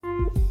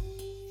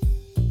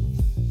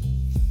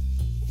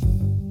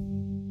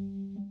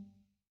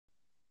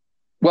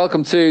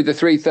Welcome to the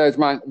 3/3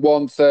 Man,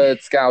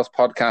 1/3 Scouse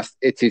podcast.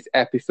 It is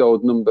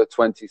episode number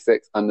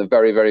 26 and the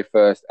very, very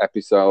first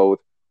episode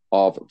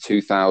of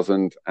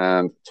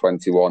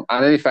 2021.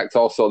 And in effect,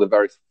 also the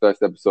very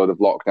first episode of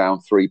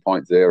Lockdown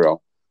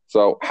 3.0.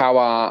 So how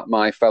are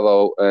my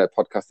fellow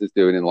podcasters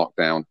doing in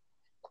lockdown?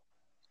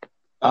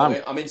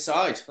 I'm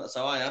inside. That's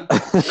how I am.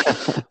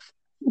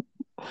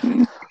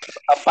 I'm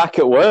back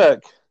at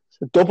work.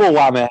 Double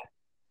whammy.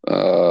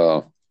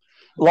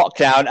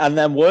 Lockdown and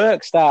then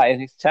work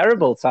starting. It's a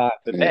terrible time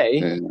for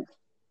me.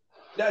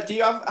 Now, do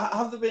you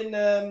have there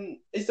been?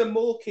 Is there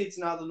more kids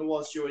now than there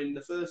was during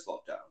the first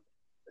lockdown?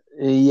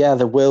 Yeah,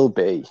 there will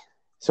be.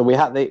 So we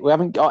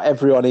haven't got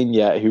everyone in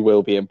yet who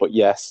will be in, but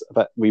yes,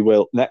 but we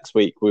will next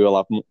week. We will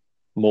have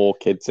more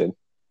kids in.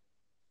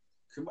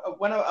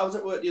 When I was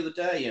at work the other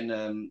day, and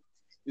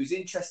it was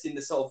interesting.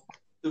 The sort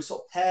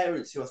of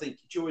parents who I think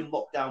during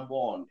lockdown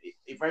one,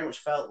 it very much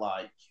felt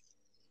like.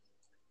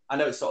 I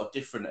know it's sort of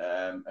different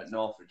at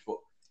Northridge, but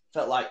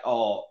felt like,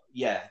 oh,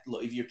 yeah,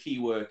 look, if you're a key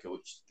worker,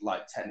 which,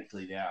 like,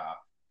 technically they are,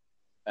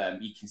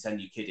 you can send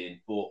your kid in.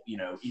 But, you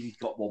know, if you've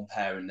got one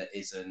parent that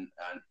isn't,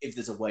 and if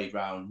there's a way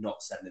around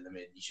not sending them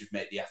in, you should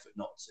make the effort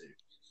not to.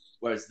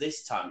 Whereas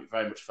this time, it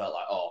very much felt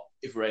like, oh,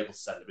 if we're able to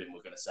send them in,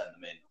 we're going to send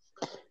them in.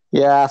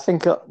 Yeah, I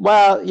think a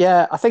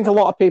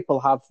lot of people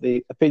have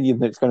the opinion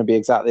that it's going to be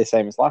exactly the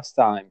same as last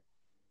time,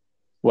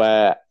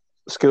 where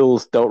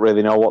schools don't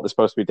really know what they're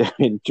supposed to be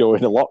doing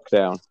during a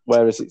lockdown,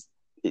 whereas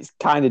it's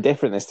kind of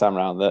different this time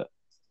around, that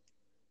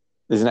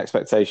there's an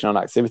expectation on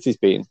activities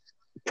being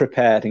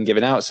prepared and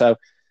given out. So,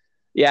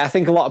 yeah, I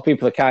think a lot of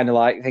people are kind of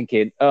like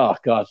thinking, oh,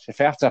 God,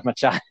 if I have to have my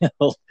child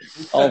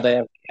all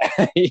day,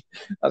 that's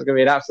going to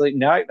be an absolute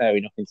nightmare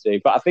with nothing to do.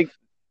 But I think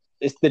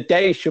the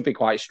day should be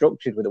quite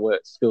structured with the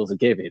work schools are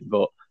giving.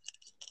 But,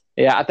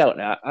 yeah, I don't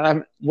know.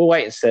 We'll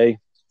wait and see.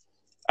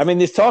 I mean,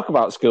 there's talk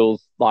about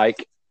schools,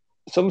 like,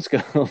 some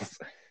schools,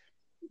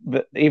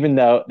 but even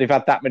though they've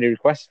had that many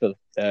requests for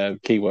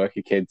key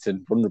worker kids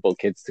and vulnerable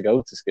kids to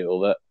go to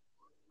school,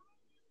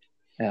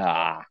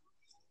 they're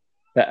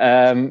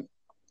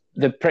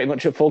pretty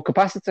much at full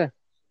capacity.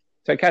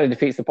 So it kind of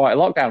defeats the point of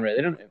lockdown,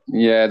 really, doesn't it?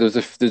 Yeah, there's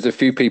a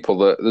few people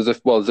that there's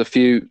a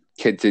few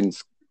kids in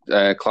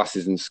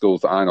classes in schools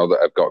that I know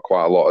that have got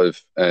quite a lot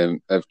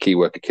of key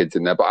worker kids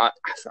in there. But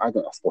I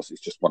suppose it's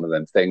just one of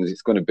them things.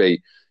 It's going to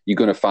be, you're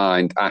going to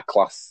find our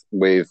class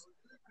with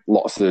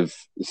lots of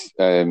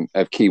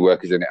key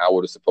workers in it. I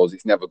would suppose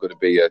it's never going to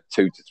be a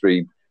 2 to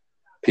 3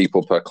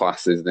 people per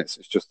class, isn't it?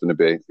 It's just going to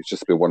be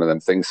one of them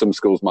things. Some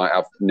schools might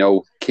have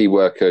no key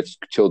worker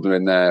children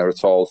in there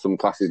at all. Some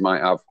classes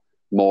might have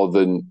more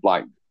than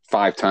like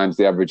 5 times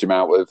the average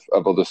amount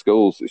of other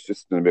schools. It's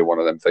just going to be one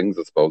of them things,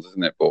 I suppose,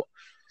 isn't it? But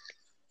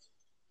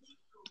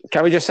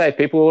can we just say,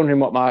 people were wondering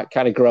what my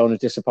kind of groan of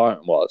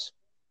disappointment was?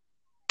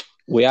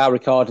 We are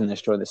recording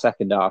this during the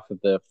second half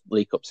of the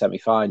League Cup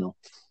semi-final.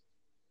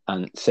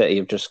 And City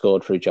have just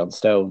scored through John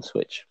Stones,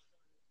 which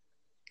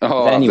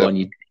if anyone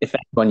you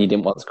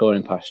didn't want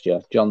scoring past you,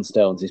 John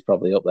Stones is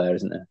probably up there,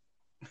 isn't it?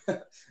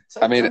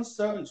 John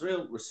Stones,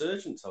 real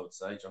resurgence, I would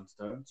say, John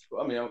Stones.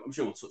 But, I mean, I'm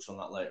sure we'll touch on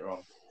that later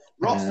on.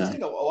 Ross, the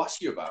thing I'll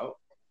ask you about.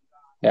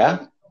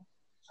 Yeah?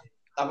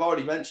 I've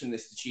already mentioned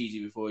this to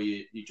Cheesy before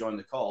you joined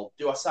the call.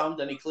 Do I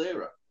sound any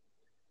clearer?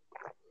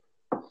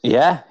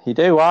 Yeah, you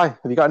do. Why?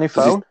 Have you got a new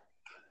phone?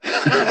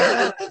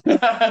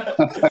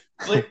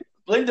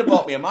 Linda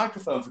bought me a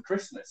microphone for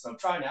Christmas, so I'm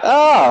trying it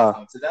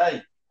out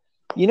today.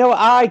 You know what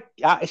I've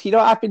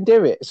been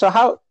doing? So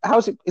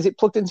how's it? Is it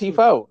plugged into your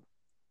phone?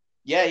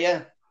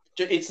 Yeah.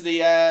 It's the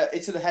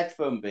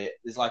headphone bit.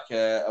 There's like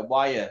a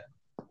wire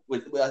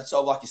with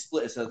sort of like a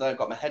splitter. So then I've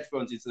got my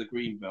headphones into the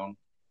green one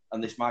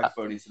and this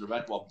microphone into the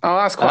red one. Oh,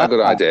 that's quite a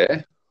good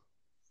idea.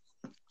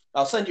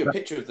 I'll send you a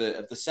picture of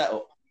the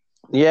setup.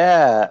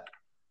 Yeah,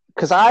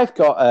 because I've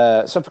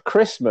got so for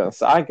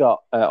Christmas I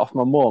got off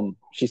my mum.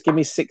 She's given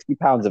me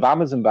 £60 of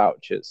Amazon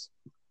vouchers.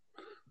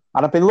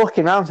 And I've been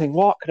looking around thinking,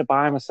 what could I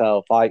buy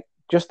myself? Like,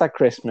 just at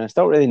Christmas,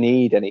 don't really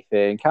need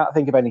anything. Can't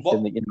think of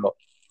anything that, you know.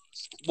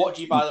 What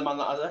do you buy the man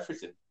that has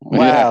everything?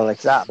 Well,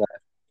 exactly.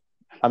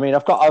 I mean,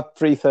 I've got a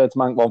 3/3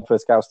 Mank 1/3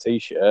 Scouse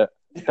t-shirt.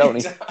 Don't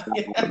need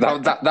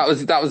that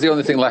was the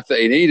only thing left that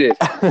he needed.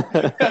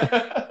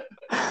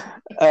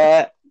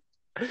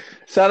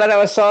 So then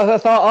I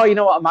thought, oh, you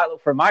know what? I might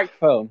look for a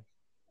microphone.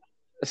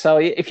 So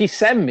if you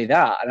send me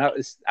that, and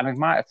I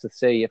might have to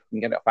see if I can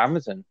get it off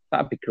Amazon.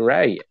 That'd be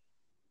great.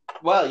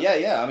 Well,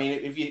 yeah. I mean,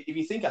 if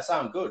you think I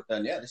sound good,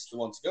 then yeah, this is the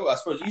one to go. I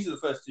suppose these are the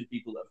first 2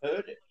 people that have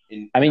heard it.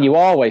 I mean, you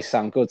always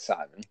sound good,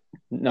 Simon,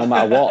 no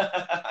matter what.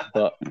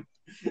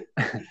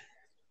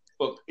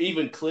 But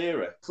even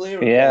clearer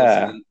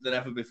than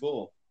ever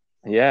before.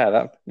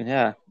 Yeah,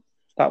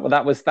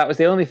 that was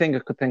the only thing I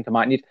could think I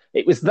might need.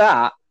 It was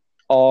that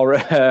or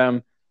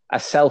a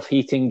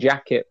self-heating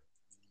jacket.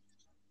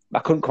 I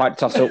couldn't quite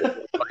toss up.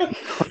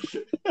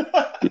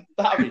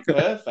 That'd be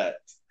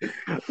perfect.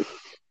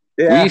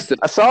 Yeah,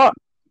 I saw it.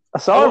 I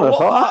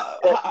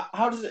thought,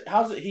 how does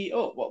it heat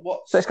up?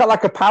 What? So it's got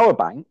like a power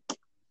bank,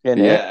 in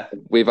it. Yeah.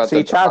 We've had So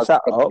you charge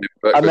that up,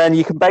 and then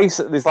you can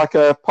there's like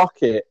a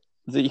pocket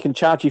that you can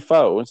charge your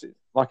phone, so it's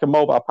like a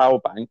mobile power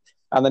bank,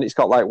 and then it's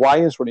got like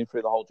wires running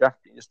through the whole jacket.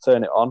 You just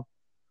turn it on,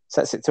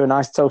 sets it to a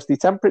nice toasty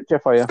temperature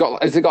for you.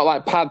 Has it got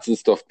like pads and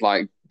stuff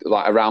like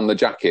around the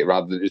jacket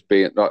rather than just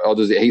being, or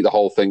does it heat the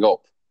whole thing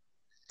up?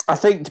 I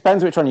think it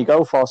depends which one you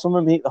go for. Some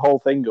of them heat the whole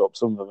thing up,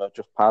 some of them are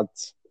just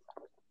pads.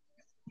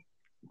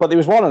 But there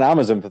was one on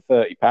Amazon for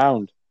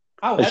 £30.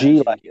 How A heavy do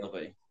you gilet. think it'll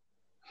be?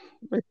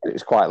 It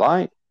was quite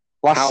light.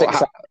 Last How- 6 how-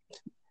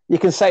 hours. You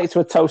can set it to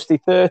a toasty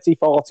 30,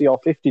 40 or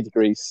 50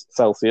 degrees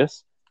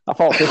Celsius. I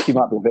thought 50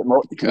 might be a bit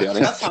much, to be That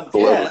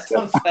honest.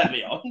 sounds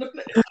heavy on, doesn't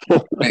it?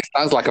 It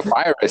sounds like a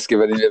fire risk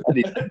of anything.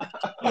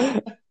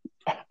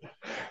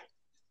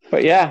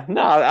 But yeah,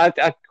 no, I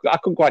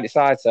couldn't quite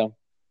decide, so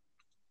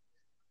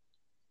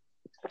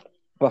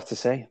we'll have to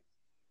see.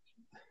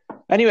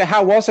 Anyway,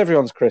 how was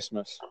everyone's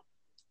Christmas?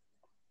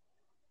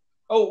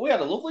 Oh, we had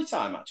a lovely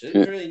time, actually. It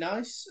was really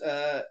nice.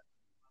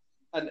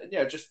 And,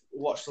 just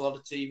watched a lot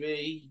of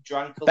TV,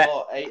 drank a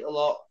lot, ate a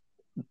lot.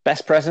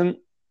 Best present?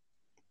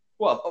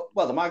 Well,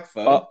 the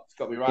microphone. It's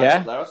got to be right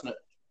up there, hasn't it?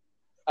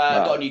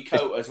 Got a new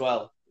coat as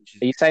well. Which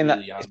is Are you saying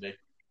really that handy.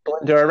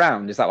 Belinda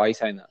around? Is that why you're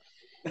saying that?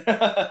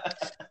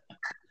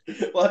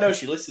 Well, I know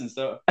she listens,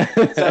 though. But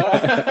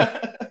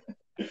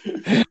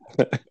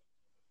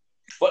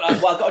I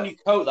got a new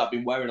coat that I've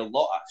been wearing a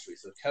lot, actually.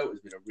 So the coat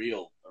has been a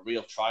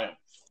real triumph.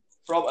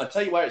 I'll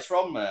tell you where it's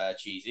from,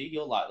 Cheesy.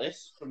 You'll like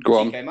this. From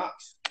TK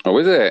Maxx. Oh,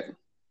 is it?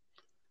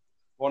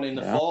 One in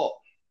the fort.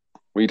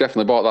 Well, you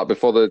definitely bought that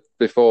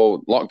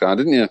before lockdown,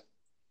 didn't you?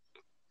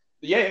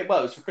 Yeah, well,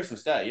 it was for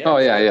Christmas Day, yeah. Oh,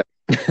 yeah.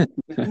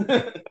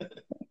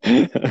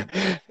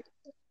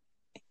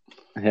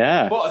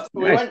 Yeah. But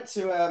we went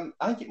to,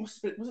 I think it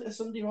must have been, was it a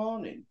Sunday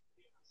morning?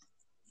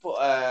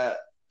 But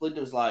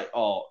Linda was like,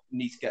 oh,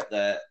 need to get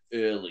there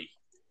early.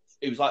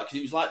 Because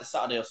it was like the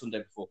Saturday or Sunday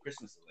before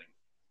Christmas, I think.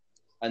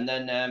 And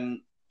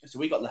then, so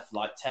we got left for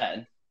like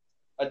 10.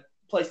 The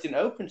place didn't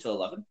open until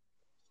 11.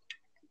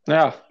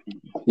 No.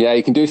 Yeah,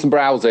 you can do some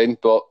browsing,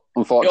 but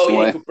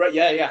unfortunately...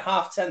 Yeah,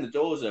 10:30 the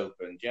doors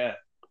opened, yeah.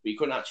 But you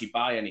couldn't actually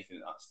buy anything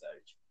at that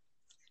stage.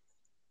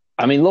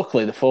 I mean,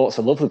 luckily, the fort's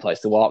a lovely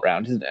place to walk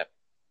around, isn't it?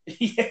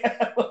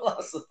 Yeah, well,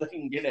 that's the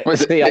thing, isn't it?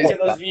 Was it? Get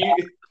those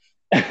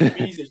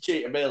views of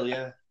Cheetah Mill,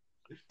 yeah.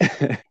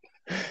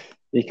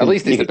 At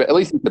least it's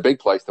a big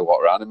place to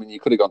walk around. I mean, you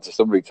could have gone to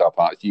some retail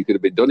parks. You could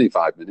have been done in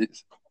 5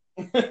 minutes.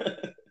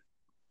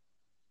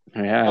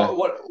 Yeah.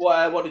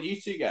 What did you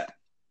two get?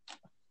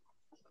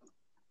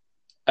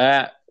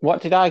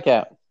 What did I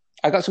get?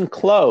 I got some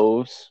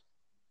clothes.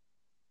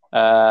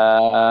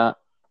 What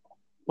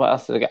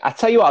else did I get? I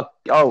tell you what.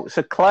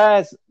 So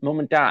Claire's mum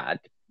and dad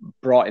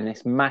brought in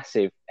this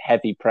massive,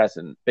 heavy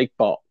present, big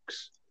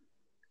box,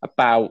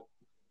 about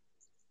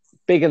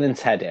bigger than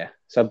Teddy,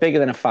 so bigger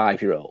than a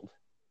 5-year-old.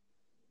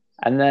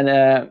 And then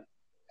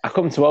I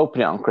come to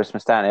open it on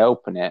Christmas Day, and I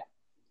open it.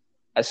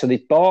 So they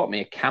bought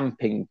me a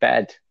camping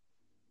bed,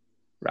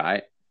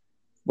 right?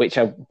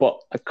 But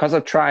because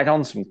I've tried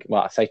on some,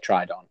 well, I say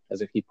tried on,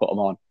 as if you put them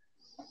on.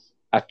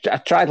 I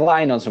tried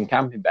lying on some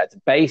camping beds.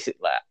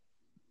 Basically,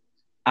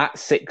 at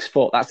 6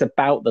 foot, that's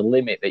about the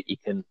limit that you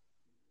can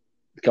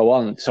go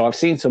on. So I've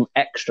seen some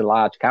extra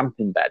large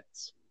camping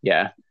beds,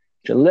 yeah,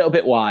 which are a little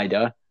bit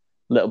wider,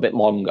 a little bit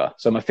longer.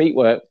 So my feet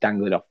were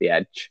dangling off the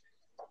edge.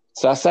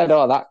 So I said,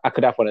 that I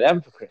could have one of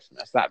them for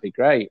Christmas. That'd be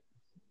great.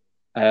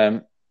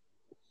 So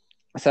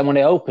when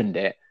I opened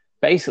it,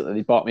 basically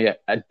they bought me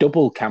a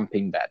double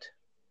camping bed,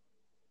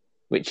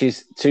 which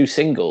is 2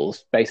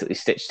 singles basically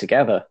stitched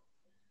together,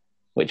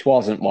 which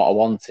wasn't what I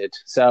wanted.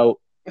 So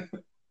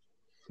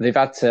they've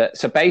had to.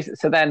 So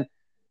then,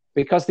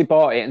 because they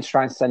bought it and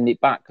try and send it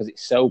back because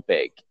it's so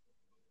big,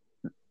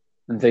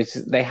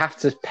 they have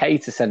to pay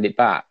to send it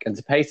back, and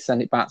to pay to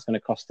send it back is going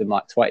to cost them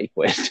like 20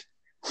 quid.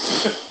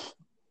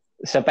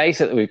 So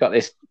basically, we've got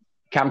this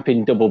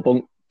camping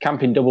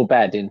double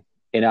bed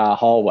in our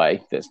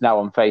hallway that's now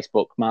on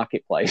Facebook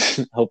Marketplace,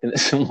 hoping that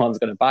someone's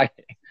going to buy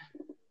it.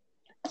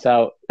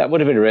 So that would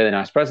have been a really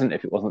nice present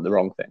if it wasn't the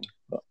wrong thing.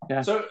 But,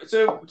 yeah. So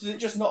does it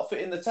just not fit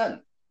in the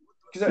tent?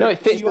 No, it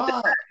fits.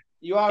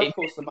 You are, of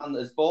course, the man that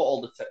has bought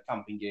all the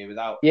camping gear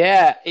without.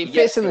 Yeah, it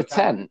fits in the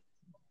tent.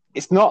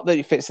 It's not that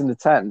it fits in the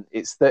tent.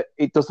 It's that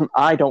it doesn't.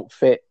 I don't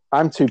fit.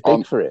 I'm too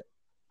big for it.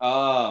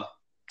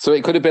 So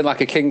it could have been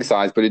like a king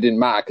size, but it didn't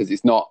matter because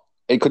it's not.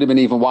 It could have been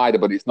even wider,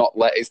 but it's not.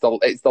 It's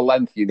the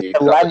length you need.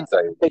 You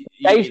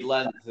need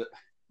length.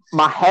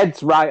 My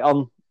head's right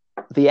on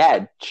the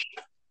edge,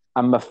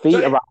 and my feet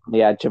are right on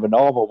the edge of a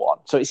normal one.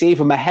 So it's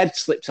either my head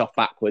slips off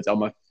backwards or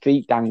my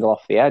feet dangle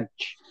off the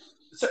edge.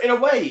 So in a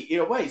way,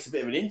 it's a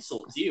bit of an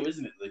insult to you,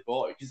 isn't it? That they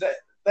bought it because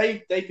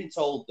they've been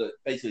told that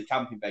basically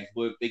camping bags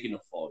weren't big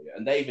enough for you,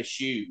 and they've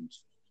assumed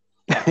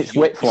it's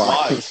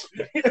width-wise.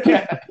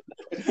 Yeah.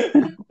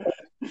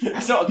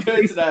 It's not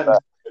occurred to them.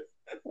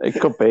 It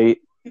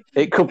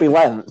could be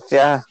length.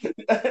 Yeah.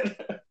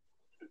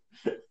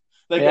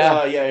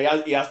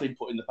 He has been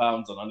putting the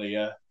pounds on, hasn't he?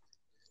 Yeah.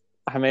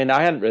 I mean,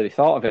 I hadn't really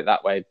thought of it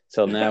that way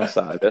till now,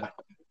 Cider.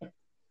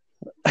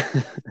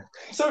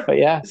 So, But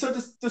yeah, so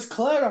does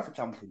Claire have a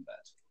camping bed?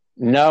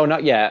 no,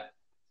 not yet.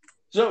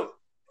 So,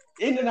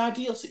 in an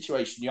ideal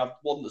situation, you have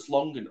one that's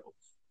long enough.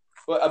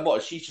 And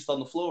what? She's just on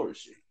the floor, is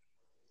she?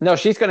 No,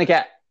 she's going to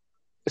get.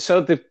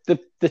 So the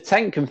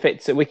tent can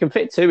fit. We can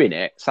fit two in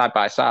it side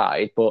by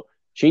side, but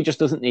she just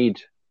doesn't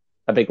need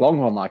a big long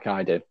one like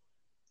I do.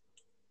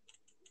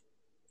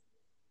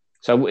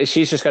 So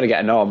she's just going to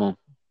get a normal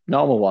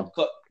one.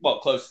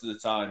 What, close to the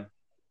time?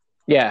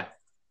 Yeah.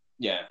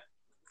 Yeah.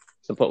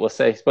 So, but we'll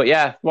see. But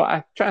yeah, what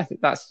I try to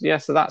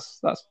think So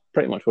that's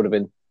pretty much would have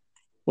been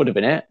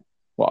it.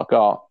 What I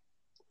got,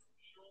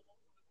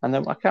 and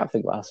then I can't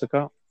think what else I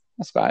got.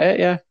 That's about it.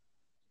 Yeah,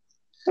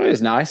 it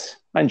was nice.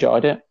 I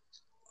enjoyed it.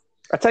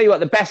 I tell you what,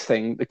 the best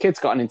thing, the kids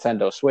got a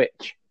Nintendo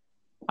Switch,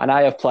 and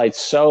I have played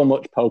so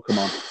much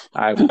Pokemon.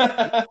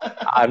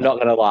 I'm not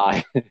going to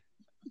lie.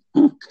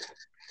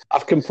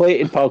 I've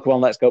completed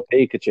Pokemon Let's Go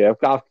Pikachu.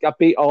 I've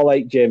beat all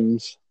 8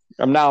 gyms.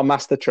 I'm now a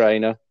master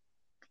trainer.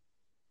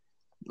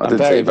 I didn't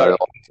say very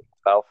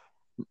long.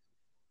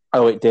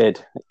 Oh, it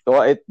did.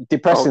 Well,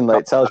 depressingly,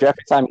 it tells you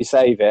every time you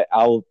save it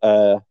how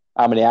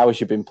many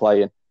hours you've been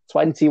playing.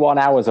 21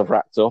 hours I've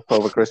racked up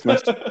over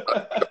Christmas.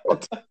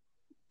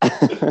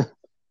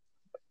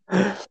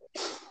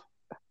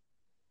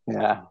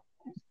 Yeah.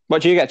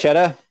 What do you get,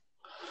 Cheddar?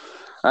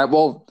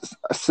 Well,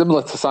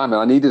 similar to Simon,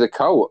 I needed a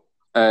coat.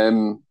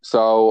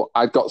 So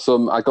I got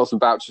some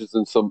vouchers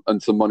and some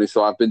money.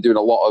 So I've been doing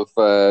a lot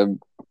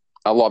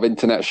of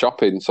internet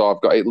shopping. So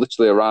I've got it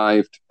literally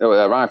arrived. It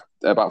arrived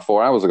about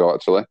 4 hours ago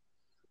actually.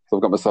 So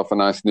I've got myself a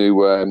nice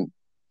new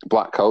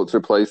black coat to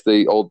replace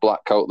the old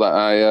black coat that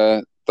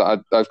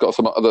I've got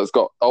that's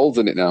got holes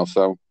in it now.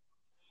 So,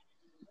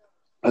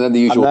 and then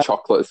the usual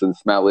chocolates and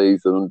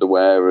smellies and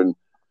underwear and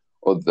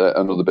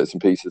other bits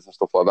and pieces and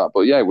stuff like that.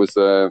 But yeah, it was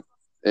a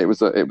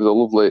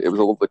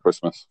lovely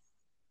Christmas.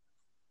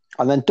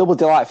 And then double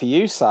delight for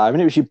you, Simon.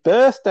 It was your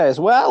birthday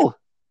as well.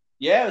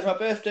 Yeah, it was my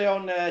birthday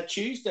on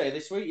Tuesday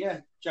this week.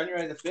 Yeah,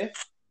 January the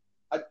 5th.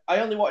 I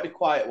only wanted a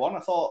quiet one. I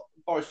thought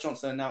Boris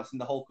Johnson announcing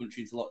the whole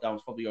country into lockdown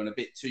was probably going a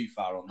bit too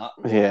far on that.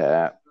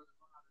 Yeah.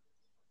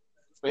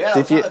 But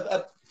yeah,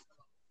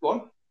 go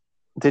on.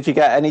 Did you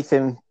get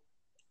anything?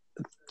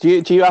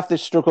 Do you have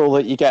this struggle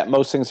that you get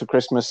most things for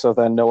Christmas, so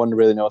then no one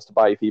really knows to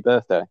buy you for your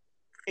birthday?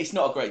 It's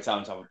not a great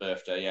time to have a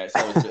birthday. Yeah, it's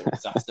always a bit of a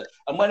disaster.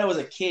 And when I was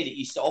a kid, it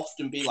used to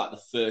often be like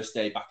the first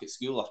day back at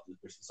school after the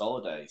Christmas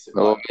holidays.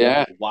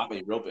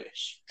 Whammy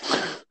rubbish.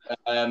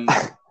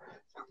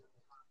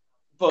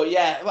 But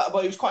yeah,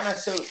 but it was quite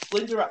nice. So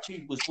Linda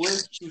actually was working.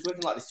 She was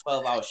working like this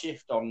 12-hour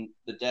shift on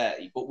the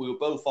day, but we were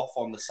both off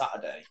on the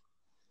Saturday.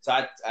 So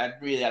I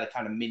really had a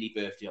kind of mini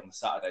birthday on the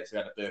Saturday. So we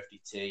had a birthday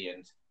tea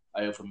and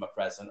I opened my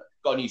present.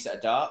 Got a new set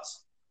of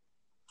darts.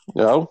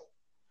 No.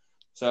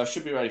 So I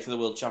should be ready for the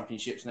World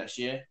Championships next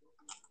year.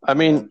 I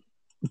mean,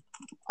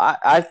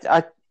 I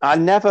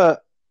never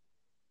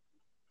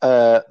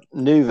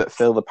knew that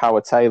Phil the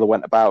Power Taylor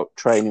went about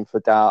training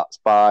for darts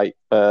by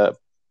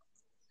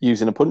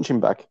using a punching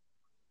bag.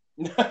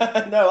 No,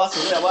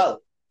 that's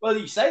well. Well,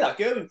 you say that.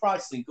 Gerwyn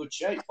Price is in good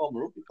shape,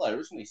 former rugby player,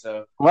 isn't he?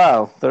 So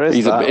well, there is.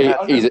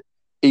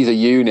 He's a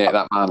unit.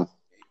 That man.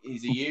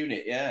 He's a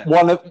unit.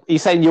 Yeah.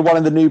 He's saying you're one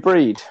of the new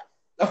breed.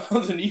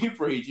 The new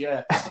breed,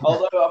 yeah.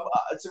 Although,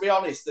 to be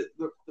honest,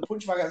 the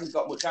punching bag hasn't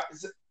got much.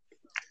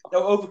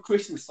 Over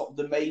Christmas,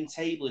 the main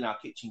table in our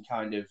kitchen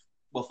kind of.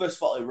 Well, first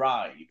of all, it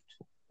arrived.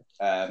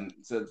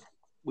 So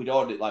we'd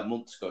ordered it like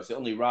months ago, so it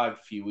only arrived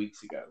a few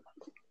weeks ago,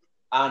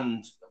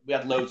 and we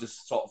had loads of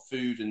sort of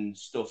food and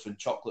stuff and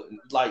chocolate and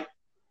like.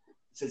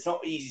 So it's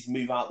not easy to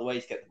move out of the way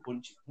to get the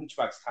punch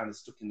bag's kind of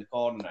stuck in the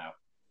corner now.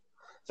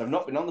 So I've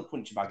not been on the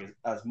punching bag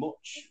as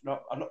much.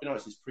 I've not been on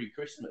it since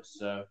pre-Christmas.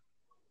 So,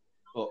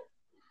 but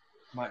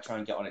I might try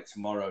and get on it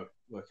tomorrow.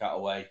 Work out a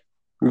way.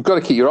 We've got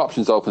to keep your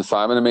options open,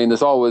 Simon. I mean,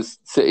 there's always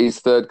City's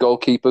third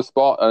goalkeeper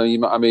spot.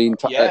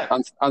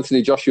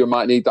 Anthony Joshua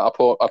might need that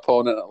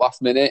opponent at the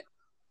last minute.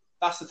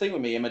 That's the thing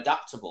with me. I'm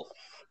adaptable.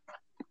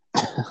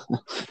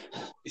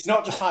 It's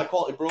not just high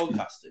quality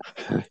broadcasting.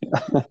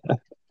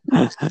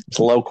 It's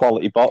low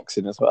quality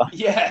boxing as well.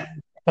 Yeah.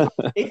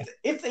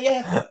 If they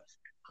ever,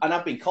 and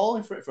I've been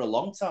calling for it for a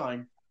long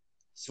time,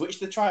 switch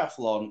the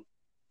triathlon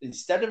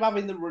instead of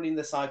having the running,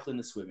 the cycling,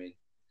 the swimming.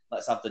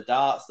 Let's have the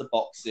darts, the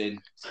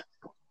boxing,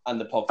 and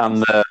the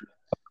podcast.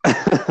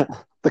 And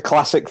the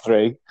classic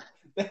three.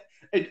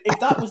 If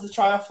that was the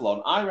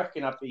triathlon, I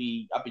reckon I'd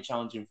be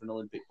challenging for an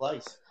Olympic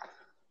place.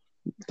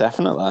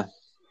 Definitely.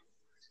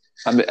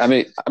 I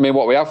mean,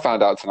 what we have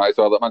found out tonight as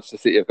well that Manchester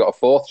City have got a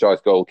fourth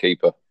choice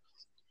goalkeeper.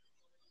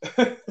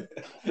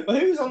 Well,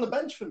 who's on the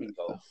bench for me,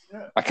 goal?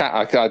 Yeah.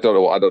 I don't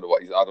know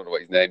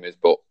what his name is,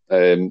 but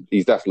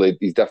he's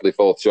definitely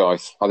fourth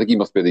choice. I think he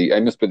must be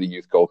the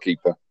youth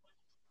goalkeeper.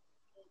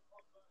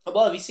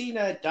 Well, have you seen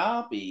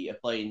Derby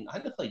playing? I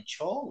think they played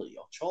Chorley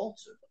or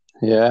Charlton.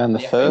 Yeah, and the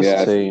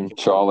first team,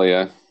 Chorley.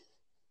 Yeah,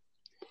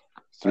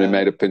 it's been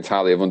made up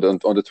entirely of under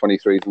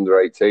 23s, under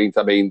 18s.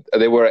 I mean,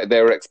 they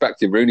were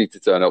expecting Rooney to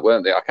turn up,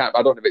 weren't they? I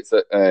don't know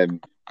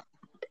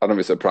if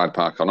it's at Pride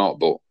Park or not,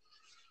 but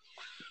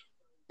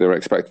were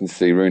expecting to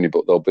see Rooney,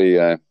 but they'll be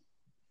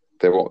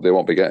they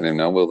won't be getting him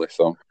now, will they?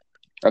 So,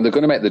 and they're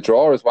going to make the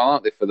draw as well,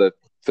 aren't they, for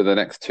the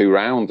next 2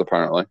 rounds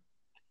apparently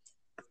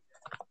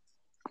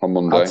on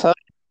Monday. I'll tell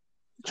you,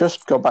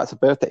 just go back to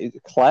birthday. It's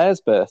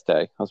Claire's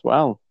birthday as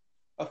well.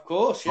 Of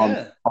course,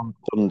 yeah. On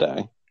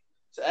Sunday.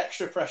 So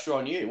extra pressure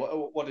on you.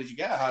 What did you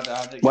get? How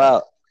did it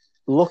go?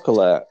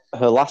 Luckily,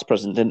 her last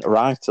present didn't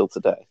arrive till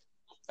today.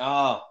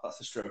 Oh, that's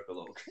a stroke of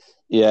luck.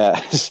 Yeah,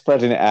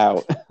 spreading it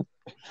out.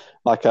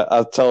 Like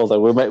I told her,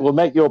 we'll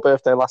make your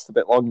birthday last a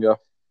bit longer.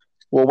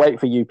 We'll wait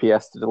for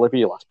UPS to deliver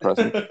your last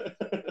present,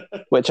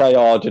 which I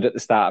ordered at the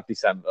start of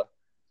December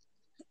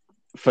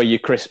for your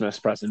Christmas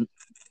present.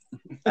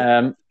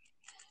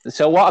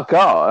 So what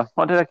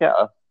did I get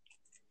her?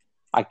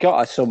 I got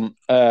her some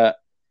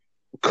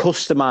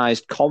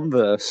customized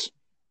Converse,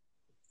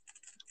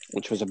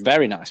 which was a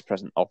very nice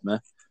present of me.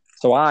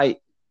 So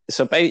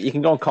you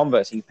can go on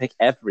Converse and you can pick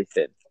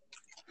everything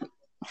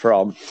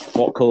from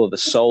what colour the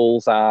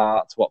soles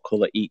are, to what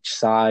colour each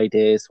side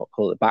is, what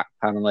colour the back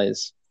panel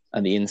is,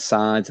 and the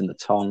insides and the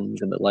tongue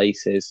and the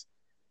laces.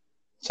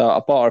 So I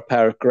bought her a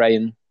pair of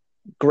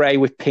grey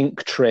with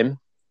pink trim.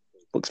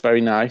 Looks very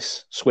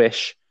nice.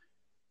 Swish.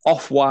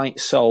 Off-white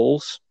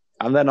soles.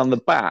 And then on the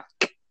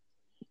back,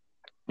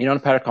 on a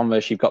pair of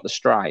Converse, you've got the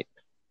stripe.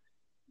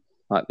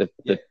 Like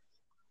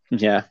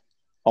yeah.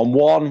 On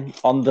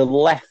the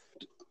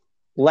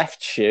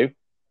left shoe,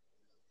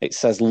 it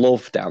says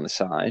love down the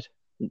side,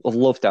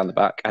 love down the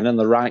back. And on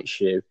the right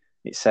shoe,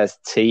 it says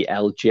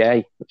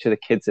TLJ, which are the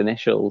kids'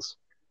 initials.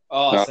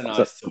 Oh, that's a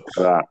nice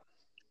touch.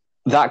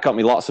 That got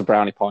me lots of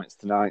brownie points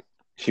tonight.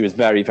 She was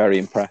very, very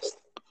impressed.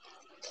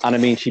 And I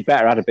mean, she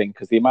better had been,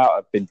 because the amount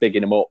I've been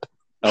bigging them up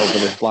over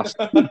the last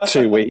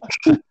 2 weeks,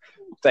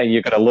 saying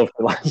you're going to love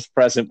the last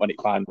present when it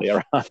finally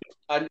arrives.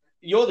 And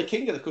you're the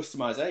king of the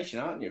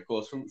customization, aren't you, of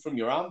course, from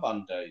your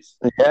armband days?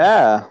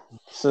 Yeah,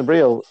 it's a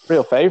real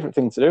favourite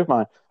thing to do of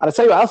mine. And I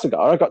tell you what else I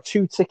got. I got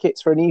 2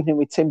 tickets for an evening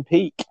with Tim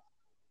Peake.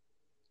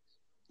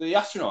 The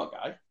astronaut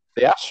guy?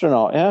 The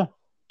astronaut, yeah.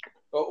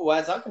 Well,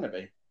 where's that going to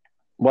be?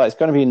 Well, it's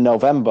going to be in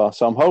November,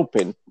 so I'm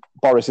hoping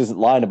Boris isn't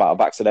lying about a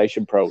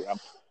vaccination programme.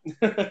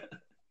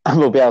 And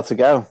we'll be able to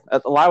go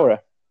at the Lowry.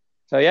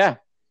 So, yeah.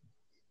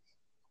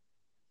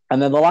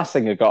 And then the last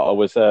thing I got her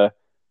was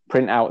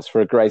printouts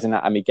for a Grey's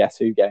Anatomy Guess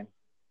Who game,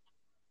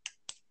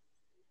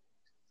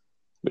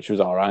 which was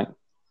all right.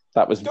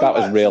 That was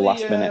real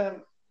last minute.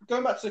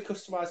 Going back to the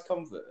customised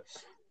Converse,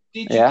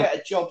 did you get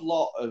a job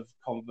lot of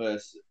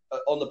Converse?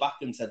 On the back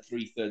them said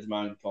 3/3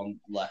 Mount on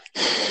left,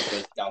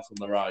 1/3 Scout on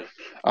the right.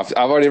 I've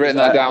already written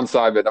that down,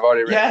 Simon. I've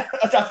already written. Yeah,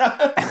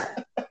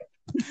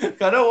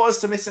 I don't want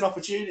us to miss an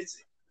opportunity.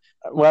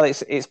 Well,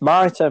 it's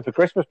my turn for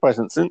Christmas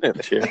presents, isn't it,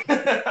 this year?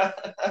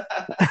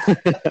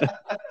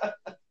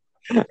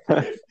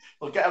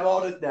 We'll get them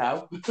ordered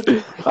now.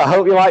 I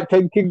hope you like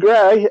pink and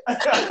grey.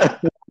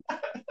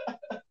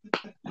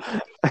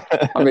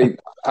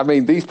 I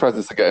mean, these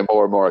presents are getting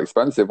more and more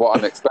expensive. What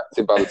I'm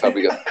expecting by the time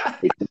we get,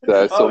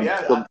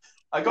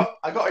 I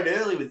got in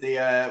early with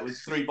the with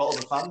 3 bottles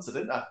of Fanta,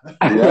 didn't I?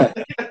 Yeah.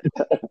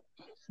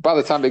 By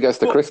the time it gets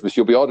to Christmas,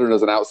 you'll be ordering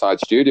us an outside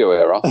studio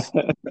here, Ross.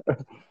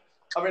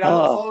 I mean, I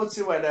look forward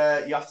to when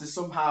you have to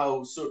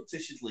somehow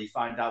surreptitiously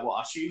find out what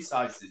our shoe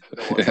size is, but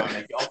don't want to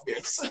make it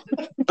obvious.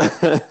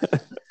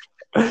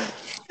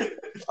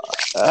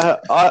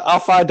 I'll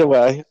find a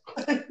way.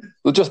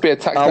 There'll just be a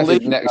text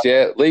message next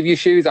year. Leave your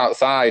shoes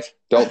outside.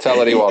 Don't tell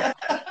anyone.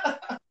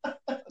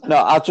 No,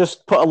 I'll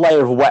just put a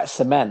layer of wet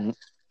cement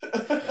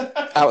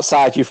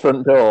outside your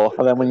front door,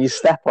 and then when you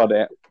step on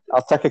it,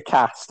 I'll take a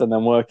cast and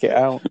then work it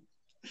out.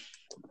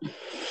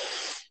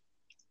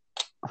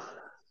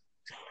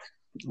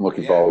 I'm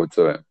looking forward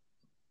to it.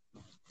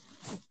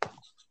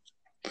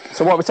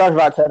 So what are we talking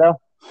about, Tedo?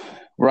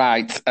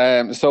 Right.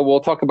 So we'll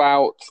talk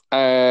about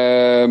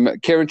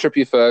Kieran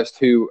Trippier first,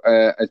 who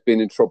has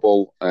been in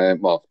trouble.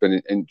 It's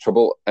been in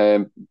trouble.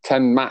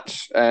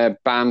 10-match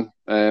ban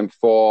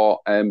for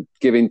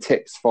giving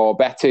tips for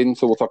betting.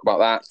 So we'll talk about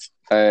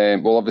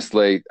that. We'll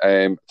obviously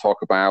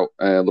talk about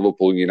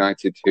Liverpool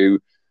United, who,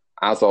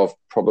 as of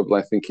probably,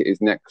 I think it is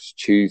next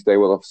Tuesday,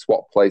 will have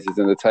swapped places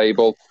in the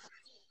table.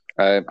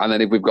 And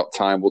then if we've got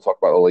time, we'll talk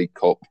about the League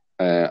Cup.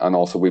 And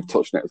also we've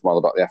touched on it as well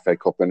about the FA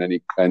Cup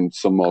and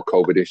some more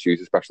COVID issues,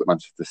 especially at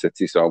Manchester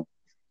City. So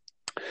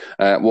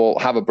we'll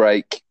have a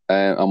break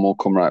and we'll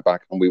come right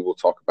back and we will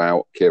talk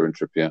about Kieran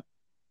Trippier.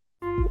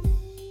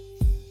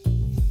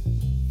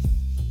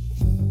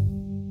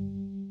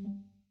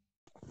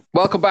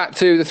 Welcome back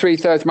to the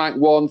 3/3 Manc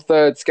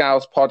 1/3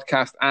 Scouse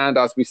podcast. And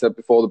as we said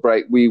before the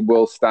break, we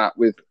will start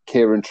with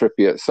Kieran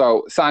Trippier.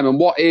 So, Simon,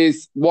 what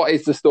is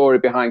the story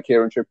behind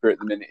Kieran Trippier at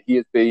the minute? He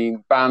has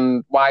been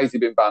banned. Why has he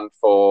been banned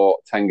for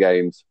 10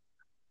 games?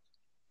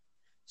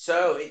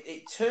 So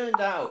it turned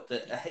out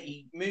that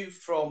he moved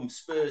from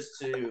Spurs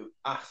to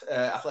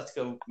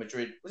Atletico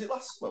Madrid. Was it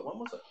last? When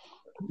was it?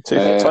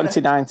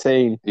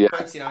 2019. Yeah.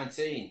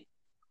 2019.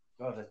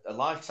 God, a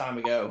lifetime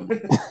ago.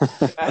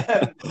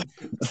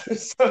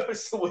 So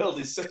the world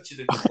is such a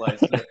different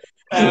place.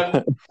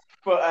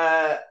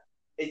 But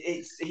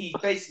he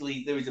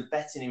basically, there was a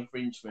betting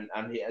infringement,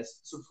 and it has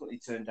subsequently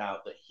turned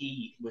out that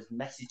he was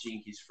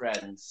messaging his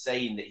friends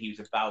saying that he was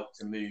about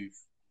to move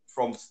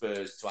from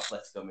Spurs to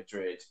Atletico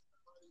Madrid,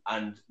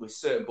 and with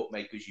certain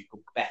bookmakers you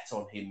could bet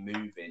on him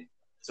moving.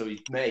 So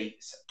his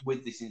mates,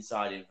 with this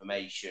inside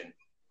information,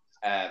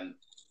 to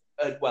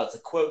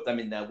quote them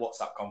in their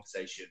WhatsApp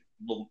conversation,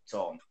 lumped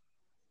on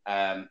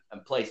and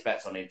placed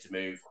bets on him to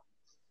move,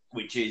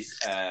 which you're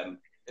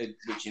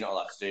not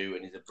allowed to do,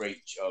 and is a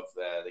breach of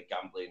the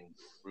gambling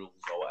rules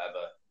or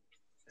whatever.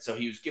 So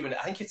he was given,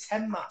 I think, a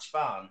 10-match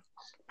ban,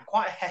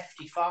 quite a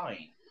hefty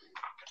fine,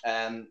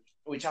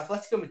 which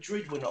Atletico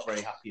Madrid were not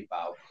very happy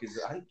about, because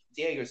I think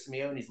Diego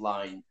Simeone's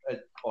line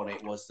on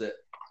it was that,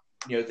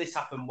 this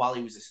happened while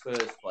he was a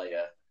Spurs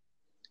player,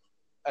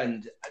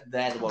 and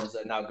they're the ones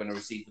that are now going to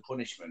receive the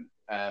punishment.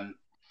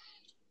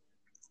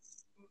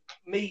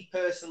 Me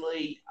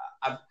personally,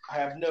 I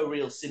have no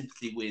real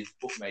sympathy with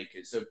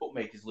bookmakers. So if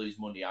bookmakers lose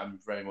money, I'm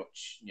very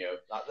much,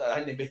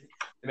 I think they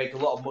make a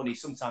lot of money,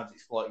 sometimes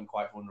exploiting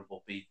quite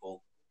vulnerable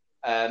people.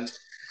 And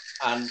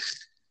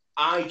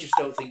I just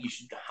don't think you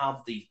should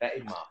have these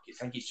betting markets.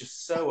 I think it's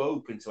just so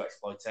open to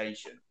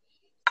exploitation.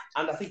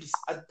 And I think it's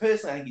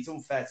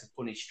unfair to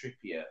punish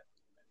Trippier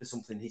for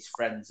something his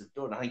friends have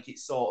done. I think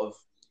it's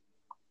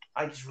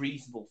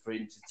reasonable for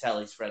him to tell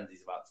his friends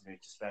he's about to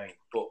move to Spain.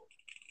 But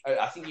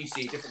I think you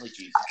see it differently,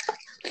 Jesus.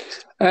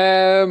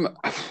 I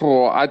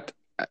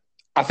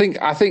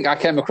think I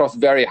came across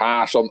very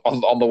harsh on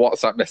the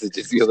WhatsApp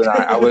messages the other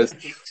night.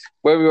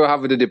 When we were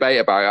having a debate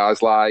about it, I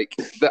was like,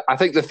 I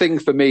think the thing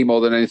for me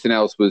more than anything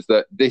else was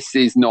that this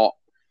is not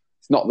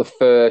the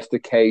first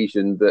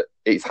occasion that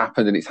it's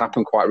happened, and it's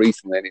happened quite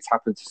recently, and it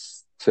happened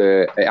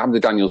to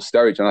Daniel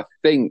Sturridge, and I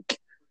think,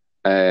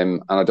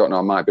 and I don't know,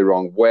 I might be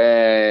wrong,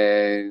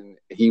 when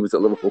he was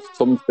at Liverpool,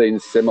 something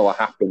similar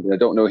happened, and I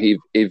don't know if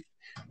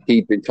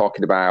he'd been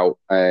talking about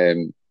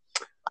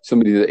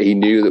somebody that he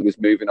knew that was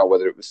moving, or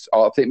whether it was,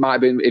 or I think it might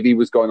have been if he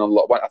was going on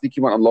loan. I think he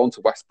went on loan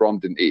to West Brom,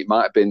 didn't he? It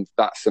might have been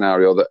that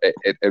scenario that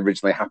it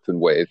originally happened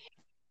with,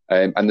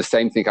 and the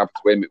same thing happened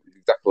to him. It was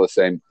exactly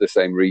the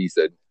same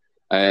reason.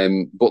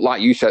 But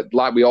like you said,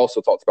 like we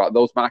also talked about,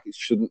 those markets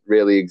shouldn't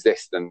really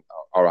exist, and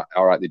all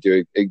right, they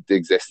do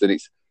exist, and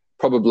it's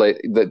probably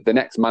the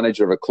next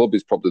manager of a club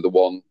is probably the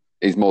one,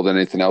 is more than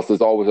anything else. There's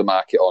always a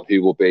market on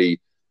who will be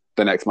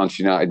the next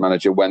Manchester United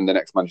manager, when the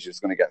next manager is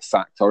going to get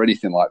sacked or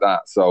anything like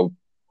that. So,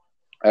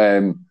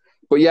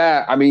 but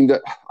yeah,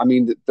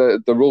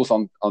 the rules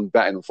on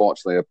betting,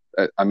 unfortunately,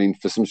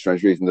 for some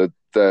strange reason,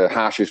 the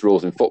harshest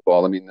rules in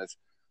football. There's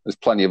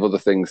plenty of other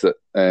things that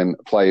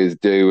players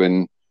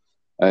do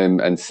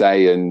and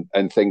say,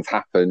 and things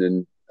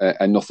happen,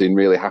 and nothing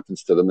really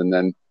happens to them. And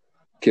then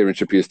Kieran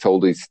Trippier's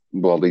told his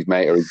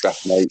mate or his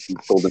best mate, he's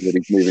told him that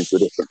he's moving to a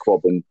different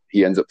club, and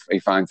he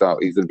finds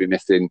out he's going to be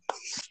missing,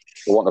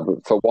 for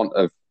want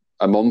of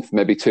a month,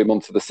 maybe 2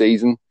 months of the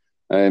season,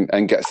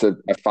 and gets a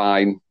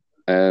fine,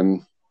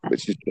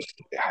 which is just,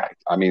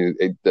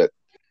 the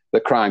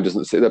crime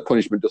the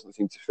punishment doesn't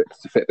seem to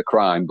fit the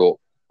crime, but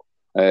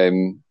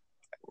I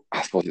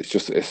suppose it's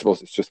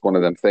just one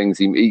of them things.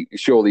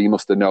 Surely he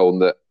must have known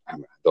that. I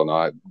don't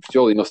know.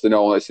 Surely he must have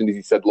known as soon as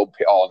he said lump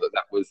it on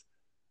that was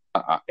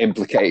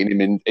implicating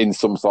him in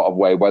some sort of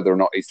way, whether or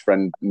not his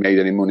friend made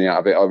any money out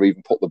of it or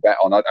even put the bet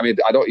on. I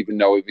don't even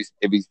know if his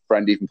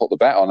friend even put the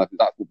bet on.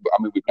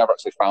 We've never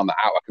actually found that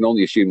out. I can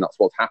only assume that's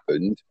what's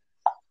happened.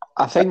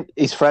 I think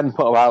his friend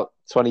put about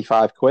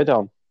 25 quid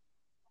on.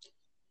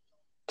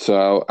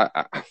 So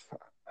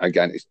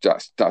again,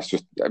 that's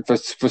just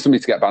for somebody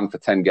to get banned for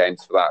 10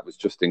 games for that was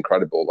just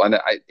incredible. And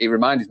it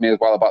reminded me as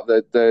well about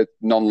the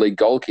non-league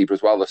goalkeeper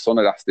as well. The Son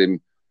had asked him,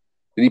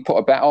 did he put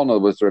a bet on, or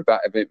was there a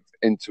bet of it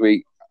into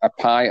a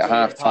pie at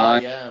half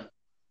time? Yeah.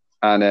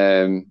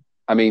 And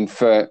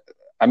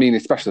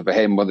especially for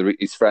him, whether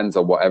his friends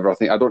or whatever, I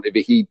don't know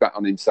if he bet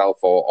on himself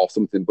or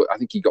something, but I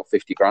think he got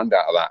 50 grand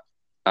out of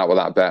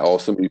that bet, or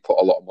somebody put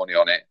a lot of money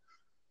on it.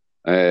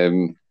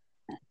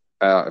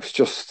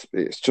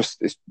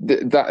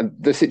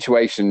 The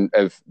situation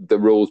of the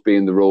rules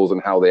being the rules and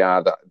how they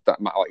are, that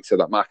like I said,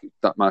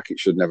 that market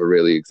should never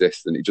really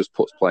exist, and it just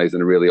puts players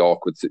in a really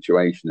awkward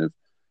situation of.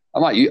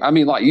 And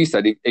like you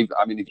said, if you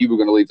were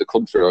going to leave the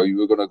country, or you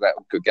were going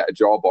to get a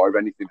job, or if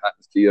anything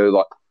happens to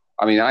you,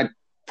 I'd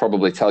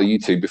probably tell you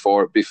to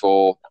before it.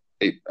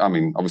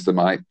 Obviously,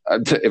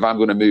 if I'm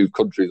going to move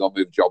countries or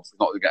move jobs, it's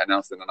not going to get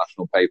announced in the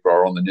national paper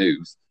or on the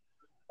news.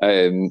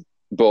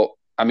 But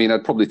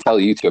I'd probably tell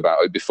you to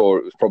about it before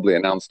it was probably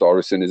announced, or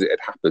as soon as it had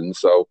happened.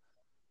 So,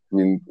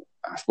 I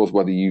suppose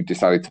whether you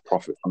decided to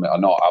profit from it or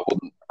not,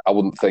 I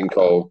wouldn't think,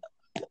 oh,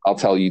 I'll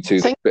tell you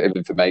to a bit of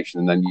information,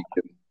 and then you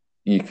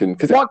can.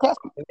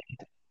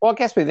 What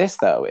gets me this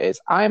though is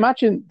I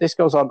imagine this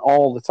goes on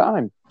all the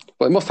time.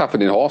 Well, it must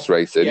happen in horse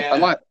racing.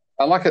 Yeah.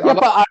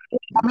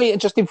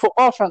 Just in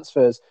football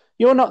transfers,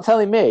 you're not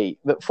telling me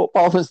that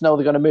footballers know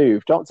they're going to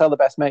move. Don't tell the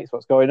best mates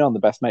what's going on. The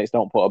best mates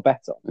don't put a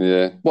bet on.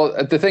 Yeah.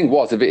 Well, the thing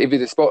was, if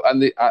it spoke,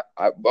 and I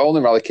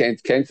only really came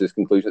to this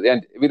conclusion at the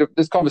end.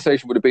 This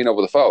conversation would have been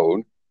over the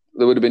phone.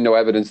 there would have been no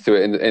evidence to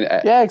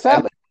it. Yeah,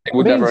 exactly. It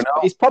would never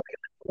know. He's probably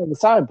all the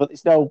time, but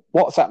there's no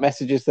WhatsApp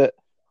messages that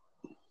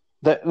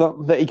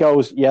he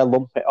goes, yeah,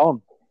 lump it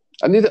on.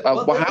 And this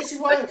is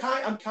why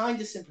I'm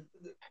kind of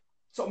sympathetic.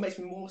 Sort of makes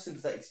me more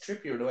sympathetic to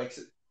Trippier in a way. Cause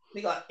I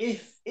think like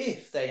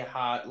if they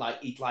had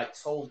like he'd like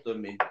told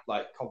them in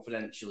like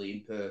confidentially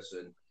in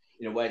person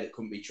in a way that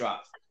couldn't be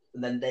tracked,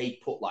 and then they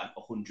put like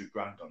 $100,000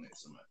 on it or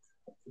something,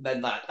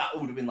 then like that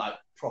would have been like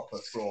proper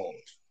fraud.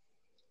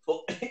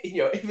 But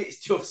if it's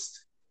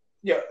just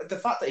the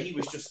fact that he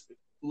was just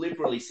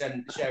liberally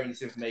sharing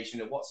this information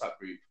in a WhatsApp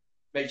group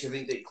makes you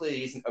think that it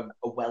clearly isn't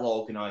a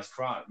well-organised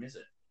crime, is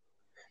it?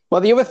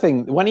 Well, the other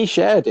thing, when he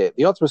shared it,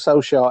 the odds were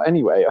so short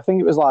anyway. I think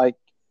it was like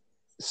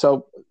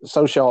so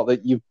short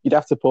that you'd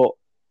have to put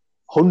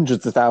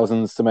hundreds of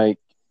thousands to make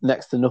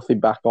next to nothing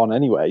back on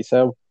anyway.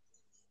 So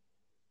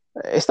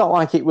it's not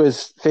like it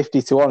was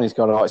 50 to 1. He's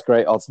gone, oh, it's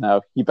great odds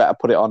now. You better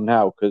put it on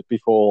now because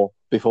before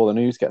the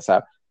news gets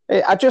out.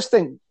 I just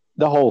think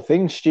the whole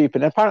thing's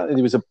stupid. And apparently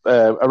there was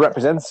a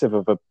representative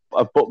of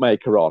a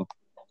bookmaker on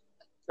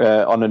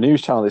a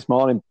news channel this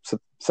morning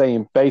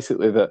saying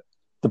basically that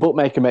the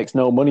bookmaker makes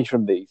no money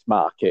from these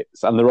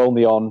markets and they're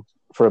only on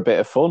for a bit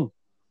of fun,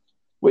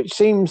 which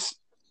seems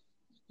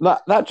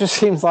that just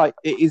seems like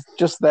it is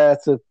just there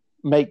to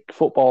make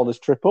footballers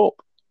trip up.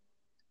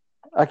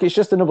 Like it's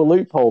just another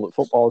loophole that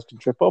footballers can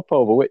trip up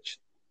over, which,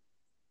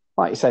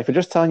 like you say, for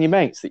just telling your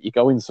mates that you're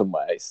going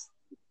somewhere, it's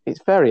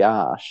very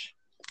harsh.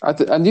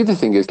 And the other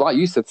thing is, like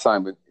you said,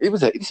 Simon,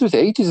 this was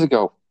ages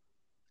ago.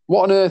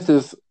 What on earth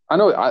is? I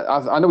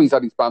know he's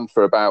had his ban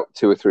for about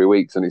 2 or 3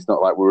 weeks, and it's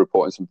not like we're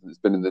reporting something that's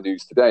been in the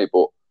news today.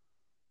 But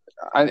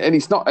and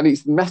it's not, and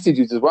it's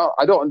messages as well.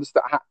 I don't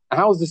understand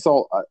how's it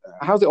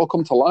all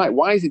come to light?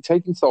 Why is it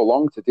taking so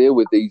long to deal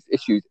with these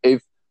issues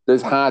if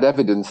there's hard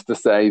evidence to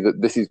say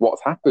that this is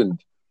what's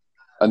happened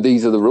and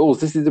these are the rules?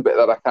 This is a bit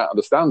that I can't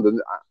understand.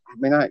 And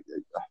I'm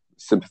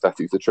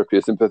sympathetic to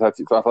Trippier,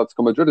 sympathetic to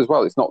Atletico Madrid as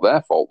well. It's not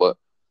their fault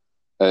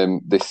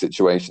that this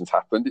situation's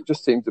happened. It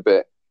just seems a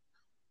bit.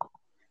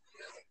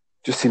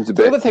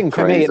 The other thing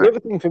for me,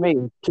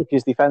 in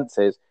Trippier's defence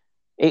is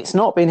it's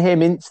not been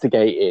him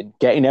instigating,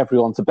 getting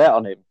everyone to bet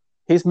on him.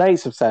 His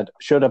mates have said,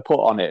 should I put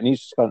on it? And he's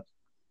just gone,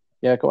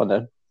 yeah, go on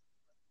then.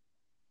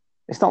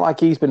 It's not like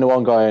he's been the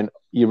one going,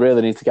 you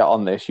really need to get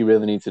on this, you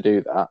really need to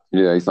do that.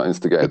 Yeah, he's not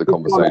instigated the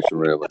conversation,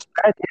 really.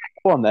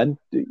 Go on then.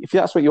 If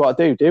that's what you want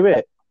to do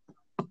it.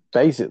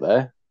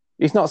 Basically.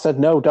 He's not said,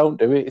 no, don't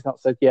do it. He's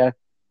not said, yeah,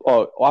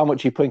 or how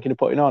much are you thinking of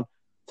putting on?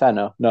 10.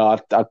 No,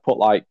 I'd put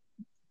like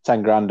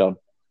 10 grand on.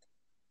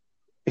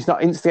 He's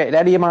not instigated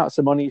any amounts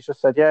of money. He's just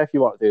said, yeah, if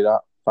you want to do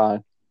that,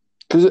 fine.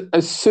 Because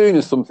as soon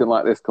as something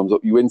like this comes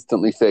up, you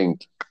instantly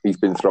think he's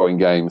been throwing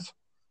games.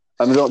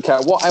 And I don't care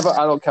what.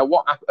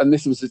 And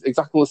this was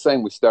exactly the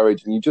same with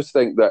Sturridge. And you just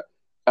think that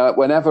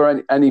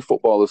whenever any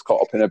footballer's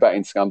caught up in a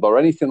betting scandal or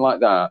anything like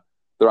that,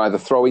 they're either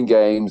throwing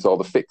games or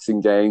they're fixing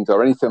games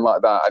or anything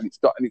like that. And it's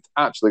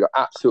actually got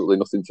absolutely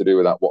nothing to do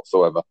with that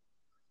whatsoever.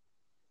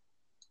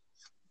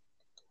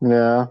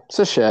 Yeah, it's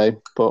a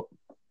shame, but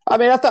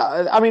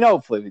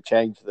hopefully they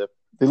change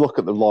they look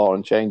at the law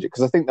and change it,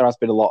 because I think there has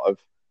been a lot of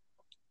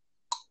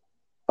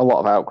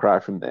outcry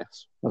from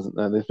this, hasn't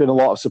there? There's been a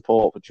lot of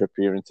support for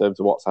Trippier in terms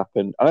of what's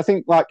happened, and I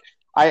think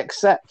I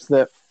accept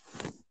that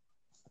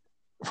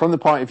from the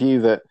point of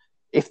view that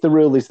if the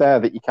rule is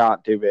there that you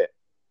can't do it,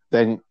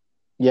 then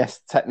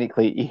yes,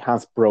 technically he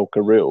has broke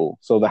a rule,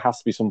 so there has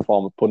to be some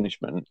form of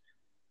punishment.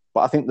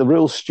 But I think the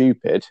rule's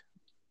stupid,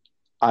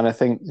 and I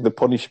think the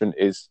punishment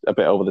is a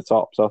bit over the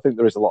top. So I think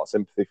there is a lot of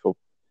sympathy for.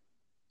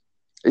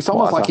 It's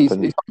almost like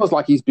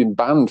he's been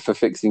banned for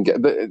fixing.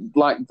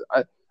 Like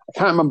I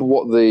can't remember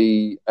what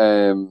the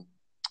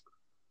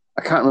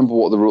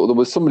rule. There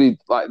was somebody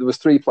there was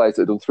 3 players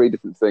that had done 3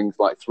 different things,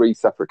 like 3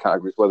 separate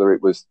categories, whether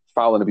it was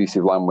foul and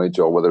abusive language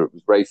or whether it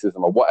was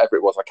racism or whatever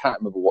it was. I can't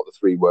remember what the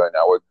 3 were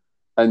now.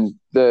 And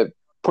the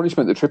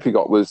punishment that Trippier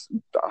got was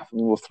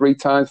 3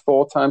 times,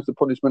 4 times the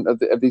punishment of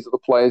these other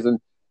players. And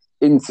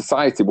in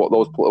society, what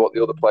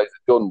the other players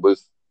had done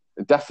was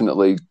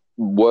definitely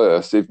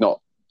worse, if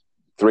not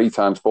 3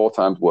 times, 4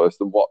 times worse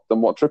than what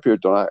Trippier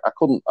had done.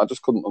 I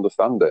just couldn't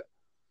understand it.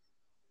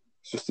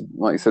 It's just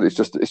like you said. It's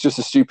just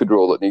a stupid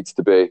rule that needs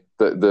to be.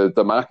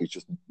 The markets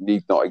just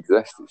need not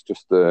exist. It's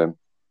just. I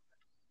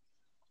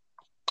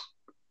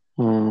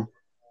mean,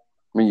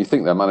 you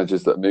think there are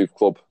managers that move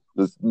club.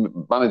 There's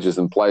managers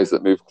and players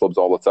that move clubs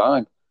all the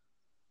time.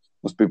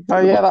 Must be. Oh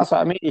yeah, that's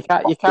what I mean. You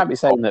can't be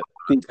saying that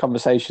these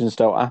conversations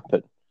don't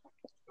happen.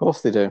 Of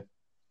course they do.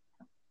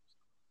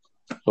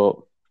 But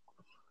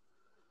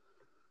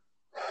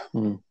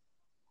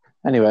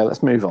anyway,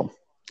 let's move on.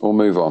 We'll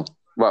move on.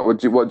 Right, what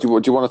do you want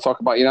to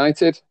talk about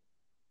United?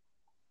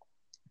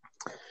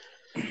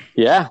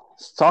 Yeah,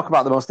 let's talk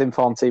about the most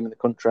informed team in the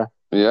country.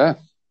 Yeah.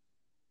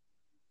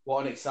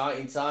 What an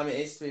exciting time it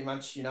is to be a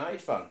Manchester United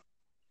fan.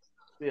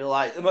 I feel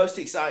like the most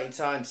exciting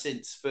time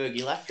since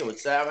Fergie left, I would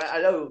say.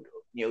 I know,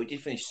 we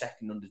did finish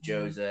second under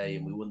Jose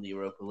and we won the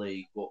Europa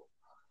League, but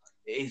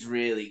it is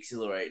really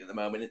exhilarating at the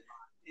moment.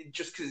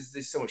 just because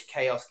there's so much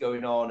chaos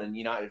going on and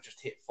United have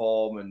just hit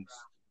form and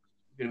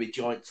going to be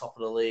joint top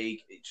of the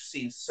league. It just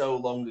seems so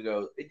long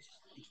ago. It's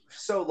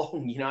so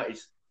long. The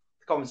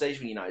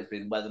conversation with United has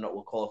been whether or not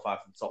we'll qualify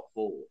for the top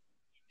four.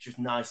 It's just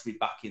nice to be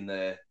back in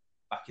the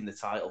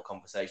title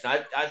conversation.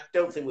 I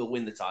don't think we'll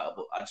win the title,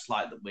 but I just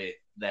like that we're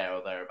there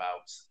or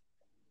thereabouts.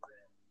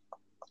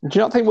 Do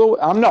you not think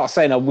I'm not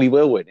saying we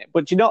will win it,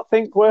 but do you not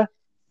think we're?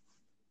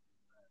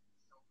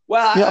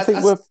 Well,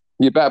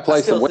 you're better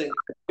placed than we.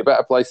 You're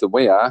better placed than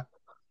we are.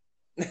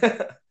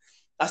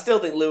 I still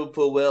think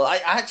Liverpool will. I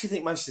actually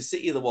think Manchester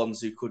City are the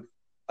ones who could.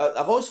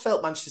 I've always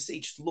felt Manchester City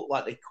just look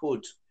like they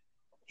could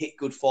hit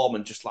good form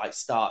and just like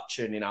start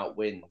churning out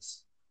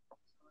wins.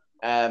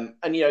 And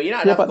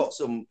United have got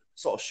some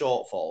sort of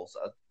shortfalls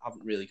that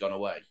haven't really gone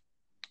away.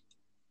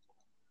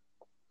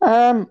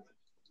 I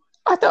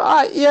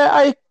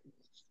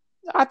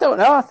don't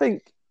know. I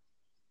think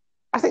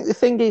the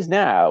thing is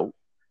now,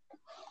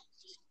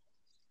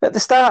 at the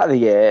start of the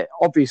year,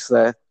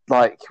 obviously,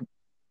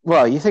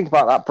 you think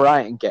about that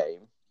Brighton game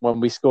when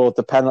we scored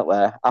the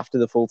penalty after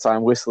the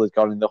full-time whistle had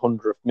gone in the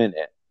 100th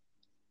minute,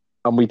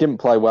 and we didn't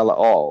play well at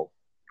all,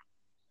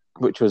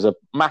 which was a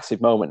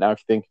massive moment now if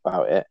you think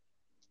about it.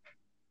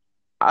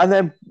 And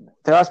then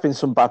there has been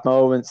some bad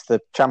moments,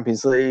 the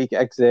Champions League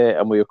exit,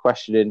 and we were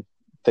questioning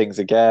things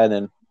again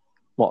and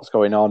what's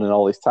going on and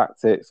all these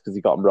tactics because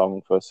he got them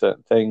wrong for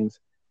certain things.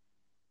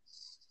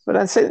 But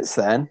then since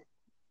then,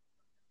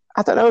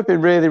 I don't know, we've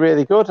been really,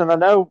 really good. And I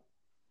know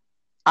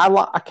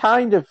I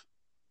think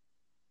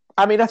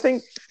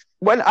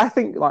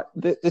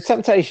the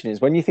temptation is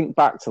when you think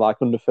back to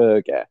under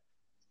Fergie,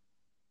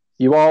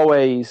 you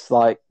always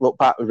look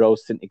back with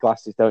rose-tinted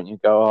glasses, don't you?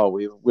 Go, oh,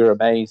 we're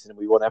amazing and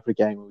we won every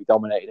game and we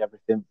dominated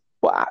everything.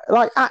 But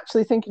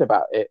actually thinking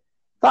about it,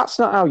 that's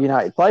not how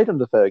United played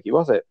under Fergie,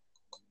 was it?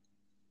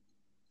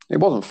 It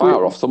wasn't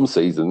far off some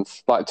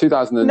seasons, like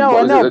 2000. No,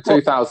 what was it? The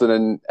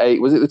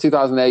 2008. Was it the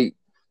 2008?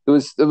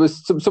 There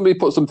was somebody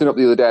put something up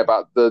the other day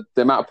about the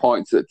amount of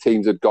points that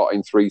teams had got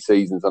in 3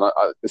 seasons, and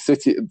the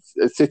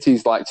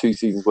City's 2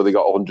 seasons where they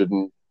got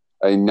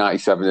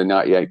 197 and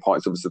 98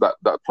 points. Obviously,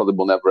 that probably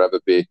will never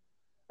ever be.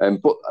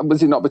 But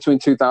was it not between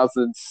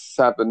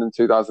 2007 and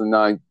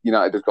 2009?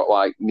 United have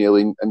got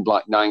nearly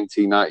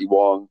 90,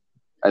 91,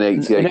 and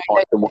 88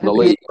 points and won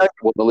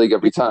the league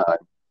every time.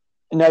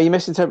 No, you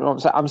misinterpret what I'm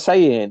saying. I'm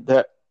saying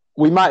that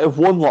we might have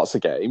won lots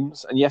of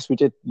games, and yes, we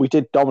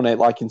did dominate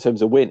in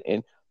terms of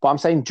winning. But I'm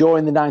saying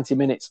during the 90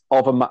 minutes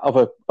of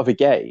a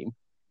game,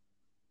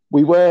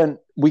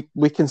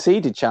 we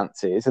conceded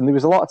chances, and there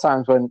was a lot of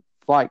times when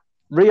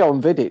Rio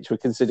and Vidic were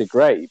considered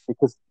great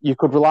because you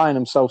could rely on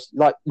them. So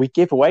we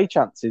give away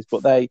chances,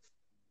 but they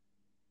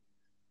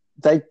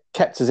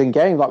kept us in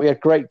game. We had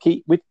great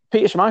keep.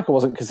 Peter Schmeichel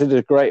wasn't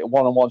considered great at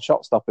one-on-one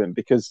shot stopping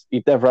because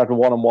he'd never had a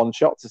one-on-one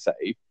shot to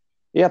save.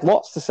 He had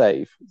lots to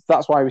save.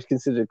 That's why he was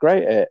considered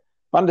great at it.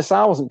 Van der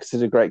Sar wasn't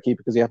considered a great keeper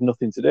because he had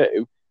nothing to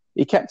do.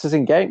 He kept us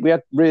in game. We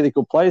had really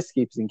good players to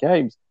keep us in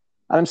games.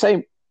 And I'm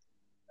saying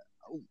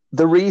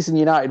the reason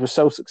United was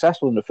so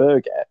successful under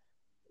Fergie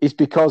is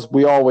because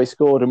we always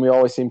scored and we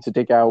always seemed to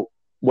dig out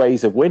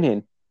ways of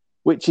winning,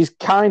 which is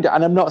and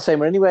I'm not saying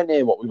we're anywhere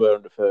near what we were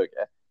under Fergie,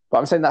 but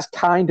I'm saying that's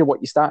kind of what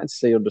you're starting to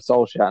see under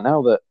Solskjaer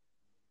now, that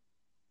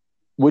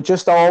we're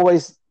just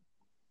always,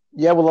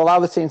 we'll allow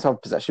the team to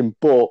have possession,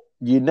 but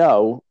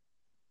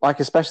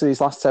especially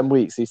these last 10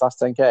 weeks, these last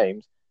 10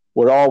 games,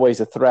 we're always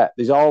a threat.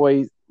 There's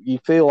always, you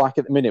feel like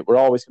at the minute we're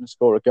always going to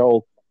score a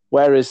goal.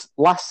 Whereas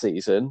last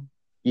season,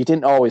 you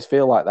didn't always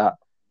feel like that.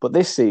 But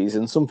this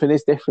season, something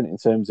is different in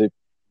terms of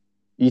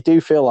you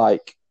do feel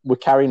like we're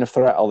carrying a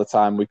threat all the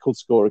time. We could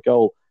score a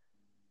goal.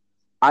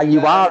 And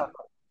you are...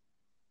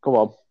 Go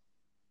on.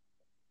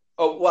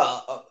 Oh,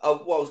 well,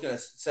 what I was going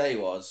to say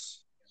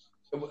was,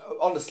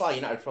 on the slide,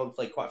 United probably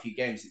played quite a few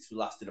games since we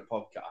last did a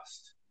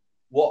podcast.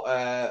 What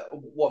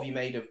have you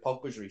made of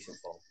Pogba's recent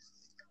form?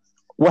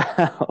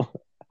 Well,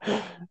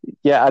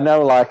 yeah, I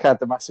know. I had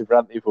the massive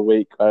rant the other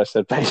week where I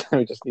said basically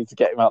we just need to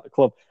get him out of the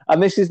club.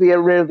 And this is the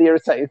really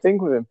irritating thing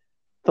with him.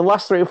 The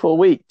last 3 or 4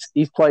 weeks,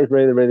 he's played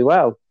really, really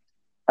well,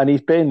 and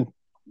he's been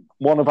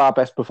one of our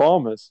best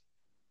performers.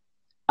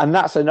 And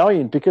that's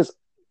annoying because,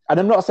 and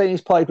I'm not saying he's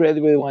played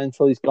really, really well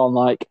until he's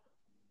gone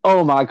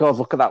oh my God,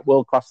 look at that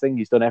world-class thing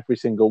he's done every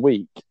single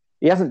week.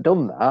 He hasn't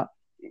done that.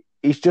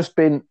 He's just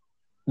been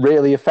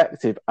really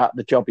effective at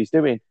the job he's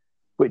doing,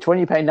 which when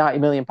you pay £90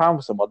 million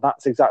for someone,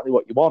 that's exactly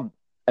what you want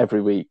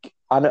every week.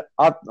 And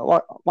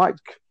like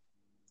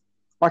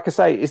I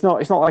say, it's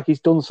not like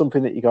he's done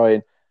something that you're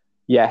going,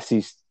 yes,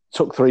 he's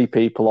took 3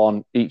 people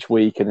on each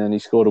week and then he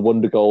scored a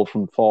wonder goal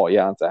from 40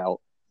 yards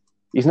out.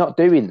 He's not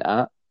doing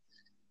that.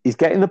 He's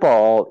getting the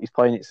ball, he's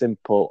playing it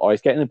simple, or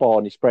he's getting the ball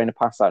and he's spraying a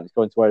pass out and he's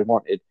going to where he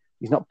wanted.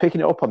 He's not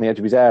picking it up on the edge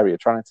of his area,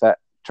 trying to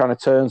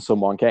turn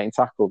someone, getting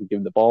tackled and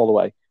giving the ball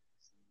away.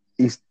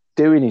 He's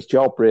doing his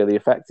job really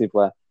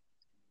effectively.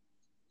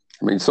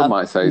 I mean, some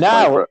might say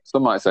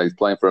he's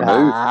playing for a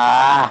move.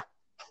 I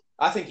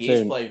think he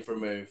is playing for a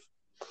move.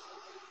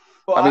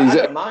 But I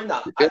don't mind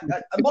that.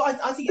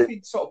 I think he's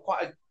been sort of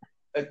quite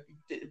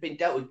been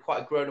dealt with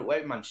quite a grown-up way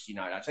with Manchester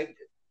United. I think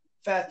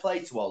fair play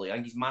to Ollie. I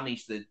think he's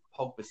managed the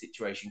Pogba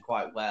situation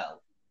quite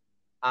well.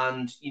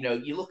 And,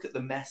 you look at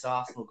the mess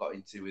Arsenal got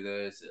into with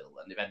Ozil,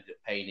 and they've ended up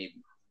paying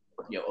him,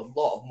 a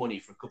lot of money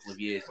for a couple of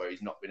years where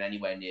he's not been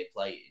anywhere near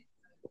playing.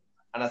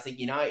 And I think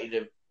United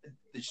have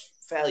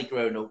fairly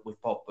grown up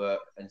with Pogba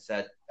and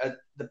said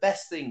the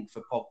best thing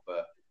for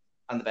Pogba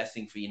and the best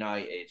thing for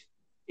United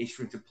is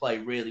for him to play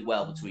really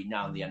well between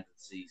now and the end of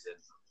the season,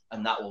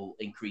 and that will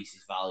increase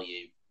his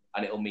value,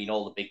 and it'll mean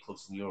all the big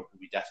clubs in Europe will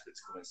be desperate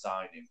to come and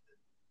sign him.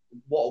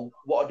 What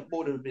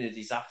would have been a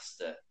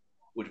disaster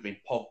would have been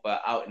Pogba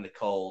out in the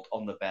cold,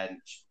 on the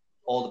bench,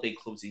 all the big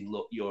clubs in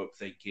Europe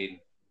thinking,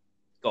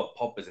 God,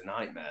 Pogba's a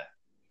nightmare.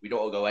 We don't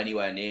want to go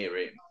anywhere near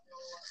him.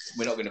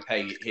 We're not going to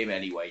pay him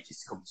any wages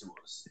to come to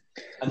us.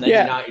 And then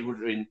United would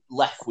have been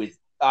left with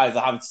either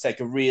having to take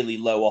a really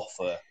low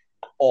offer,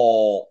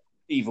 or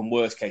even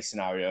worst case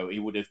scenario, he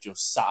would have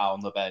just sat out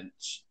on the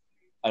bench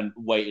and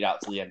waited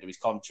out till the end of his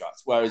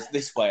contract. Whereas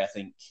this way, I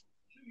think,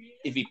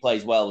 if he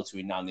plays well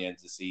between now and the end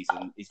of the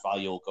season, his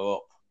value will go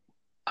up.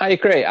 I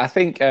agree. I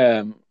think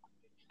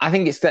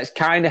that's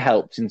kind of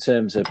helped in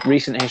terms of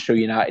recent history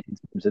of United. In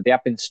terms of they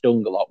have been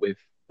stung a lot with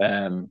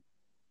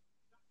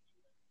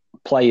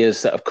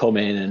players that have come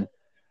in and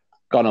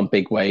gone on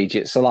big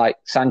wages. So, like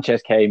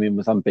Sanchez came in,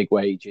 was on big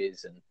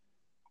wages and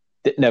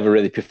never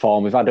really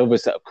performed. We've had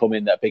others that have come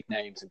in that are big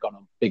names and gone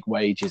on big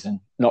wages and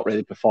not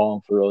really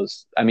performed for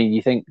us. I mean,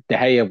 you think De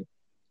Gea,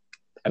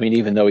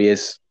 even though he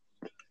has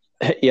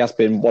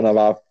been one of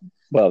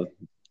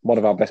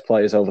our best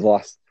players over the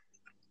last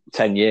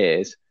 10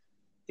 years,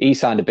 he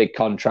signed a big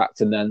contract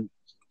and then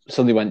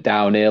suddenly went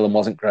downhill and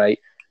wasn't great.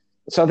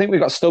 So I think we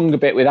got stung a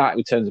bit with that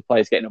in terms of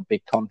players getting on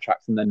big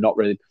contracts and then not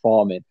really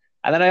performing.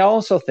 And then I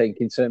also think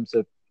in terms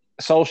of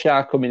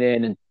Solskjaer coming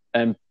in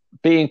and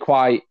being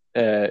quite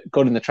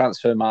good in the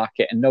transfer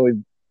market and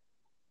knowing,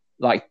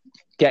 like,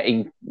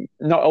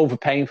 not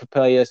overpaying for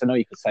players. I know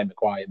you could say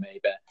Maguire maybe,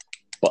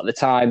 but at the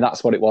time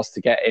that's what it was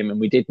to get him, and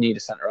we did need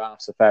a centre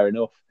half, so fair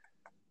enough.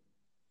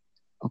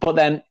 But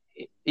then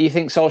you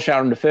think Solskjaer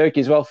under Fergie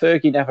as well.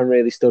 Fergie never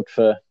really stood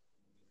for,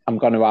 I'm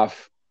going to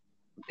have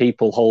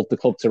people hold the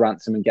club to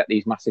ransom and get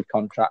these massive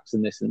contracts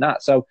and this and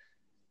that. So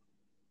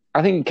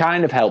I think it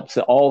kind of helps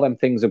that all them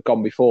things have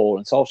gone before,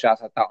 and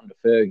Solskjaer's had that under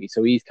Fergie,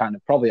 so he's kind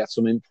of probably had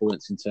some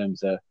influence in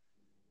terms of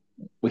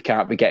we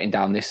can't be getting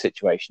down this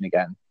situation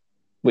again,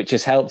 which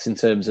has helped in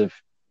terms of,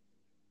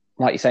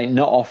 like you say,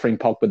 not offering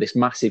Pogba this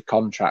massive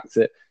contract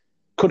that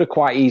could have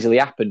quite easily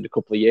happened a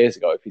couple of years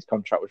ago if his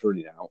contract was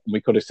running out. And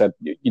we could have said,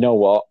 you know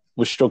what,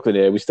 we're struggling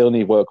here. We still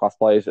need world-class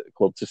players at the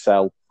club to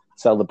sell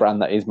the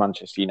brand that is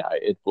Manchester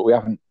United, but we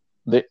haven't.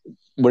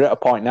 We're at a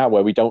point now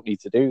where we don't need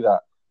to do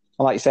that.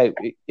 And like you say,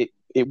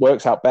 it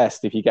works out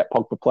best if you get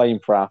Pogba playing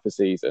for half a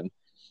season.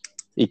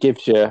 He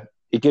gives you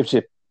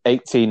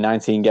 18,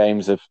 19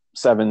 games of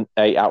 7,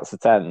 8 out of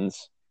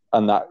 10s,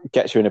 and that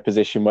gets you in a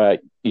position where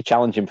you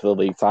challenge him for the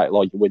league title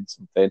or you win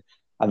something,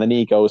 and then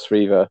he goes for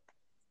either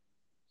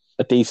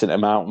a decent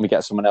amount and we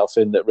get someone else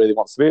in that really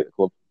wants to be at the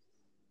club.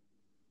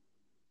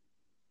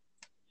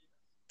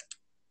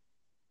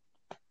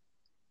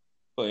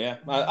 But yeah,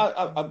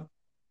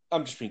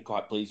 I'm just been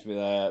quite pleased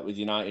with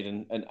United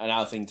and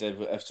how things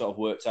have sort of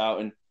worked out.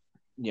 And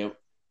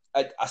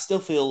I still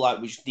feel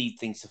like we just need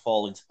things to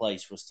fall into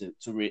place for us to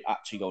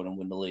actually go and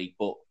win the league.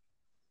 But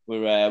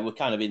we're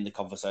kind of in the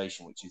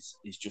conversation, which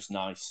is just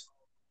nice.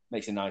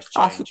 Makes a nice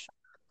change.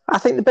 I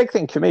think the big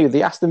thing for me,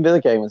 the Aston Villa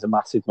game was a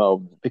massive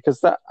moment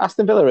because that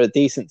Aston Villa are a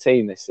decent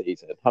team this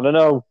season. And I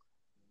know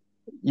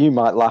you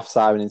might laugh,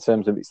 Simon, in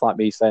terms of it's like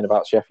me saying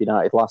about Sheffield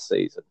United last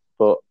season,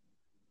 but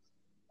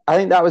I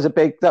think that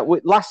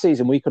was last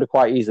season we could have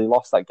quite easily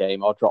lost that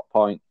game or dropped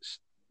points,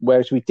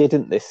 whereas we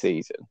didn't this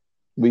season.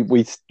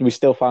 We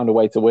still found a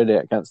way to win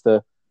it against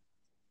a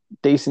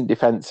decent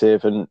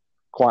defensive and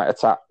quite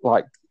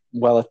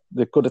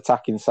the good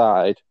attacking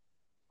side.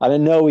 And I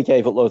know we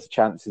gave up loads of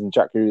chances and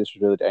Jack Grealish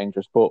was really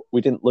dangerous, but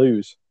we didn't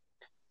lose.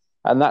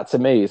 And that to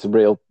me is a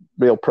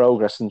real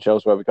progress and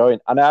shows where we're going.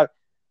 And I'm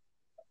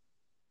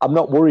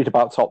not worried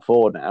about top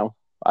 4 now.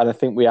 And I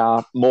think we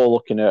are more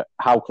looking at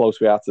how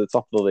close we are to the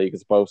top of the league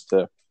as opposed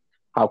to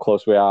how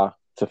close we are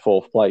to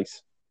 4th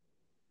place,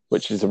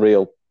 which is a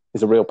real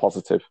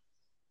positive.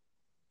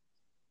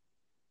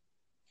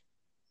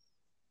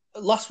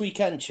 Last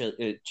weekend,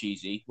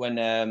 Cheesy,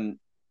 when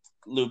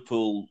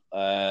Liverpool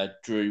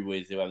drew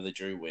with whoever they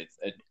drew with,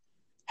 and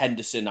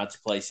Henderson had to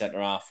play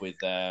centre half with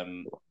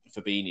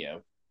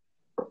Fabinho.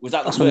 Was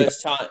that the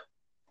first time?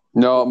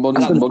 No,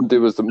 Monday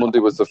was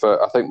the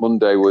first. I think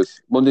Monday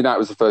night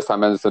was the first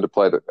time Henderson had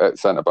played at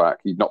centre back.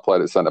 He'd not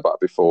played at centre back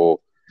before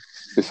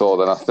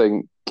then. I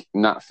think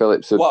Nat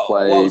Phillips had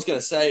played. What I was going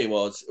to say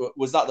was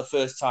that the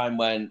first time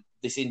when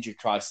this injury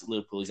crisis at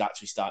Liverpool is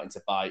actually starting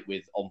to bite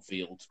with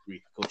on-field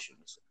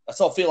repercussions? I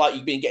sort of feel like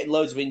you've been getting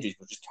loads of injuries,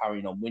 but just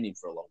carrying on winning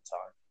for a long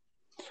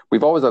time.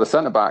 We've always had a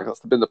centre back. That's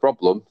been the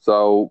problem.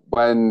 So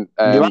when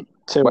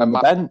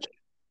Matip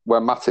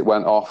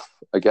went off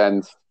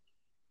against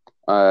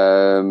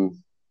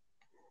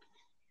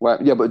Well,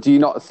 yeah, but do you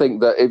not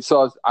think that if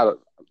so?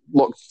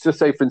 Look, just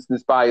say for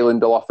instance, Bailey,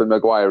 Lindelof, and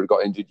Maguire had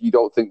got injured. You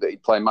don't think that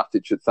he'd play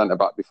Matic at centre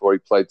back before he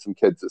played some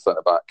kids at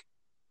centre back?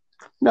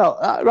 No,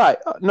 right.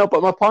 No,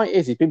 but my point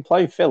is he's been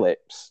playing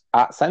Phillips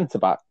at centre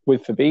back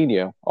with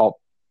Fabinho.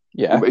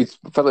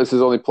 Phillips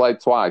has only played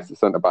twice at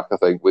centre back, I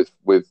think, with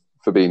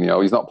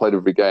Fabinho. He's not played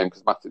every game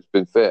because Matic's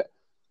been fit.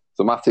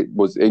 So Matic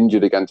was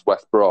injured against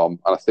West Brom,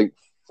 and I think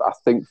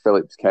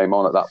Phillips came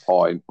on at that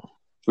point. So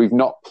we've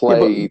not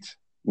played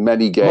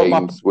many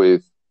games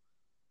with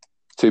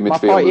two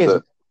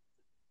midfielders.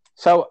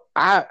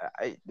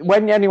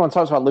 When anyone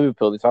talks about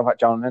Liverpool, they talk about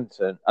Jordan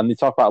Henderson, and they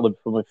talk about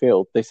Liverpool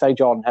midfield. They say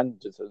Jordan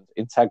Henderson's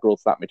integral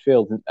to that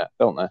midfield,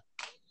 don't they?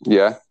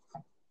 Yeah.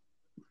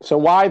 So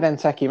why then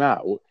take him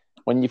out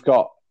when you've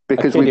got a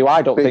kid who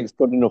I don't think is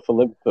good enough for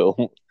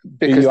Liverpool?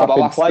 Because for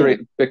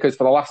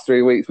the last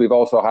 3 weeks, we've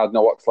also had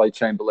no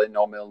Oxlade-Chamberlain,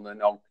 no Milner,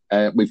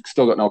 we've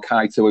still got no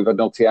Keita, we've had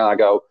no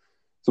Thiago.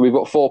 So we've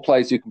got 4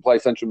 players who can play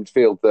central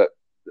midfield that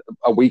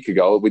a week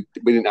ago we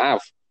didn't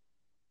have.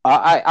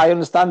 I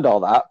understand all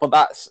that,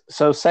 but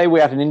so say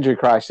we had an injury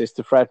crisis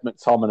to Fred,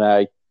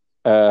 McTominay,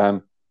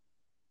 and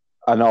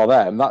all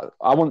them.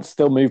 I wouldn't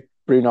still move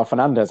Bruno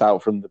Fernandes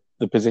out from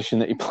the position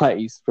that he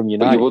plays from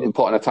United. But you wouldn't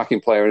put an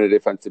attacking player in a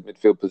defensive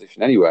midfield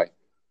position anyway.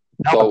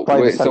 No,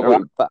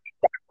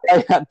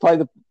 I'd play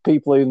the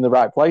people in the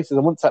right places.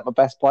 I wouldn't take my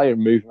best player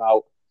and move him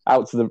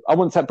out to the. I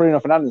wouldn't take Bruno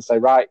Fernandes and say,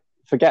 right,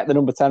 forget the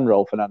number 10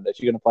 role, Fernandes.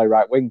 You're going to play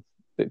right wing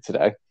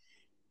today.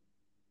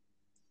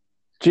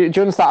 Do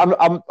you understand?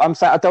 I'm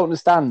saying I don't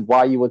understand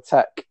why you would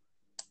take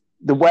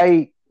the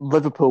way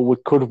Liverpool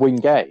could win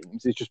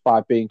games is just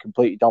by being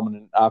completely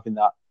dominant, having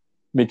that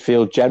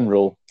midfield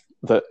general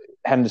that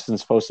Henderson's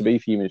supposed to be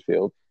for your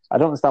midfield. I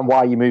don't understand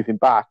why you move him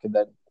back and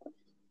then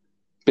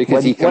he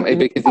defense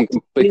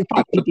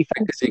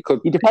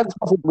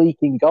wasn't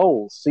leaking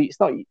goals. So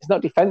it's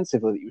not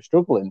defensively that you were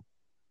struggling.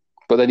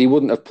 But then he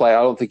wouldn't have played.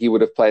 I don't think he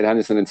would have played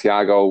Henderson and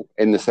Thiago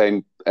in the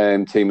same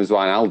team as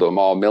Wijnaldum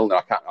or Milner.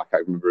 I can't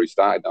remember who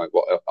started now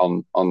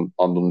on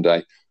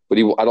Monday. But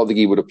I don't think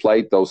he would have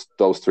played those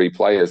 3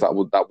 players. That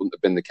wouldn't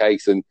have been the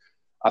case. And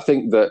I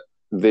think that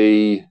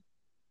the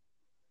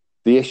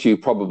issue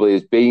probably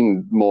has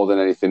been more than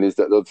anything is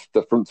that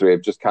the front 3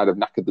 have just kind of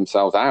knackered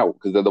themselves out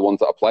because they're the ones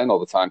that are playing all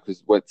the time.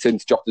 Because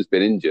since Jota's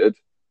been injured,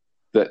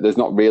 there's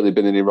not really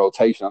been any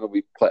rotation. I know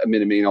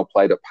Minamino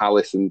played at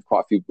Palace, and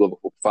quite a few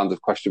Liverpool fans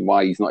have questioned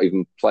why he's not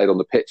even played on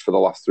the pitch for the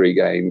last 3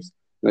 games.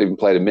 Not even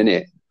played a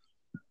minute.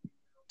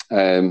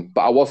 But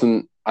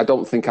I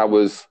don't think I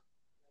was.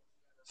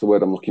 That's the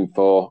word I'm looking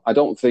for. I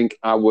don't think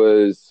I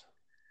was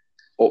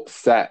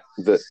upset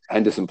that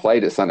Henderson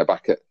played at centre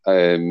back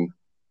on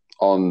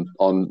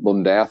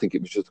Monday. I think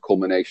it was just a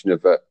culmination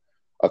of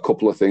a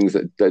couple of things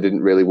that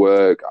didn't really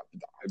work.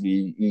 I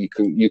mean,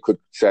 you could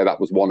say that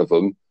was one of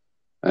them.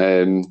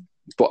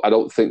 But I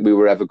don't think we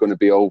were ever going to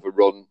be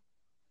overrun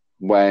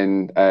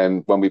when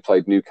we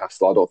played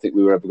Newcastle. I don't think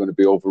we were ever going to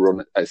be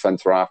overrun at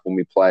centre half when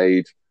we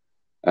played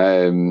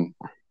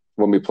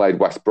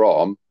West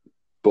Brom.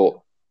 But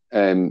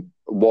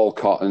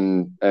Walcott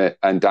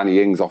and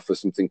Danny Ings offer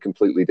something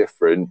completely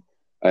different,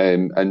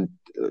 and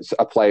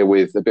a player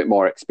with a bit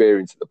more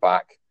experience at the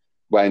back.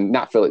 When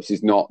Nat Phillips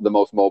is not the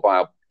most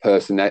mobile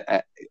person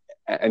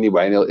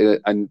anyway,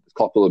 and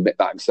Klopp will admit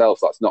that himself.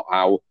 That's not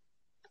how.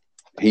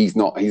 He's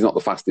not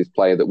the fastest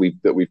player that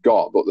we've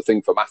got. But the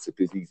thing for Matip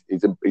is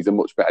he's a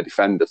much better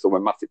defender. So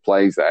when Matip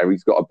plays there,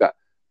 he's got a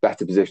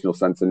better positional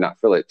sense than Nat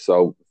Phillips.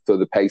 So for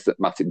the pace that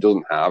Matip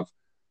doesn't have,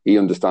 he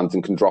understands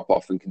and can drop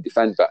off and can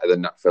defend better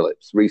than Nat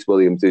Phillips. Reece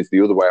Williams is the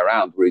other way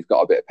around, where he's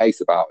got a bit of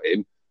pace about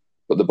him,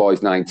 but the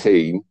boy's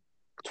 19,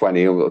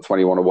 20 or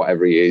 21 or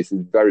whatever he is,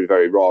 and very,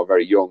 very raw,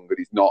 very young, but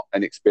he's not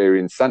an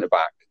experienced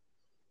centre-back.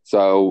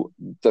 So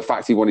the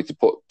fact he wanted to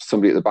put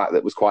somebody at the back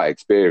that was quite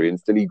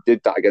experienced, and he did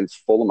that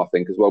against Fulham, I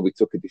think, as well. We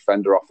took a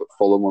defender off at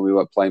Fulham when we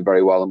weren't playing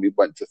very well, and we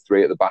went to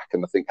 3 at the back,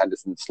 and I think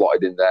Henderson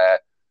slotted in there.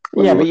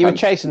 Yeah, but you were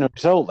chasing a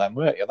result then,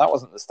 weren't you? That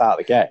wasn't the start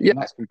of the game. Yeah,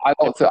 I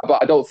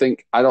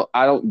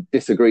don't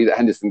disagree that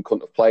Henderson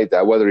couldn't have played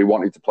there. Whether he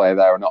wanted to play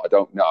there or not, I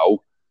don't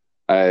know.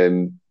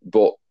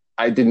 But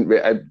I didn't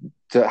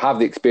to have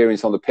the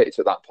experience on the pitch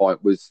at that point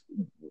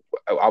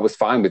I was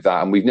fine with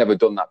that, and we've never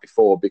done that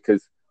before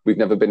because we've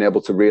never been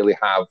able to really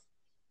have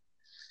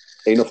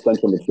enough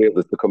central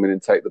midfielders to come in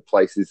and take the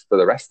places for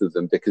the rest of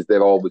them because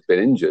they've always been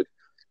injured.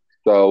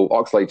 So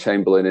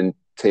Oxlade-Chamberlain and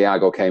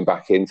Thiago came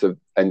back in,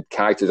 and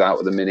Keita's out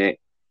at the minute.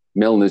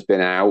 Milner's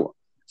been out.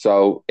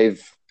 So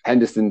if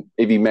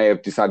he may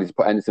have decided to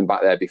put Henderson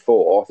back there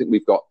before, I think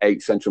we've got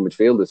 8 central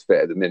midfielders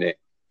fit at the minute.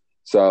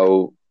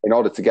 So in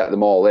order to get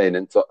them all in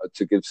and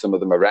to give some of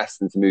them a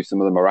rest and to move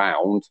some of them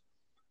around,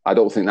 I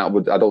don't think that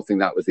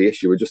was the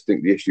issue. I just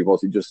think the issue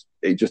was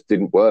it just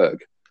didn't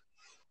work.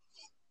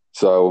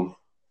 So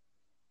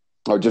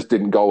it just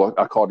didn't go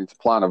according to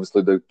plan.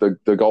 Obviously,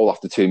 the goal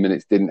after 2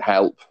 minutes didn't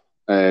help.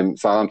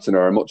 Southampton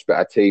are a much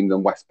better team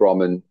than West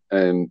Brom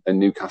and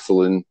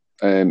Newcastle,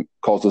 and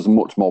caused us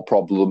much more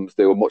problems.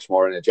 They were much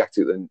more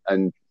energetic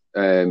than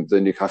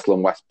Newcastle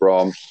and West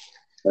Brom.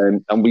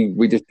 And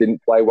we just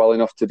didn't play well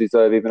enough to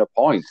deserve even a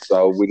point.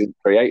 So we didn't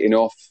create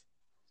enough.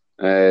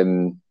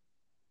 And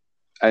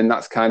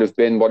that's kind of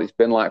been what it's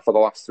been like for the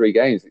last 3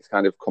 games. It's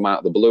kind of come out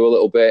of the blue a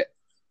little bit.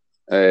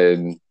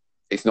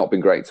 It's not been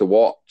great to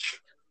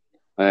watch.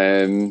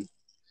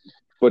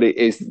 But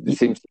it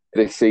seems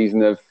this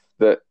season of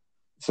that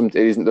it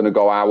isn't going to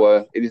go our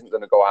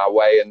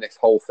way. And this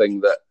whole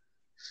thing that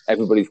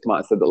everybody's come out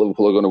and said that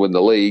Liverpool are going to win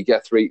the league. Yeah,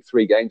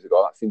 three games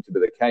ago, that seemed to be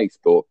the case.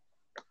 But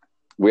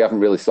we haven't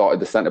really sorted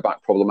the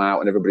centre-back problem out,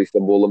 and everybody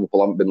said, well,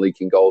 Liverpool haven't been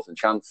leaking goals and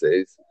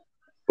chances.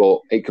 But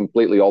it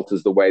completely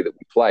alters the way that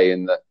we play,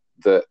 in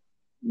that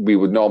we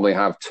would normally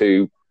have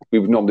 2. We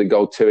would normally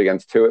go 2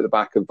 against 2 at the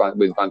back with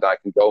Van Dijk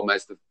and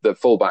Gomez. The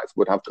fullbacks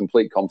would have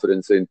complete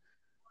confidence in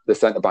the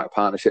centre-back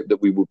partnership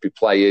that we would be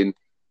playing,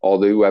 or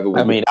whoever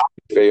would be.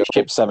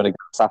 Ship 7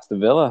 against Aston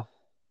Villa.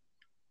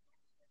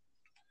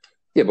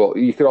 Yeah, but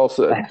you could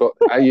also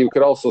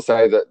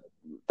say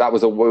that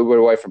was we were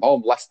away from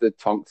home. Leicester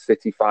tonked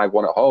City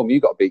 5-1 at home. You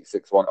got beat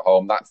 6-1 at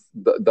home.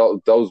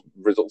 Those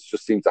results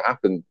just seem to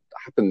happen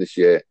this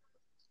year.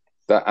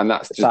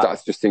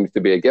 That just seems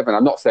to be a given.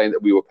 I'm not saying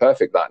that we were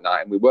perfect that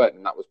night, and we weren't,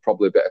 and that was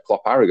probably a bit of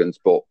Klopp arrogance.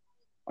 But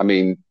I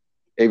mean,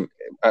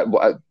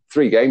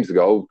 3 games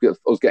ago,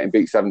 us getting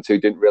beat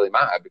 7-2 didn't really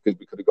matter, because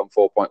we could have gone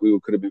 4 points. We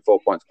could have been 4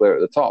 points clear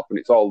at the top, and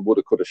it's all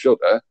woulda, coulda,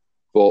 shoulda.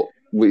 But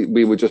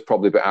we were just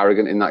probably a bit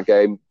arrogant in that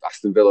game.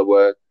 Aston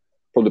Villa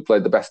probably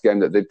played the best game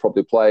that they'd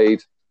probably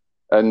played,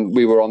 and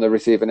we were on the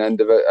receiving end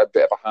of a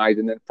bit of a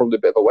hiding and probably a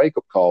bit of a wake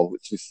up call,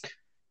 which is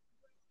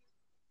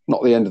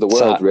not the end of the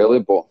world, really.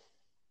 But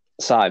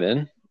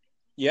Simon,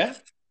 yeah,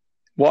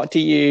 what do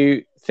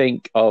you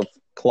think of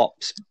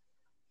Klopp's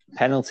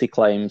penalty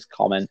claims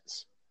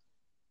comments?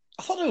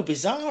 I thought they were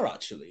bizarre,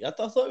 actually. I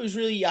thought it was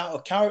really out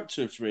of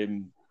character for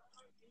him.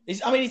 Is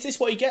this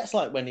what he gets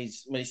like when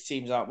his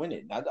teams aren't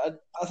winning? I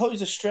thought it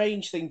was a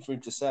strange thing for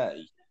him to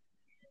say.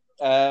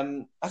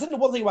 I think the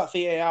one thing about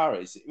VAR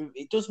is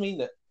it does mean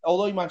that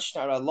although Manchester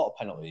United had a lot of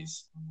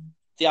penalties,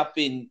 they have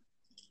been.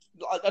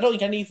 I don't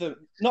think any of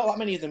them, not that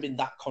many of them, have been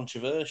that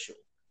controversial.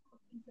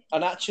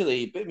 And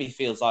actually, a bit of me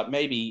feels like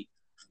maybe,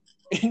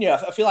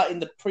 I feel like in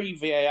the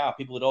pre-VAR,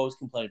 people would always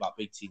complain about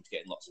big teams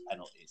getting lots of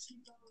penalties.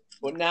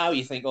 But now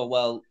you think, oh,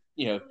 well,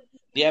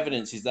 the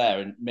evidence is there,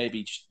 and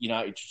maybe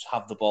United just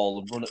have the ball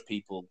and run at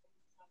people.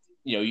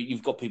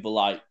 You've got people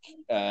like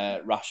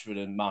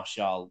Rashford and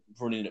Martial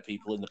running at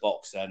people in the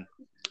box, then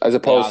as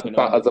opposed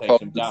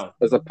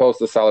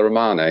to Salah and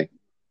Mane.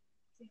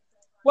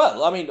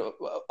 Well, I mean,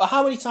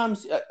 how many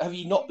times have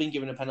you not been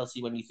given a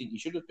penalty when you think you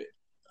should have been?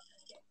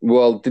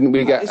 Well, didn't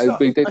we get? It's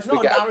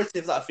not a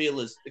narrative that I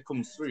feel it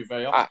comes through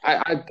very often.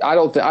 I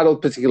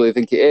don't particularly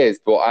think it is,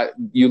 but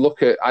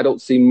I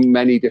don't see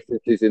many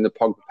differences in the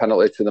Pogba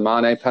penalty to the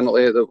Mane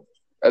penalty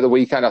at the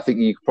weekend. I think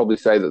you could probably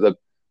say that the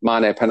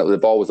Mane penalty, the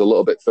ball was a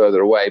little bit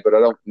further away, but I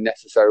don't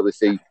necessarily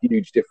see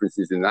huge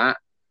differences in that.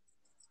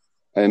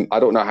 I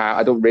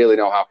don't really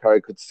know how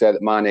Carrick could say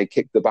that Mane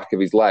kicked the back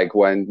of his leg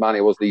when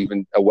Mane wasn't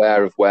even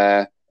aware of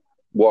where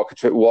Walker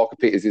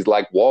Peters'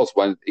 leg was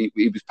when he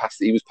was past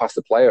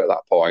the player at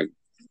that point.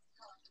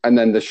 And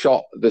then the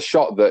shot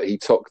that he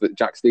took that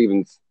Jack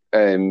Stevens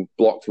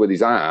blocked with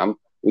his arm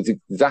was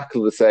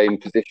exactly the same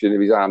position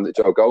of his arm that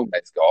Joe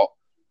Gomez got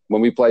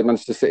when we played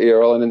Manchester City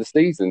early in the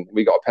season.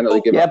 We got a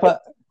penalty given. Yeah,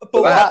 but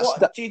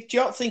do you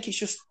not think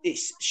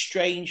it's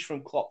strange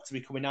from Klopp to be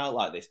coming out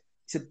like this?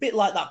 It's a bit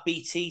like that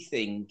BT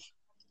thing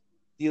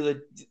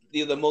the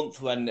other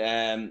month when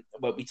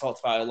we talked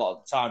about it a lot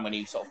of the time, when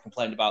he sort of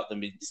complained about them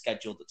being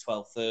scheduled at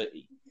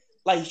 12:30.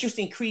 Like, he's just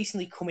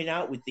increasingly coming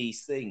out with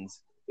these things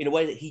in a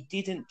way that he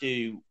didn't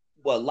do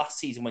last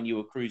season when you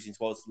were cruising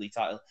towards the league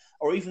title,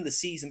 or even the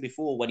season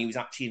before when he was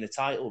actually in a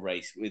title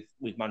race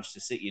with Manchester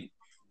City. And,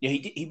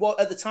 he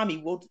at the time he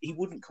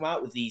wouldn't come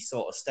out with these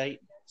sort of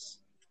statements.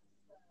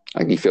 I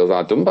think he feels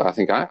hard done by. I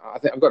think I've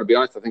got to be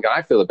honest. I think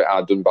I feel a bit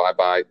hard done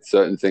by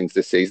certain things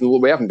this season.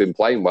 Well, we haven't been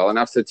playing well, and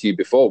I've said to you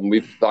before,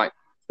 when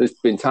there's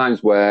been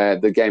times where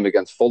the game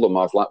against Fulham,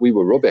 I was like, we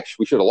were rubbish.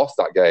 We should have lost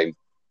that game.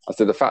 I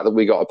said the fact that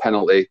we got a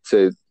penalty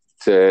for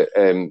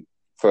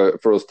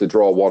us to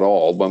draw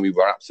 1-1 when we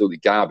were absolutely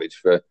garbage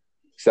for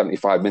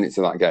 75 minutes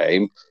of that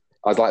game.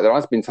 I was like, there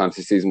has been times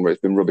this season where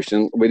it's been rubbish,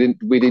 and we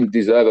didn't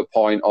deserve a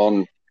point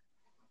on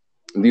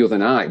the other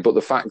night. But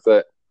the fact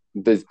that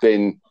there's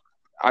been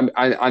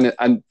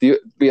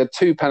we had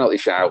 2 penalty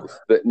shouts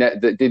that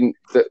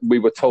we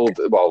were told.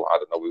 Well, I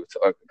don't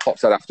know. Klopp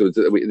said afterwards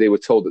that they were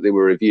told that they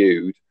were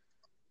reviewed.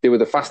 They were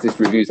the fastest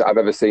reviews that I've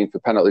ever seen for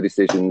penalty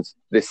decisions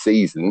this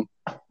season.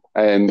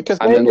 Because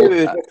it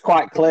was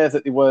quite clear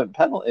that they weren't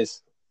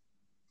penalties.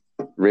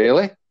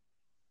 Really?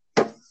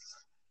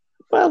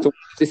 Well, so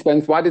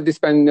why did they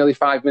spend nearly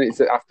 5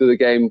 minutes after the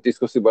game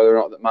discussing whether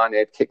or not that Mane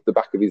had kicked the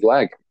back of his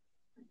leg?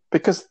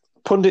 Because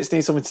pundits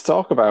need something to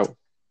talk about.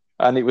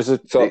 And it was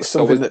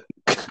something that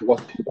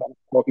was the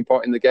talking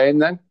point in the game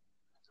then,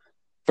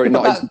 for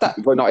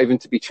not even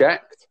to be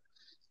checked.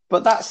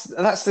 But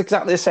that's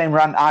exactly the same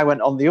rant I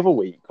went on the other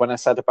week when I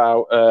said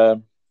about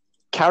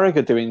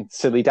Carragher doing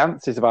silly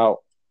dances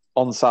on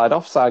onside,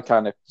 offside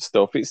kind of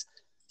stuff. It's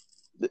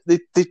the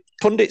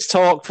pundits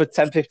talk for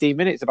 10, 15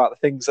 minutes about the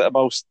things that are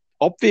most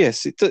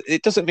obvious.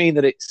 It doesn't mean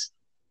that it's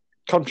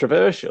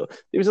controversial.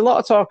 There was a lot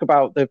of talk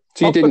about the.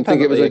 So you didn't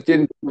think it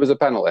was a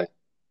penalty?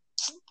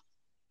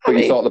 But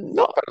you thought the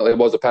penalty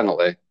was a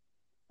penalty?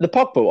 The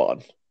Pogba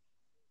one?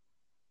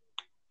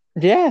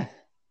 Yeah.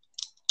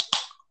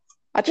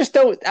 I just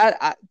don't.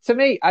 To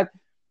me, I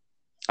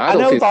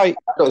don't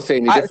see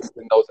any difference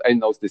in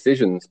those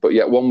decisions. But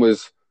yet one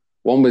was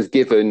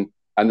given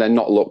and then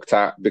not looked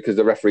at because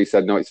the referee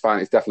said no, it's fine.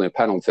 It's definitely a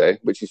penalty,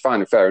 which is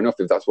fine and fair enough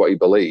if that's what he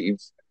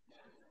believes.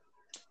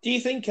 Do you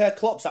think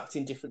Klopp's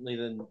acting differently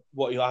than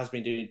what he has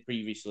been doing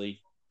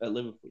previously at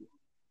Liverpool?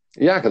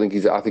 Yeah, I think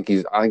he's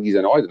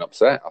annoyed and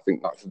upset. I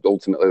think that's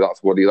ultimately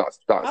what he. That's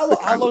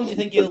how long do you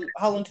think he'll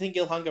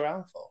hang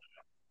around for?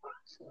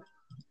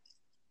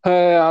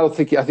 I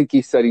think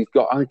he said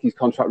I think his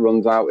contract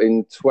runs out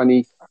in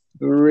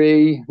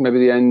 2023, maybe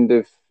the end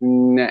of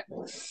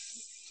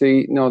next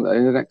season. No,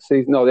 in the next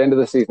season. No, the end of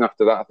the season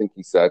after that. I think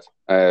he said.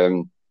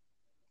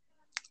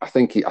 I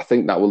think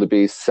that will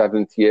be his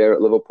 7th year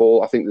at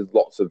Liverpool. I think there's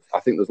lots of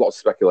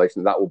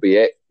speculation that will be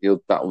it.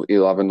 He'll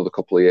have another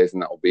couple of years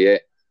and that will be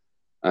it.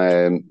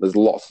 There's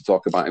lots to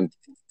talk about him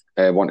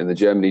wanting the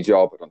Germany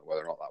job. I don't know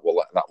whether or not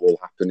that will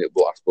happen.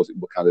 I suppose it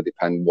will kind of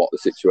depend what the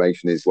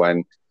situation is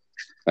when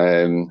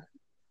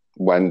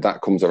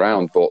that comes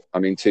around. But I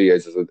mean, 2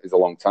 years is a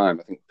long time.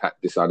 I think Pep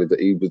decided that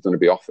he was going to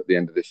be off at the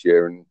end of this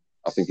year, and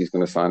I think he's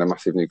going to sign a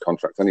massive new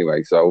contract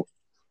anyway. So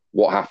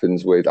what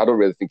happens with? I don't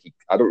really think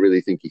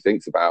he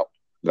thinks about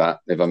that.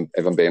 If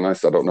I'm being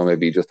honest, I don't know.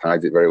 Maybe he just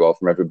hides it very well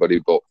from everybody.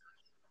 But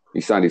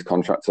he signed his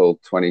contract till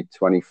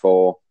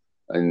 2024.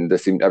 And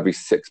every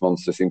 6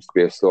 months there seems to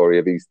be a story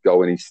of he's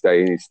going, he's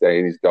staying, he's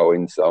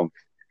going. So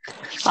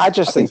I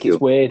think it's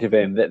weird of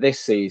him that this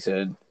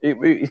season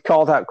he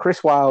called out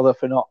Chris Wilder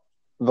for not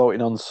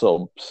voting on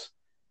subs.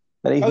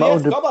 Then he's I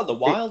forgot about the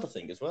Wilder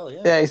thing as well.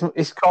 Yeah,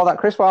 he's called out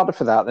Chris Wilder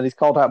for that. Then he's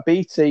called out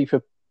BT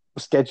for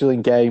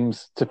scheduling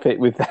games to fit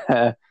with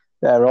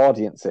their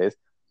audiences.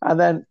 And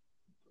then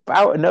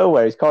out of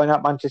nowhere, he's calling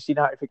out Manchester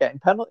United for getting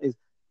penalties.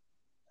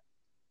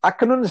 I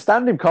can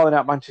understand him calling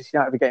out Manchester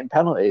United for getting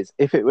penalties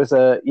if it was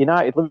a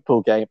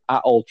United-Liverpool game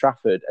at Old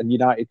Trafford and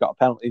United got a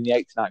penalty in the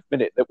 89th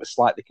minute that was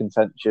slightly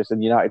contentious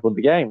and United won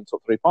the game and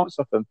took 3 points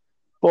off them.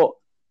 But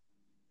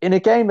in a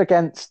game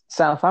against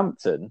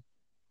Southampton,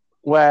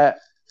 where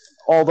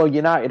although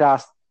United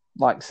are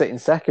sitting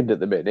second at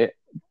the minute,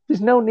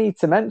 there's no need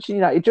to mention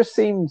United. It just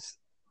seems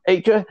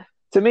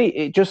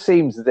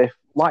as if,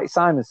 like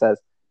Simon says,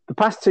 the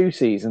past 2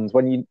 seasons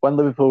when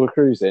Liverpool were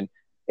cruising,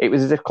 it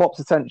was as if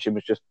Klopp's attention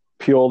was just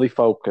purely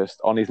focused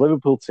on his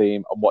Liverpool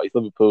team and what his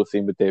Liverpool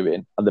team were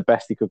doing and the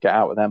best he could get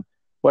out of them.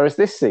 Whereas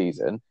this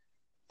season,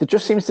 there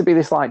just seems to be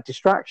this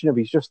distraction of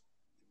he's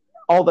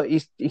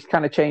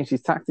kind of changed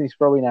his tactics.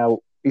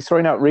 He's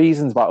throwing out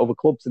reasons about other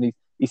clubs and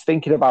he's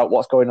thinking about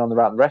what's going on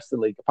around the rest of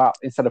the league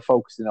instead of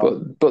focusing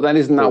on. But then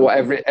isn't that what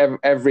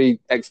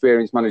every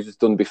experienced manager's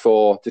done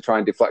before to try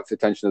and deflect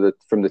attention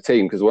from the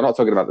team? Because we're not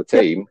talking about the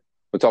team. Yeah.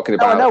 We're talking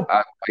about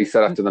what he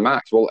said after the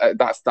match. Well,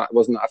 that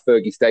wasn't that a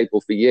Fergie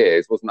staple for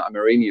years? Wasn't that a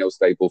Mourinho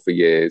staple for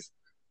years?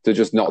 To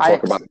just not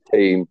talk about the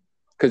team?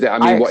 Because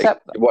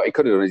what he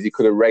could have done is he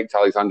could have raked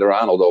Alexander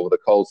Arnold over the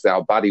coals, say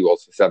how bad he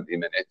was for 70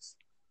 minutes.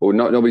 Well,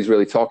 nobody's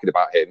really talking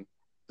about him.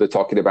 They're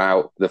talking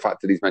about the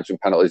fact that he's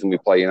mentioned penalties and we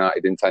play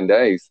United in 10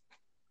 days.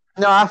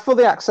 No, I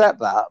fully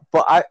accept that,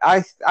 but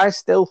I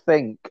still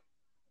think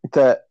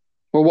that.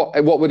 Well, what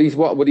would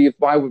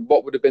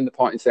have been the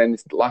point in saying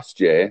this last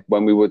year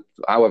when we were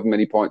however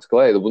many points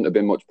clear? There wouldn't have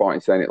been much point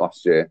in saying it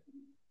last year.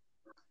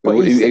 But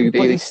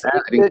you're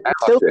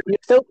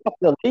still top of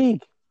the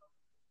league.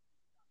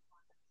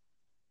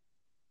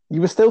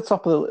 You were still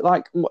top of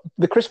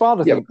the Chris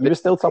Wilder thing. You were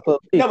still top of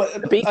the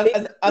league.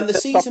 No, and the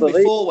season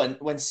before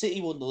when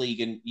City won the league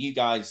and you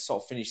guys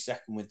sort of finished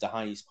second with the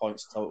highest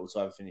points total to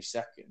ever finish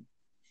second,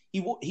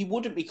 he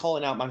wouldn't be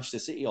calling out Manchester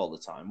City all the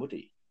time, would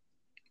he?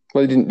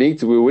 Well, he didn't need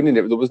to. We were winning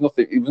it. There was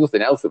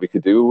nothing else that we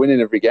could do. We were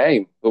winning every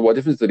game. But what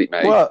difference did it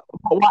make? Well,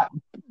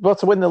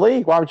 to win the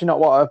league, why would you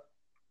not want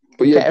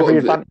to get every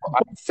advantage?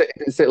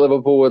 Sit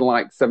Liverpool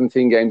with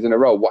 17 games in a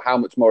row. How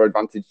much more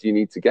advantage do you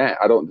need to get?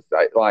 I don't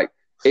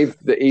if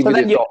would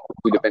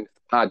have been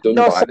hard done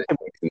by it.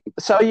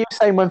 So are you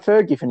saying when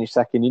Fergie finished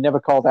second, you never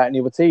called out any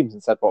other teams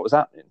and said what was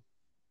happening?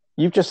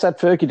 You've just said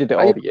Fergie did it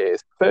all the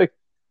years. Yeah,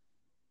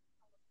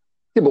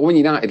 but when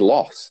United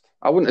lost,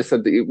 I wouldn't have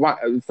said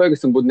that.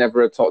 Ferguson would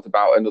never have talked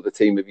about another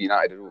team if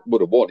United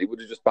would have won. He would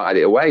have just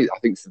batted it away. I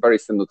think it's very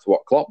similar to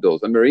what Klopp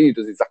does, and Mourinho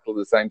does exactly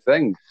the same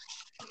thing.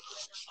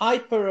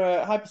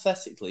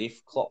 Hypothetically,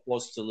 if Klopp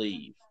was to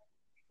leave,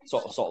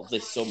 sort of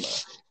this summer,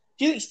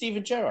 do you think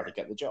Steven Gerrard would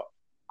get the job?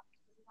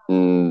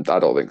 I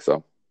don't think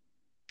so.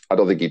 I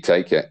don't think he'd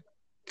take it.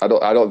 I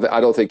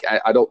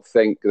don't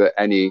think that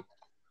any.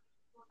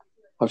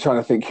 I'm trying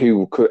to think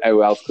who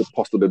else could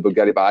possibly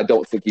get it, but I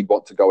don't think he'd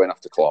want to go in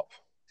after Klopp.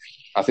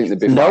 I think there'd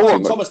be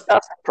that's the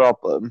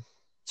problem.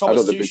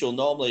 Thomas Tuchel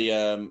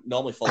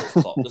normally follows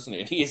Klopp, doesn't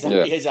he? He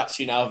is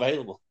actually now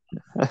available.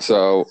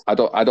 So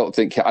I don't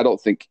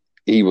think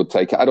he would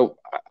take it.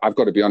 I've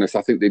got to be honest.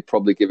 I think they'd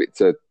probably give it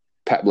to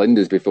Pep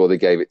Linders before they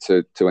gave it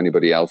to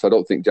anybody else. I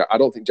don't think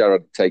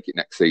Gerrard would take it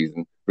next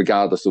season,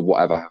 regardless of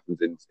whatever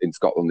happens in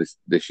Scotland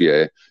this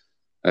year.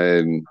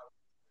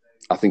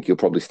 I think he'll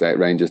probably stay at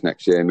Rangers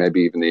next year,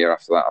 maybe even the year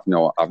after that.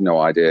 I've no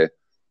idea.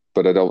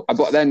 But I don't.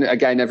 But then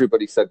again,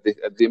 everybody said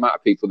the amount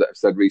of people that have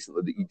said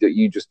recently that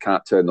you just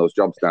can't turn those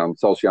jobs down.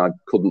 Solskjaer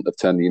couldn't have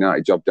turned the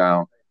United job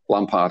down.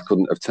 Lampard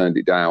couldn't have turned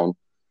it down.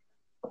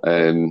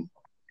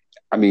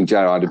 I mean,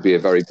 Gerrard would be a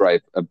very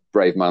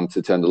brave man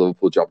to turn the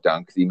Liverpool job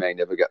down because he may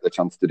never get the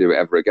chance to do it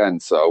ever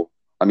again. So,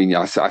 I mean,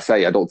 I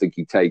say I don't think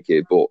he'd take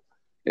it, but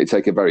it'd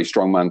take a very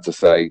strong man to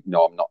say,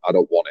 no, I'm not. I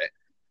don't want it.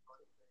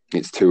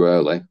 It's too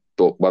early.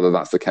 But whether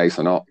that's the case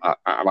or not, I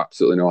have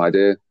absolutely no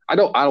idea. I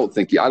don't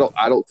think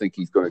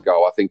he's going to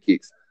go. I think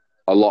it's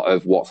a lot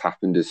of what's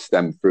happened has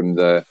stemmed from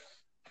the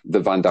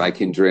Van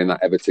Dijk injury in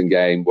that Everton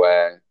game,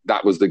 where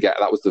that was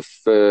the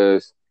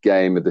first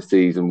game of the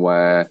season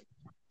where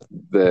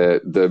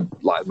the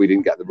we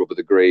didn't get the rub of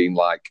the green.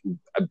 Like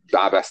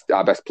our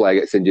best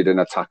player gets injured in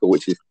a tackle,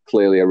 which is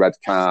clearly a red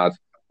card,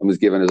 and was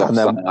given as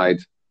offside.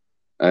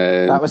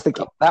 That was the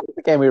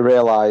game we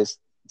realised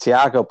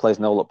Thiago plays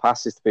no look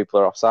passes to people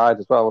who are offside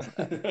as well,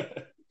 wasn't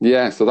it?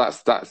 Yeah, so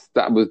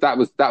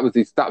that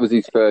was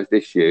his first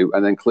issue,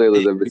 and then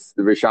clearly the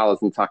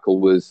Richarlison tackle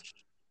was.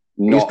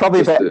 He's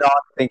probably a bit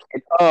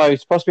thinking,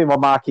 he's supposed to be my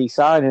marquee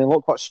signing, and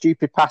look what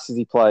stupid passes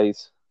he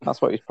plays.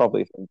 That's what he's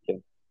probably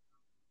thinking.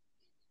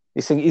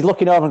 He's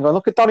looking over and going,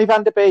 look at Donny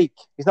van de Beek.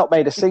 He's not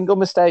made a single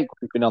mistake when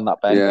he's been on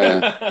that bench.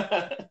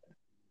 Yeah.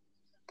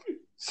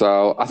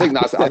 So I think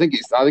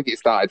it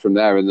started from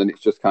there, and then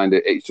it's just kind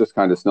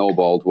of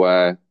snowballed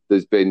where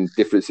there's been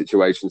different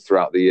situations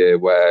throughout the year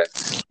where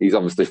he's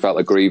obviously felt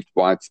aggrieved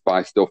by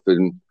stuff,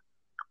 and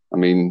I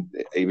mean,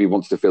 if he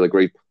wants to feel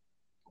aggrieved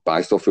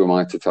by stuff, who am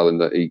I to tell him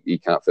that he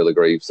can't feel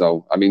aggrieved?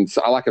 So I mean,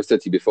 like I've said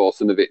to you before,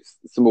 some of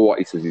what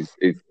he says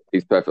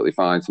is perfectly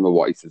fine. Some of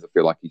what he says, I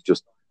feel like he's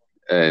just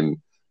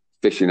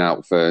fishing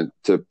out to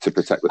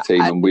protect the team,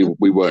 and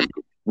we weren't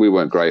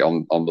great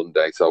on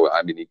Monday. So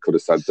I mean, he could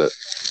have said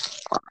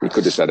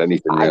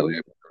anything really.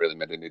 It really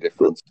made any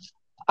difference.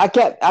 I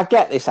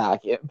get this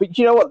argument, but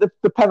you know what?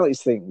 The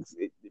penalties things,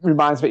 it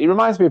reminds me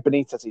of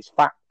Benitez's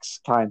facts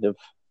kind of.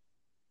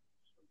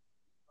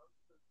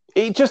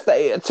 It just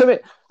to me,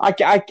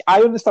 I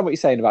understand what you're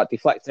saying about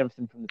deflecting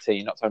everything from the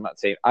team, not talking about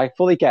the team. I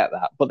fully get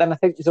that, but then I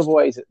think there's other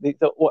ways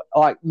that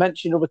like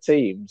mention other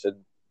teams, and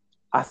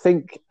I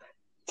think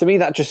to me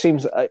that just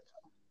seems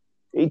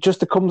it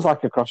just comes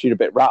like across you're a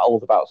bit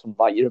rattled about something,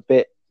 like you're a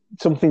bit.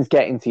 Something's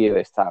getting to you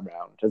this time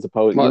round, as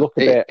opposed you look a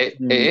bit.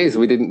 It is.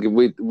 We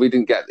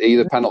didn't get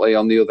either penalty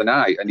on the other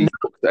night, and he's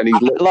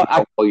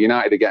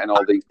United are getting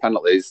all these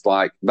penalties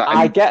like that.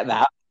 I get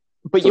that,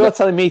 but you're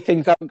telling me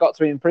things haven't got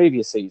to him in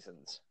previous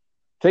seasons.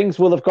 Things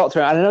will have got to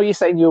him. And I know you're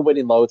saying you were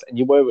winning loads, and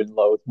you were winning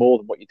loads more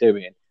than what you're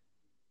doing.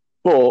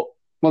 But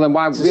then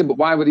why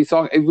would he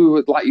talk? If we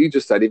were like you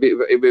just said, if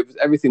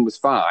everything was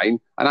fine,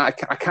 and I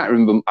can't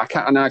remember.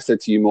 And I've said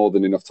to you more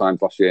than enough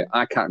times last year.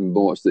 I can't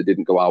remember much that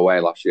didn't go our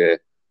way last year.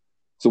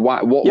 So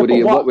what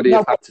would he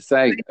have had to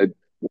say?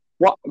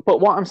 But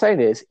what I'm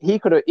saying is he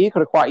could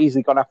have quite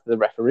easily gone after the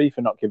referee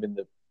for not giving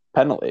the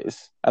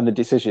penalties and the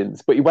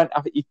decisions, but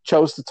he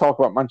chose to talk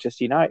about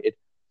Manchester United.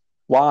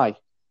 Why?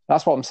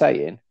 That's what I'm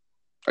saying.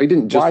 He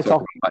didn't just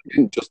talk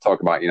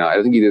about United.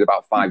 I think he did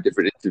about 5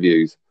 different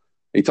interviews.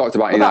 He talked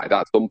about United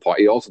at some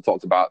point. He also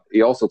talked about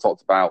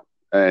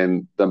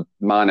the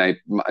Mane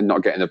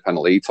not getting a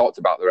penalty. He talked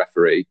about the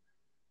referee.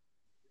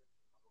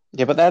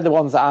 Yeah, but they're the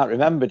ones that aren't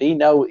remembered. He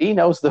knows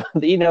the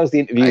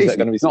interviews that are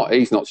going to be.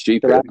 He's not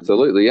stupid.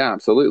 Absolutely, yeah,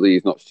 absolutely,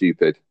 he's not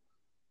stupid.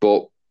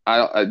 But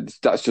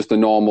that's just a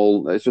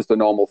normal. It's just a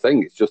normal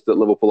thing. It's just that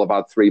Liverpool have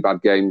had 3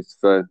 bad games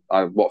for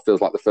what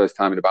feels like the first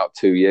time in about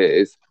 2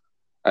 years,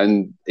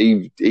 and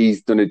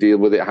he's done a deal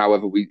with it.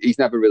 However, he's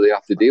never really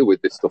had to deal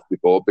with this stuff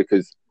before,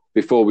 because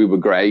before we were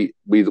great,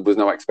 there was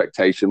no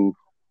expectation.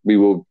 We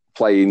were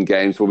playing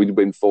games where we'd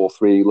win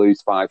 4-3,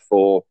 lose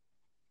 5-4.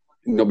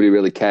 Nobody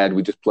really cared.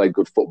 We just played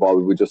good football.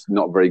 We were just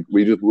not very.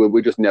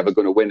 We're just never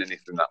going to win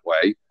anything that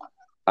way.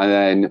 And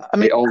then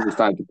it only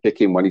started to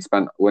kick in when he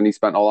spent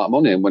all that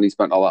money. And when he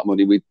spent all that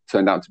money, we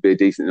turned out to be a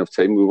decent enough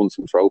team. We won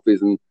some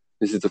trophies, and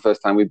this is the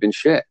first time we've been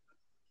shit.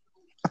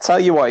 I'll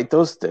tell you what it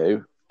does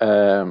do.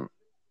 The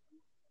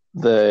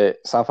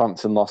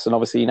Southampton loss, and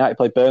obviously United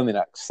play Burnley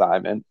next,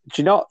 Simon.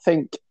 Do you not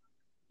think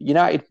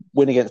United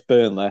win against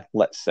Burnley,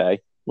 let's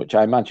say, which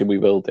I imagine we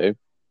will do,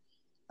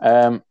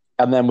 and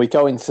then we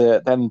go into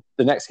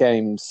the next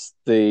game's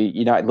the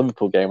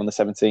United-Liverpool game on the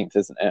 17th,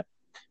 isn't it?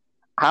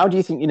 How do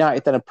you think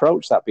United then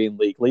approach that being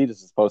league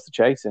leaders as opposed to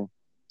chasing?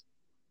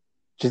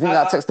 Do you think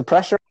that takes the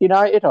pressure off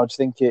United, or do you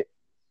think it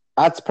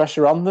adds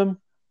pressure on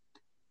them?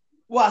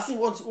 Well, I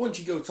think once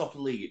you go top of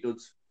the league, it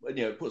does.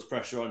 It puts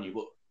pressure on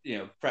you,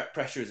 but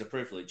pressure is a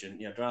privilege, and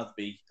I'd rather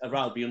be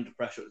under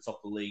pressure at the top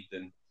of the league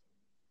than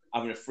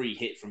having a free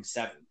hit from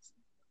 7th.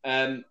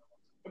 But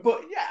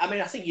yeah, I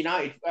mean, I think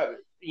United.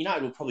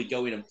 United will probably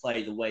go in and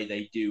play the way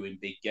they do in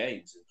big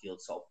games. And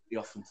he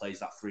often plays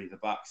that three at the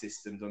back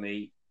system, doesn't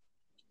he?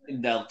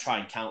 And they'll try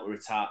and counter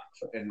attack.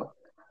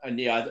 And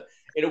yeah,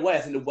 in a way, I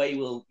think the way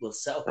we'll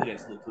set up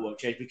against Liverpool won't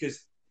change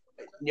because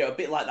a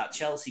bit like that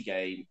Chelsea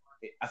game,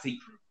 I think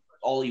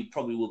Ollie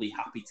probably will be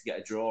happy to get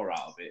a draw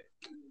out of it.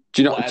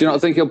 Do you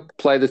not think he'll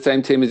play the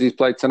same team as he's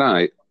played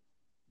tonight?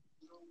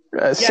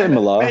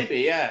 Similar, maybe.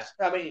 Yeah,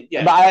 I mean,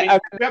 yeah.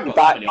 But we haven't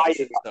got many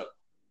options.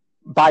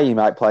 Bailly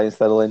might play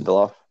instead of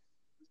Lindelof.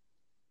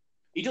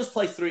 He does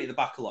play three at the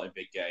back a lot in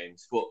big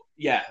games, but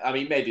yeah, I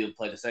mean, maybe he'll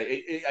play the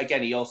same.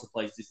 Again, he also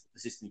plays the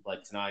system he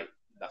played tonight.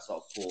 That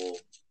sort of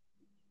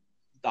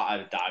that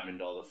either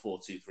diamond or the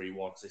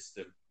 4-2-3-1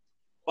 system.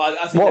 But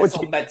I think the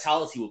sort of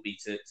mentality would be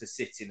to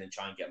sit in and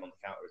try and get him on the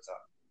counter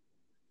attack.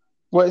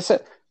 Well, it's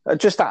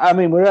I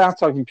mean, we're not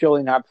talking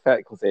purely in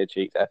hypotheticals here,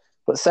 Cheetah.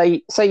 But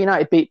say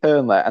United beat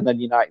Burnley and then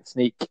United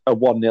sneak a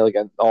 1-0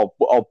 against or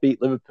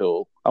beat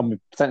Liverpool and we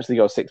potentially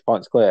go 6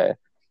 points clear.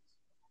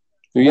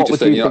 You just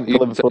said you're not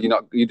going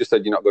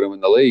to win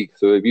the league.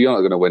 So if you're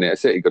not going to win it,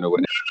 City going to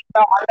win it.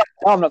 No,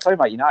 I'm not talking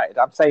about United.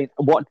 I'm saying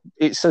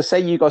so say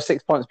you go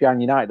 6 points behind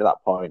United at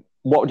that point.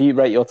 What do you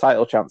rate your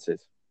title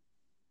chances?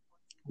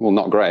 Well,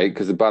 not great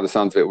because by the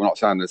sounds of it, we're not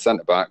signing a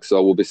centre back,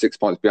 so we'll be 6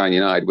 points behind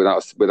United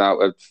without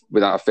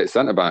a fit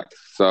centre back.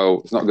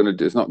 So it's not going to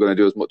do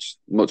as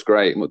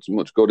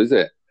much good, is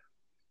it?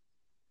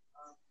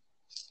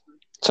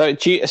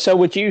 So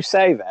would you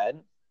say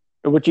then?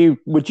 Would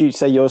you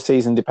say your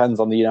season depends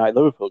on the United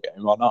Liverpool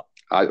game or not?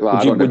 There's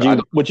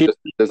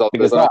an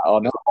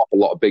awful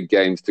lot of big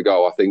games to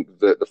go. I think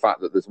that the fact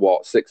that there's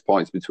 6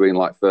 points between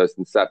like first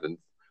and seventh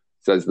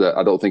says that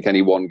I don't think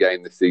any one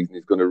game this season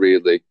is going to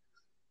really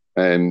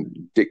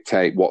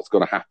dictate what's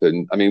going to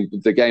happen. I mean,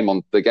 the game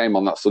on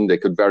that Sunday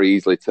could very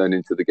easily turn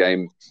into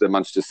the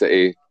Manchester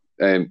City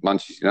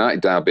Manchester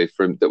United derby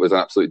that was an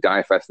absolute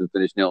dire fest and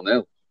finished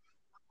 0-0.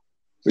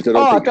 Which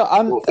I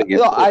don't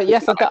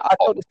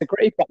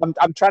disagree, but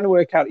I'm trying to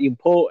work out the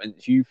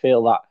importance you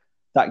feel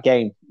that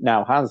game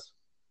now has.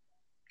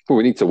 Well,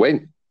 we need to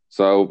win.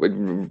 So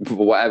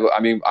whatever. I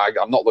mean,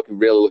 I'm not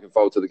really looking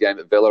forward to the game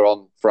at Villa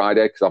on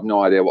Friday because I've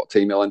no idea what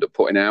team he'll end up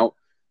putting out.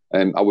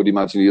 I would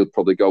imagine he'll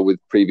probably go with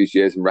previous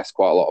years and rest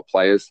quite a lot of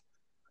players.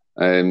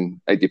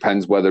 It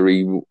depends whether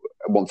he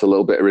wants a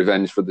little bit of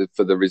revenge for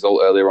the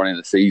result earlier on in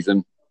the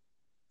season.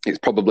 It's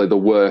probably the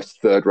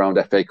worst third-round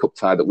FA Cup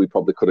tie that we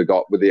probably could have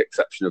got, with the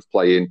exception of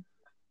playing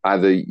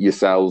either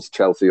yourselves,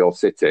 Chelsea, or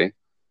City,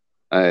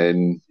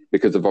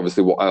 because of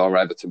obviously or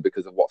Everton,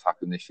 because of what's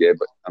happened this year.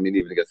 But I mean,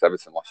 even against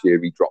Everton last year,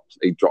 he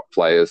dropped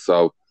players.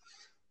 So,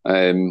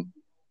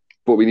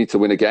 but we need to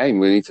win a game.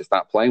 We need to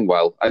start playing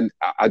well. And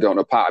I don't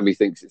know. Part of me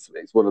thinks it's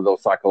one of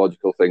those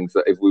psychological things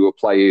that if we were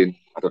playing,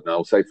 I don't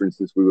know, say for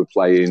instance we were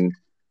playing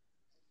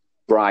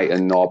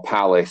Brighton or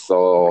Palace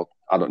or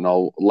I don't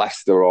know,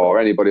 Leicester or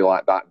anybody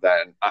like that,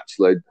 then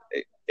actually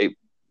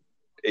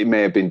it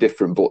may have been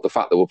different. But the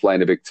fact that we're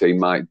playing a big team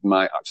might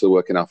actually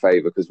work in our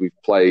favour because we've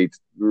played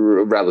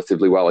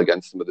relatively well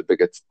against some of the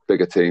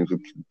bigger teams. We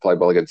played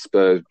well against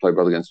Spurs, played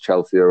well against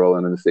Chelsea early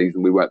on in the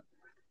season.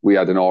 We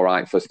had an all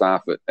right first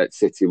half at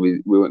City.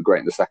 We weren't great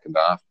in the second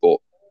half, but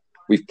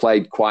we've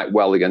played quite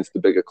well against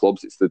the bigger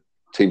clubs. It's the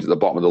teams at the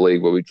bottom of the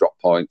league where we drop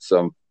points.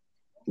 So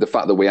the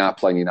fact that we are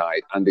playing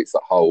United and it's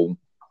at home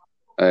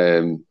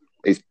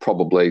is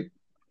probably,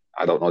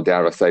 I don't know,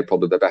 dare I say,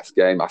 probably the best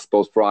game. I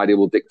suppose Friday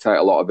will dictate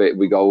a lot of it.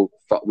 We go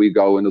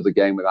another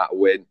game without a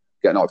win,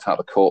 get knocked out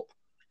of the cup.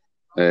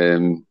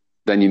 Then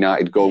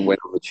United go and win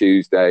on the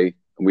Tuesday,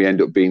 and we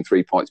end up being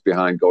 3 points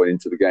behind going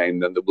into the game.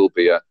 Then there will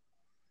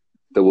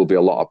be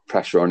a lot of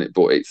pressure on it.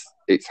 But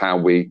it's how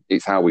we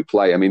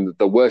play. I mean,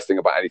 the worst thing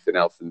about anything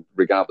else, and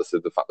regardless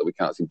of the fact that we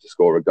can't seem to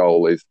score a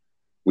goal, is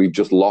we've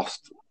just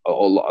lost.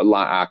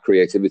 Like our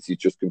creativity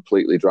just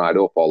completely dried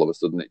up all of a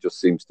sudden. It just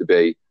seems to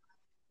be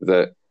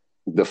that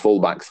the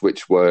fullbacks,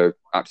 which were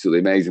absolutely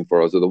amazing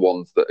for us, are the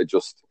ones that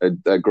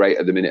they're great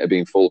at the minute of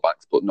being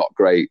fullbacks, but not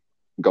great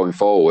going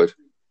forward.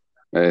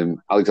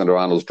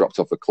 Alexander-Arnold's dropped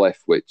off a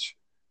cliff, which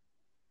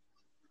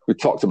we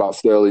talked about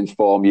Sterling's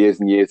form years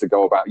and years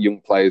ago about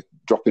young players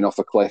dropping off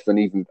a cliff, and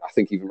I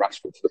think even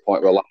Rashford, to the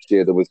point where last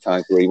year there was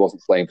times where he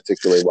wasn't playing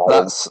particularly well.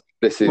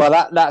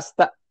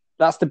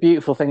 That's the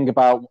beautiful thing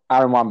about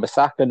Aaron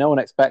Wan-Bissaka. No one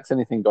expects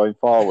anything going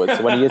forward,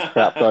 so when he is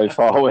crap going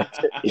forward.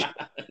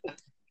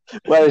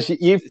 Whereas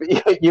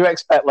you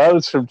expect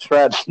loads from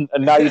Trent,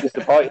 and now you're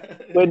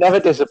disappointed. We're never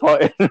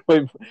disappointed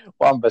with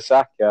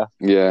Wan-Bissaka.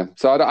 Yeah,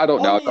 so I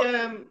don't know.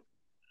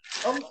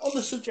 On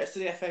the subject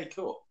of the FA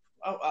Cup,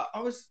 I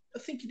was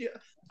thinking,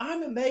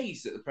 I'm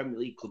amazed that the Premier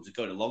League clubs are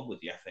going along with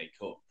the FA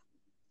Cup.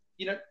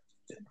 You know,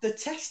 the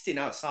testing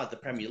outside the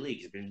Premier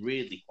League has been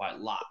really quite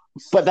lax.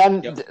 But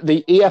then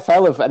the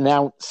EFL have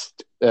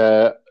announced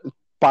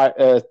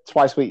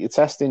twice weekly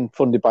testing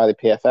funded by the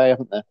PFA,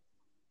 haven't they?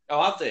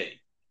 Oh, have they?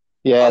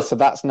 Yeah, so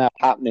that's now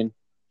happening.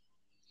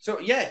 So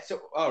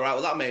all right.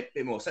 Well, that made a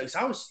bit more sense.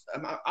 I was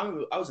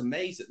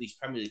amazed that these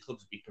Premier League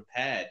clubs would be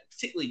prepared,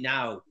 particularly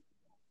now,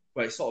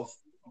 where it's sort of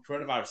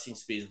coronavirus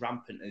seems to be as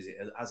rampant as it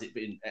has it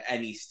been at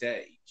any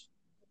stage.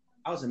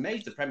 I was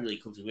amazed the Premier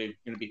League clubs were going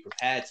to be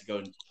prepared to go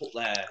and put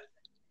their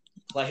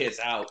players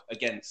out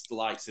against the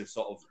likes of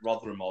sort of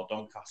Rotherham or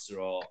Doncaster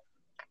or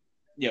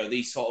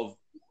these sort of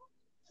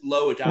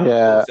lower down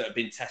clubs that have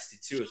been tested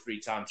 2 or 3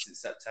 times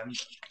since September.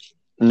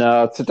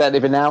 No, today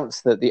they've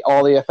announced that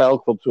all the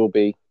EFL clubs will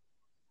be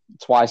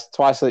twice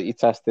that you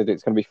tested.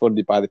 It's going to be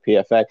funded by the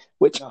PFA,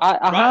 which I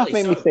half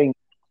made me think.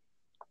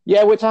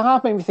 Yeah, which I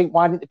half made me think.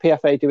 Why didn't the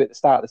PFA do it at the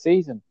start of the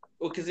season?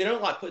 Well, because they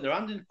don't like putting their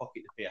hand in the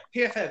pocket.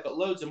 The PFA have got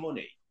loads of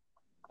money,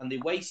 and they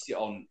waste it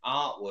on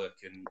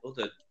artwork and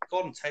other.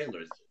 Gordon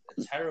Taylor is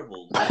a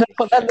terrible.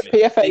 But then the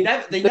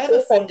PFA, they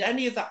never fund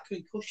any of that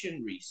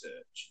concussion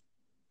research,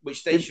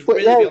 which they should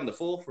really be on the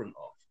forefront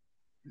of.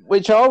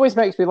 Which always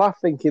makes me laugh,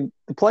 thinking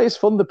the players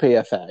fund the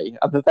PFA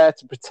and they're there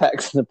to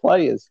protect the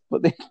players,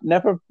 but they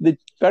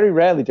very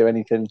rarely do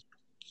anything.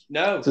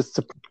 No, to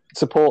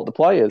support the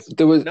players.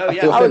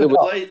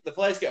 The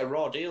players get a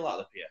raw deal out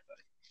of the PFA.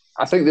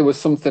 I think there was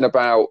something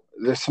about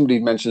somebody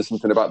mentioned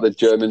something about the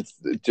German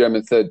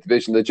third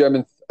division. The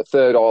German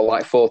third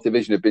or fourth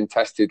division have been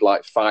tested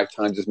 5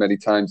 times as many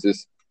times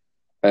as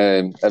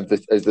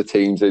the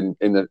teams in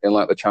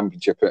the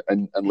Championship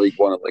and League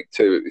One and League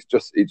Two. It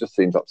just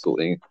seems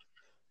absolutely.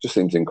 Just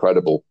seems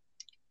incredible.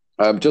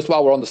 Just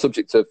while we're on the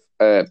subject of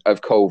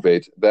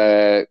COVID,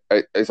 there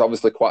it's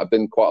obviously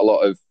been quite a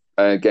lot of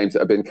games that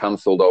have been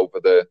cancelled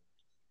over the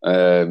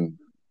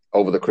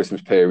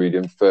Christmas period,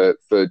 and for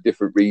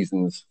different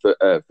reasons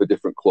for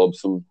different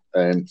clubs. Some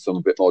a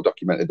bit more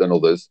documented than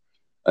others.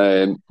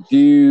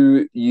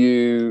 Do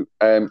you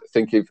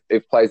think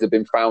if players have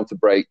been found to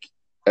break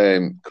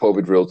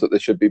COVID rules that they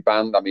should be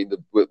banned? I mean,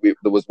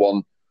 there was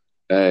one.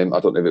 I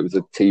don't know if it was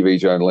a TV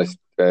journalist.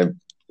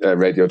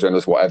 Radio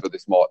journalist, whatever,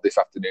 this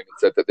afternoon, and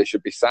said that they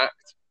should be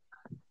sacked.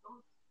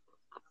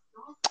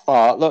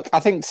 Oh, look, I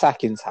think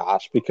sacking's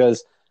harsh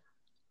because,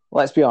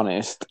 let's be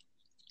honest,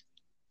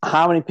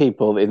 how many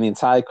people in the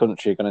entire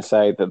country are going to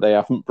say that they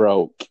haven't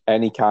broke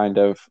any kind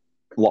of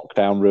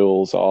lockdown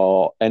rules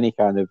or any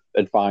kind of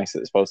advice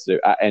that they're supposed to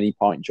do at any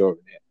point during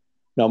it,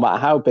 no matter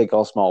how big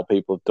or small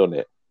people have done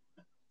it?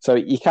 So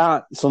you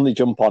can't suddenly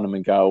jump on them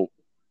and go,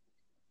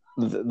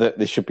 that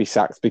they should be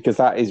sacked, because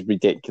that is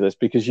ridiculous,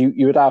 because you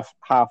would have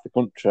half the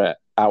country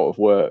out of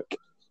work.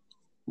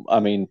 I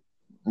mean,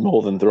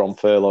 more than they're on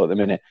furlough at the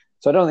minute.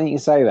 So I don't think you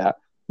can say that.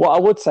 What I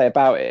would say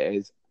about it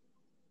is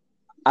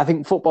I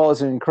think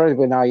footballers are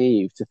incredibly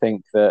naive to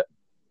think that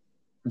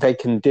they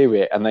can do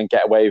it and then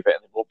get away with it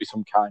and there won't be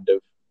some kind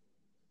of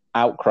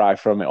outcry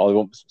from it or there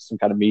won't be some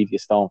kind of media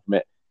storm from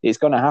it. It's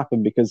going to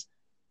happen because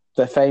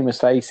they're famous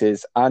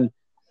faces, and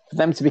for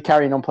them to be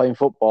carrying on playing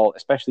football,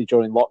 especially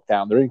during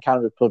lockdown, they're in kind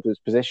of a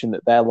privileged position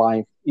that their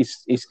life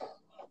is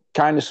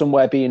kind of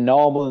somewhere being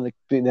normal and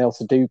being able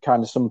to do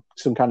kind of some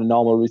kind of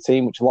normal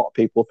routine, which a lot of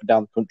people up and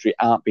down the country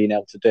aren't being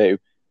able to do.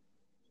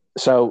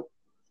 So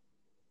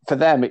for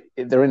them,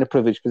 they're in a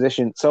privileged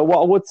position. So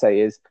what I would say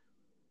is,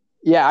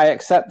 yeah, I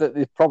accept that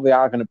they probably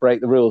are going to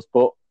break the rules,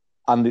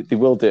 and they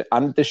will do it.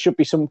 And there should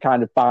be some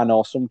kind of ban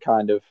or some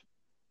kind of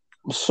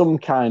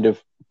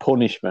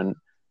punishment.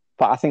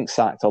 But I think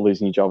sacked or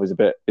losing your job is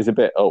a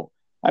bit. Oh,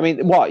 I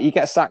mean, what, you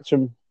get sacked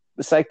from,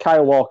 say,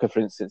 Kyle Walker,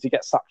 for instance, he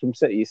gets sacked from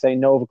City. You say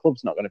no other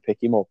club's not going to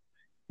pick him up.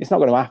 It's not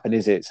going to happen,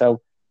 is it?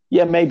 So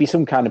yeah, maybe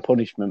some kind of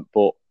punishment,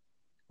 but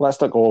let's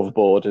not go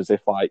overboard as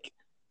if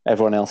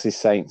everyone else is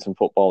saints and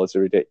footballers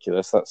are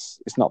ridiculous.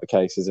 It's not the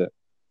case, is it?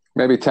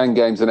 Maybe 10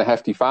 games and a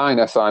hefty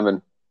fine,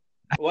 Simon.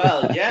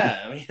 Well,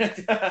 yeah. I mean,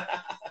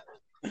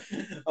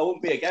 I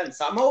wouldn't be against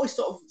that. I'm always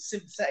sort of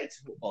sympathetic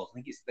to football. I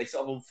think they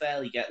sort of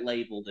unfairly get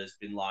labelled as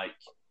being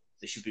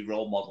they should be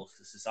role models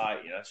for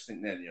society. I just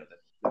think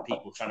the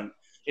people trying to,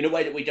 in a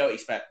way that we don't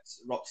expect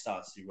rock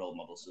stars to be role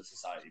models for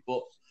society.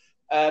 But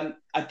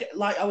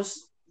I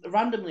was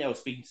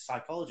speaking to a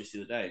psychologist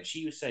the other day, and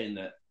she was saying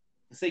that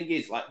the thing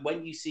is,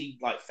 when you see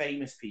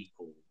famous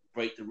people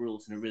break the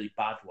rules in a really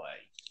bad way,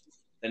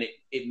 then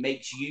it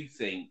makes you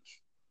think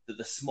that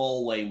the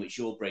small way in which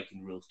you're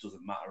breaking the rules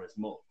doesn't matter as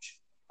much.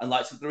 And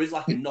so there is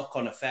a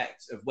knock-on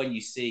effect of when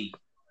you see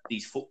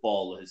these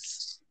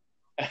footballers.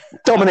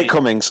 Dominic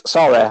Cummings,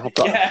 sorry.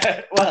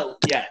 Yeah, well,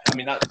 yeah. I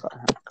mean that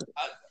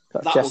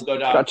will go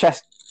down. Got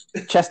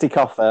a chesty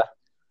cough there.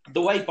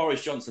 The way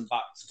Boris Johnson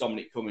backed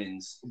Dominic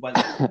Cummings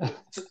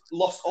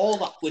lost all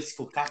that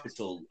political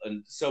capital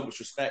and so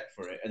much respect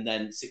for it, and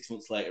then 6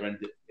 months later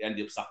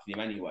ended up sacking him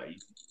anyway.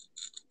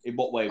 In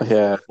what way was it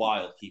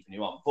worthwhile keeping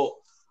him on? But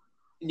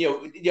and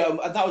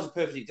that was a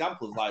perfect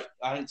example of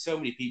I think so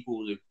many people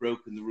would have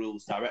broken the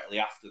rules directly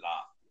after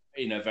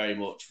that. Very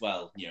much,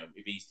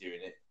 if he's doing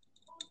it.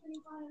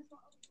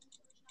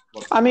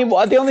 I mean,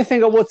 the only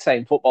thing I would say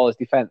in footballers'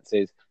 defence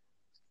is,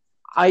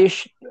 I'm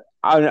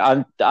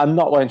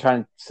not what I'm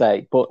trying to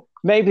say, but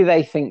maybe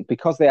they think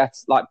because they are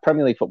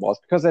Premier League footballers,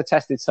 because they're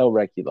tested so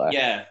regular,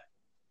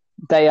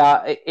 they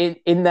are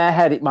in their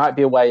head. It might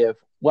be a way of,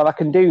 well, I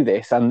can do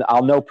this, and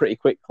I'll know pretty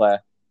quickly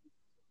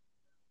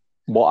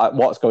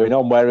what's going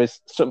on. Whereas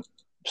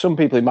some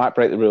people who might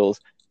break the rules,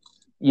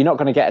 you're not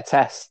going to get a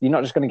test. You're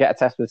not just going to get a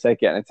test for the sake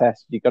of getting a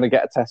test. You're going to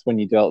get a test when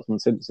you develop some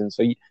symptoms.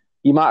 So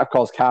you might have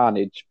caused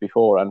carnage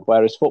beforehand,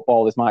 whereas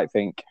footballers might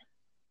think,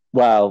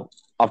 well,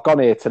 I've gone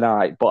here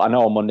tonight, but I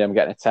know on Monday I'm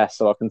getting a test,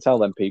 so I can tell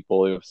them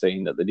people who have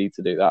seen that they need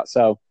to do that.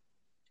 So,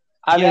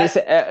 I mean,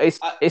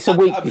 it's a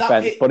weak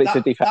defence, but it's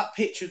a defence. That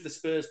picture of the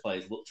Spurs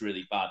players looked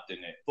really bad,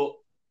 didn't it? But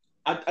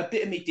a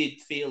bit of me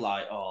did feel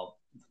like,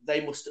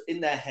 they must, in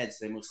their heads,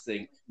 they must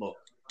think, look,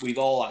 we've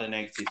all had a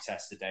negative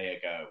test a day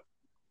ago.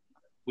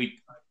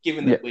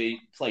 Given that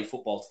we play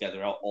football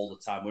together all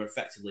the time, we're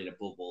effectively in a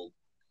bubble.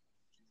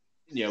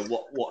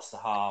 What's the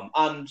harm?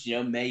 And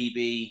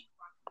maybe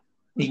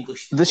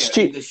English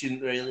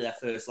isn't really their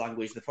first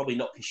language. They're probably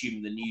not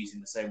consuming the news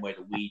in the same way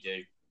that we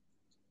do.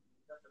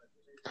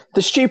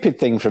 The stupid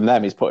thing from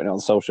them is putting it on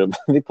social.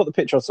 They put the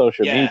picture on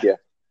social media.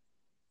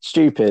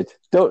 Stupid.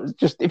 Don't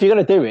just if you're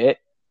going to do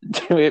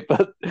it,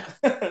 but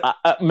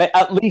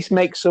at least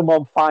make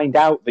someone find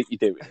out that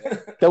you're doing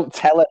it. Don't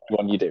tell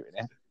everyone you're doing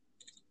it.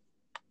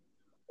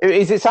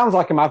 It sounds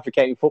like I'm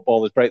advocating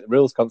footballers break the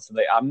rules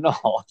constantly. I'm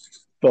not,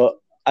 but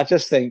I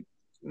just think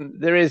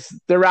there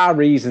are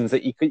reasons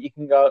that you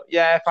can go.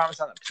 Yeah, if I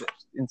was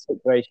in a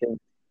situation,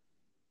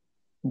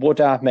 would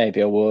I?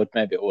 Maybe I would.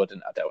 Maybe I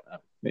wouldn't. I don't know.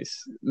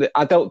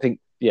 I don't think.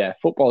 Yeah,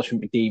 football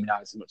shouldn't be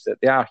demonised as much.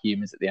 That they are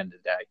humans at the end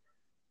of the day.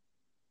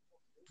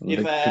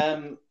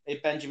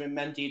 If Benjamin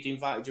Mendy had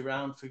invited you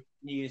around for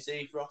New Year's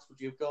Eve, Ross, would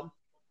you have gone?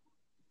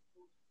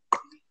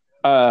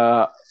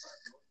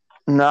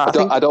 No,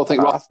 I don't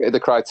think Ross fit the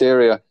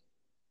criteria.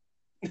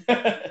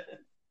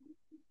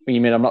 You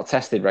mean I'm not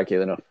tested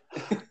regularly enough?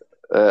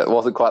 It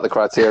wasn't quite the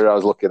criteria I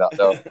was looking at,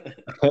 though.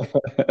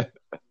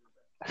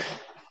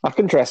 I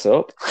can dress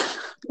up.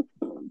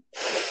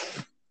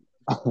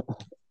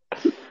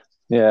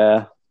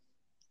 Yeah.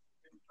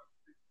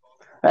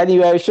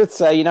 Anyway, I should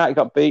say United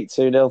got beat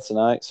 2-0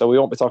 tonight, so we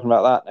won't be talking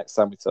about that next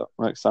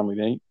time we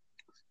meet.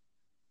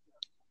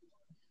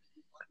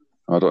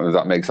 I don't know if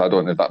that makes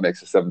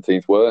the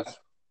 17th worse.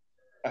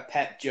 A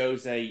Pep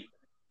Jose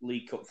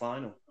League Cup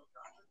final.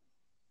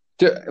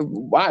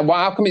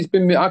 How come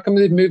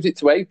they've moved it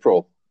to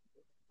April?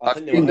 I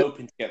think they were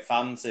hoping to get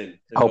fans in.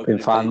 Hoping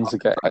fans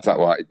again. Is that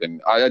why?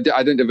 I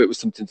didn't know if it was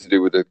something to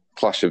do with the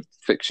clash of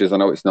fixtures. I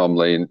know it's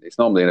normally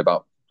in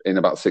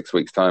about 6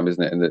 weeks' time,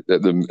 isn't it? In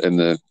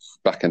the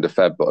back end of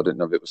Feb, but I didn't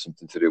know if it was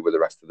something to do with the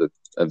rest of the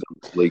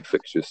league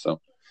fixtures.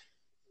 So,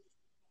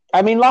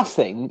 I mean, last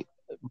thing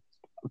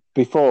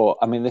before,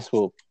 I mean,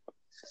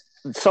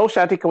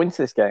 Solskjaer did go into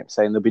this game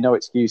saying there'll be no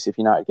excuse if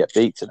United get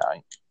beat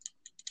tonight.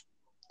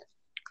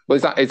 Well,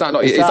 is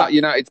that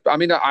United? I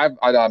mean, I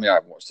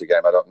haven't watched the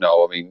game. I don't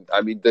know.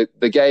 I mean,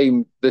 the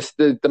game,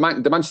 the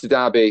Manchester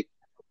derby.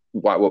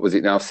 What was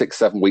it now?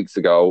 6-7 weeks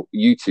ago,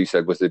 you two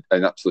said was an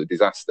absolute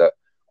disaster,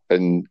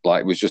 and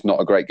it was just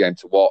not a great game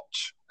to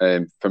watch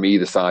from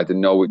either side. And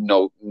no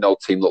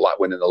team looked like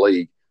winning the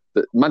league.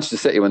 But Manchester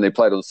City, when they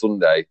played on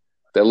Sunday,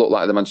 they looked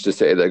like the Manchester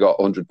City that got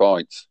 100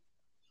 points.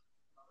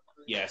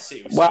 Yeah,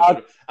 City was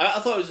I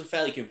thought it was a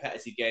fairly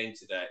competitive game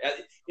today.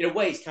 In a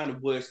way, it's kind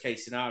of worst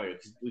case scenario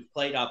because we've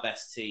played our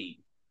best team,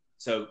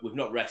 so we've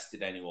not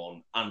rested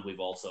anyone, and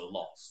we've also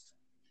lost.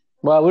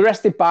 Well, we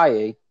rested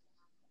Bailly.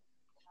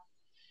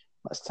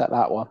 Let's take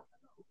that one.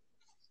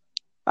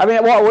 I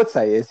mean, what I would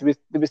say is there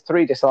was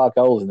 3 disallowed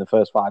goals in the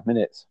first 5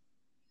 minutes.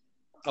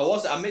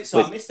 I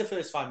missed the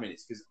first 5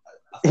 minutes because.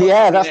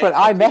 That's what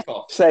I meant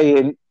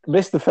saying.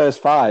 Missed the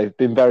first 5,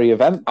 been very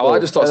eventful. Oh, I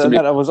just thought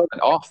somebody went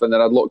off, and then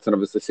I'd looked and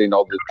obviously seen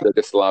all the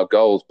disallowed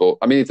goals. But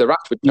I mean, if the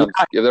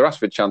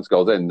Rashford chance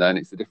goes in, then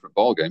it's a different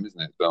ball game, isn't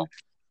it? So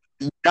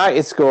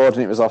United scored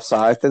and it was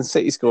offside. Then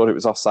City scored, it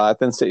was offside.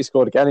 Then City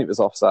scored again, it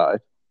was offside.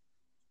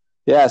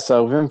 Yeah,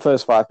 so within the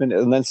first 5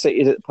 minutes, and then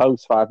City hit the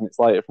post 5 minutes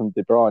later from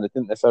De Bruyne,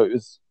 didn't they? So it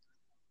was.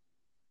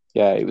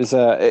 Yeah, it was.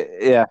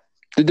 Yeah.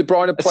 Did De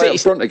Bruyne play up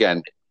front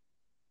again?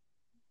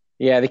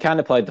 Yeah, they kind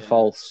of played the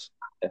false.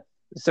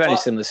 It's a very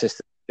similar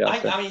system.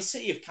 I mean,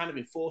 City have kind of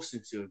been forced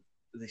into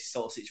this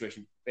sort of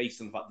situation based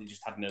on the fact they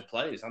just had no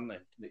players, haven't they?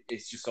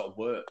 It's just sort of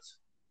worked.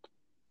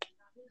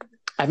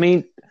 I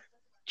mean,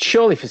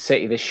 surely for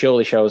City, this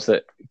surely shows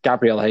that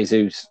Gabriel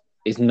Jesus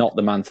is not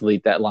the man to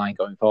lead that line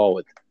going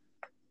forward.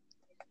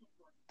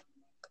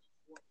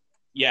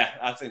 Yeah,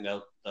 I think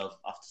they'll have to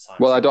sign.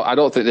 Well, I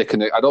don't think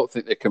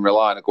they can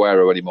rely on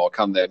Aguero anymore,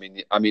 can they? I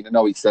mean, I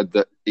know he said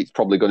that it's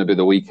probably going to be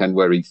the weekend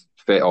where he's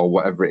fit or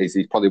whatever it is.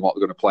 He's probably not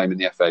going to play him in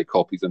the FA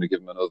Cup. He's going to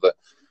give him another,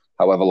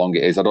 however long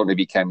it is. I don't know if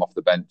he came off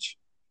the bench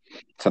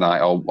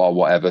tonight or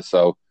whatever.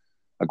 So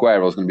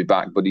Aguero's going to be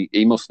back, but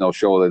he must know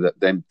surely that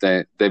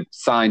they've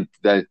signed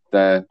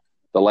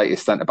the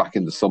latest centre back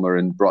in the summer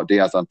and brought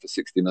Diaz on for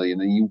 60 million.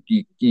 And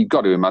you've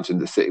got to imagine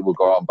that City will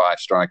go out and buy a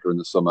striker in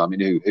the summer. I mean,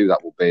 who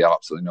that will be, I have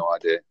absolutely no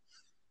idea.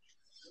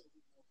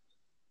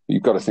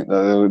 You've got to think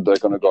that they're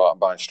going to go out and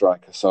buy a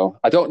striker. So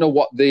I don't know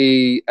what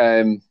the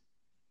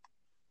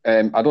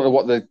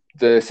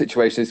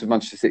situation is with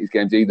Manchester City's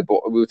games either.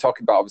 But we were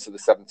talking about obviously the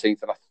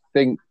 17th, and I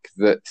think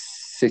that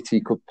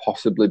City could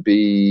possibly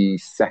be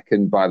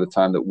second by the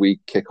time that we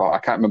kick off. I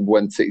can't remember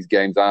when City's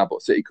games are,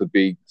 but City could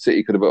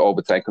have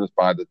overtaken us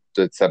by the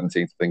 17th,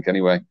 I think.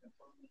 Anyway,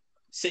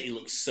 City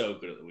looks so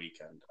good at the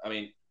weekend. I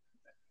mean,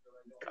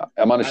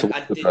 I managed to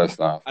watch the first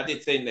half. I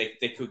did think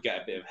they could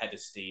get a bit of head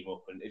of steam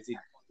up, and if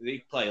they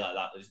play like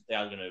that, they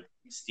are going to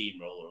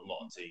steamroller a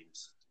lot of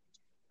teams.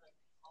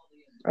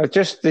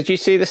 Did you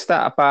see the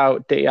stat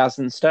about Diaz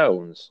and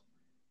Stones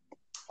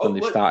when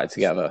they started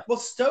together? Well,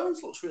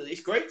 Stones looks really.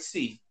 It's great to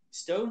see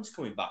Stones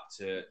coming back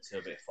to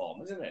a bit of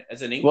form, isn't it?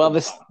 As an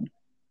England fan.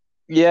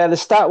 Yeah, the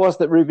stat was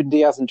that Ruben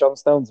Diaz and John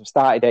Stones have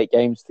started 8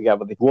 games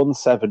together. They've won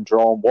 7,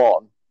 drawn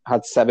 1,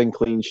 had 7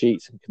 clean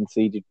sheets, and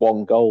conceded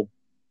 1 goal.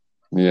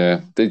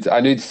 Yeah,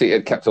 I knew City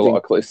had kept a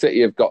lot of.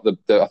 City have got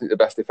I think the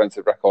best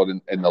defensive record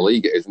in the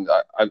league. It isn't.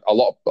 A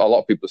lot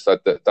of people said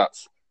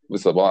that's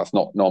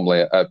not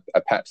normally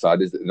a Pep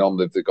side, is it?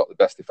 Normally they've got the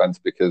best defense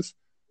because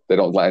they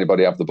don't let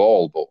anybody have the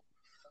ball, but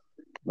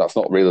that's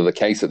not really the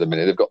case at the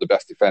minute. They've got the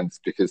best defense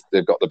because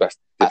they've got the best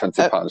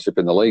defensive partnership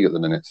in the league at the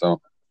minute. So,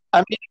 I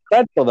mean,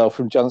 incredible though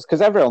from Johns, because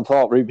everyone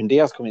thought Ruben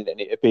Diaz coming in,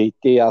 it'd be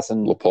Diaz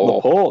and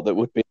Laporte that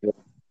would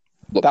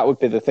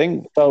be the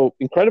thing. So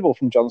incredible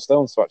from John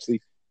Stones to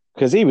actually,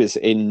 because he was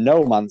in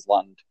no man's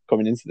land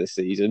coming into this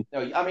season.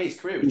 No, I mean his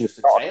career was just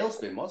a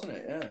tailspin, wasn't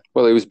it? Yeah.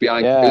 Well, he was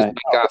behind Garcia,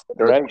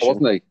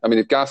 wasn't he? I mean,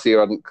 if Garcia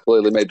hadn't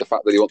clearly made the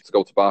fact that he wanted to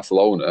go to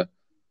Barcelona,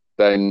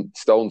 then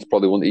Stones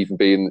probably wouldn't even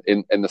be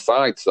in the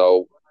side.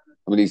 So,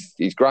 I mean,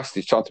 he's grasped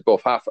his chance to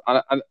both half.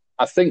 And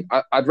I think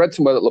I'd read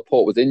somewhere that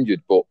Laporte was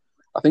injured, but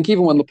I think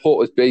even when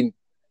Laporte has been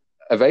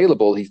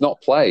available, he's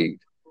not played.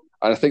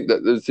 And I think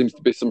that there seems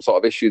to be some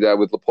sort of issue there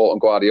with Laporte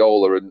and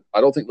Guardiola. And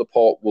I don't think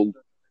Laporte will.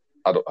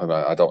 I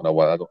don't know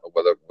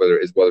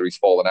whether he's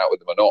fallen out with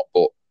them or not.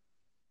 But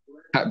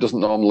Pep doesn't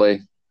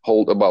normally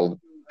hold. Well,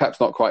 Pep's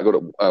not quite good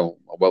at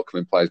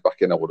welcoming players back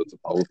in. I would have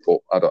supposed, but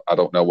I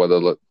don't know whether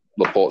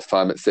Laporte's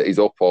time at City's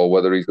up or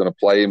whether he's going to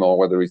play him or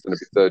whether he's going to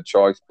be third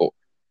choice. But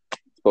I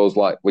suppose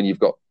like when you've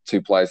got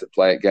 2 players that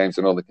play 8 games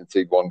and only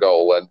concede 1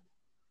 goal, then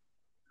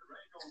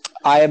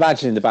I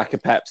imagine in the back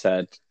of Pep's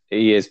head,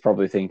 he is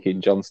probably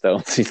thinking John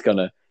Stones. His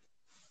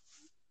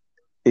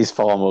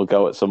form will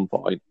go at some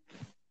point.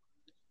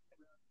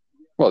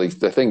 Well,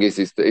 the thing is,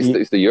 it's the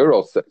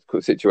Euros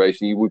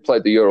situation. We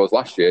played the Euros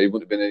last year. He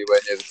wouldn't have been anywhere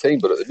near the team,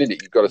 but at the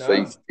minute, you've got to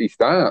say he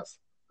starts.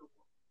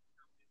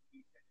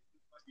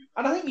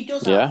 And I think he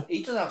does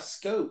have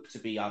scope to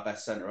be our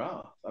best centre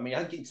half. I mean,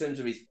 I think in terms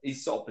of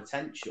his sort of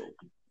potential.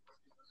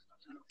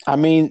 I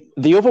mean,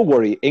 the other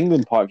worry,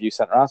 England point of view,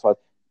 centre half wise,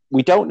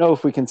 we don't know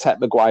if we can take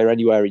Maguire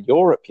anywhere in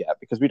Europe yet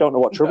because we don't know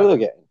what trouble they're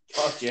getting.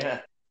 Oh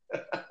yeah.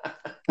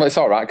 Well, it's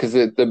all right because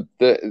the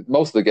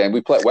most of the game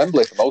we play at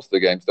Wembley for most of the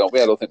games, don't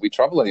we? I don't think we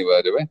travel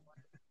anywhere, do we?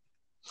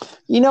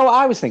 You know what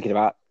I was thinking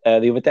about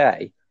the other day?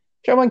 Do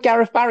you remember when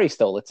Gareth Barry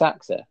stole a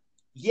taxi?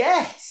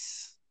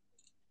 Yes.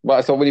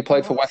 Well, so when he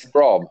played for West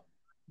Brom.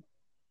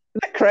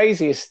 The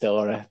craziest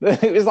story.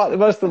 It was like the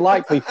most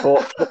unlikely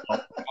thought.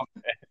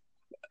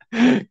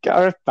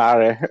 Gareth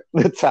Barry,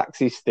 the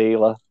taxi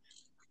stealer.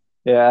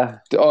 Yeah,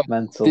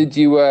 mental. Did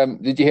you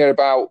hear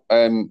about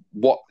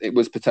what it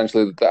was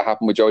potentially that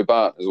happened with Joey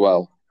Barton as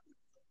well?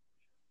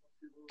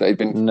 That he'd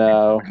been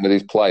with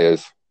his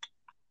players.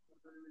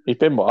 He'd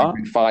been what?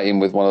 He'd been fighting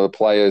with one of the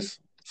players.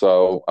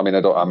 So I'm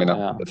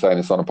saying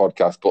this on a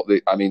podcast, but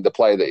the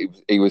player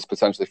that he was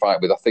potentially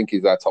fighting with, I think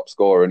he's their top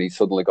scorer, and he's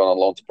suddenly gone on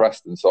loan to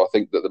Preston. So I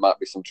think that there might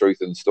be some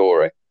truth in the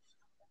story.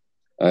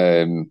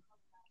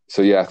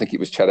 So yeah, I think it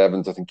was Ched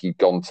Evans. I think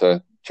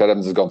Ched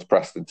Evans has gone to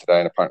Preston today,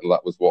 and apparently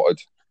that was what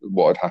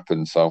had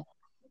happened. So,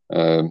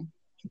 Ched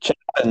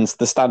Evans,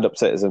 the stand-up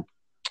citizen.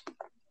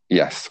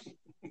 Yes.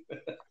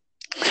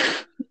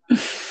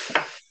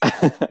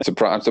 To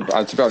be honest,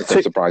 I'm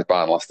surprised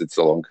Barton lasted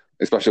so long,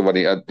 especially when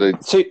he had the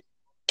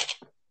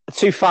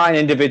two fine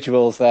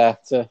individuals there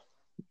to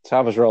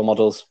have as role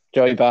models: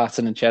 Joey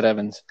Barton and Ched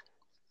Evans.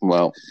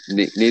 Well,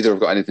 neither have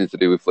got anything to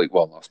do with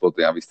Fleetwood. Well, I suppose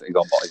they have. He's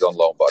on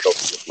loan, but I don't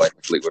think he'll play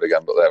with Fleetwood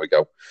again. But there we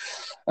go.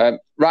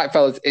 Right,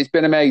 fellas, it's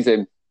been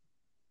amazing.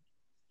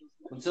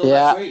 Until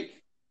next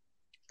week.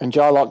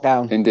 Enjoy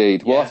lockdown.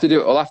 Indeed, we'll have to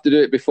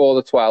do it before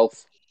the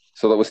 12th,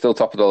 so that we're still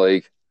top of the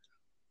league.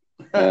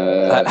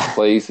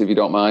 Please, if you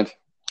don't mind,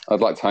 I'd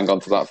like to hang on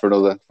to that for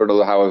another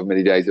however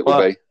many days it will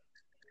be.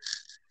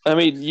 I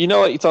mean, you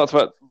know what you talked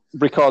about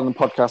recording the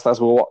podcast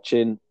as we're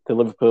watching the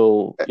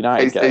Liverpool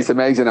United game. It's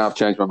amazing how I've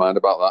changed my mind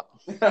about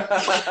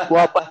that.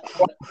 Well,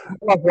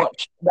 I've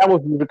watched that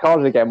was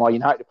recorded again while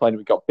United played and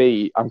we got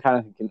beat. I'm kind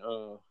of thinking,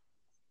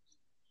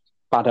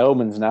 bad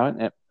omens now,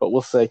 isn't it? But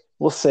we'll see.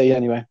 We'll see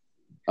anyway.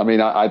 I mean,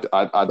 I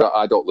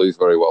don't lose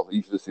very well.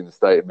 You should have seen the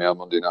state of me on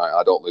Monday night.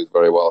 I don't lose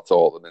very well at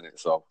all at the minute.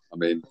 So I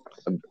mean,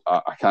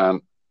 I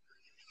can't.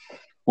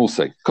 We'll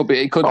see.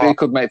 It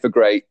could make for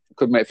great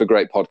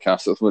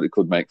podcast. That's what it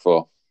could make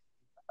for.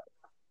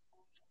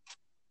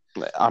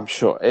 I'm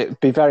sure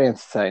it'd be very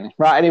entertaining.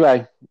 Right.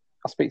 Anyway,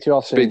 I'll speak to you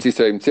all soon. Speak to you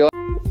soon. See you later.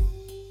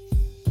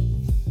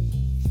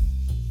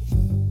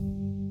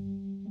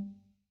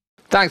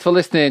 Thanks for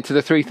listening to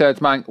the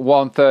 3/3 Manc,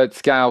 1/3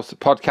 Scouse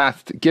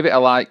podcast. Give it a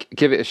like,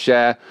 give it a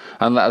share,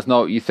 and let us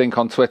know what you think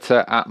on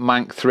Twitter at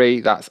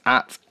Manc3. That's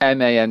at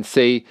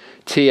MANCTHREE.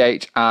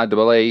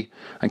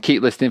 And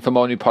keep listening for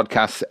more new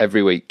podcasts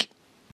every week.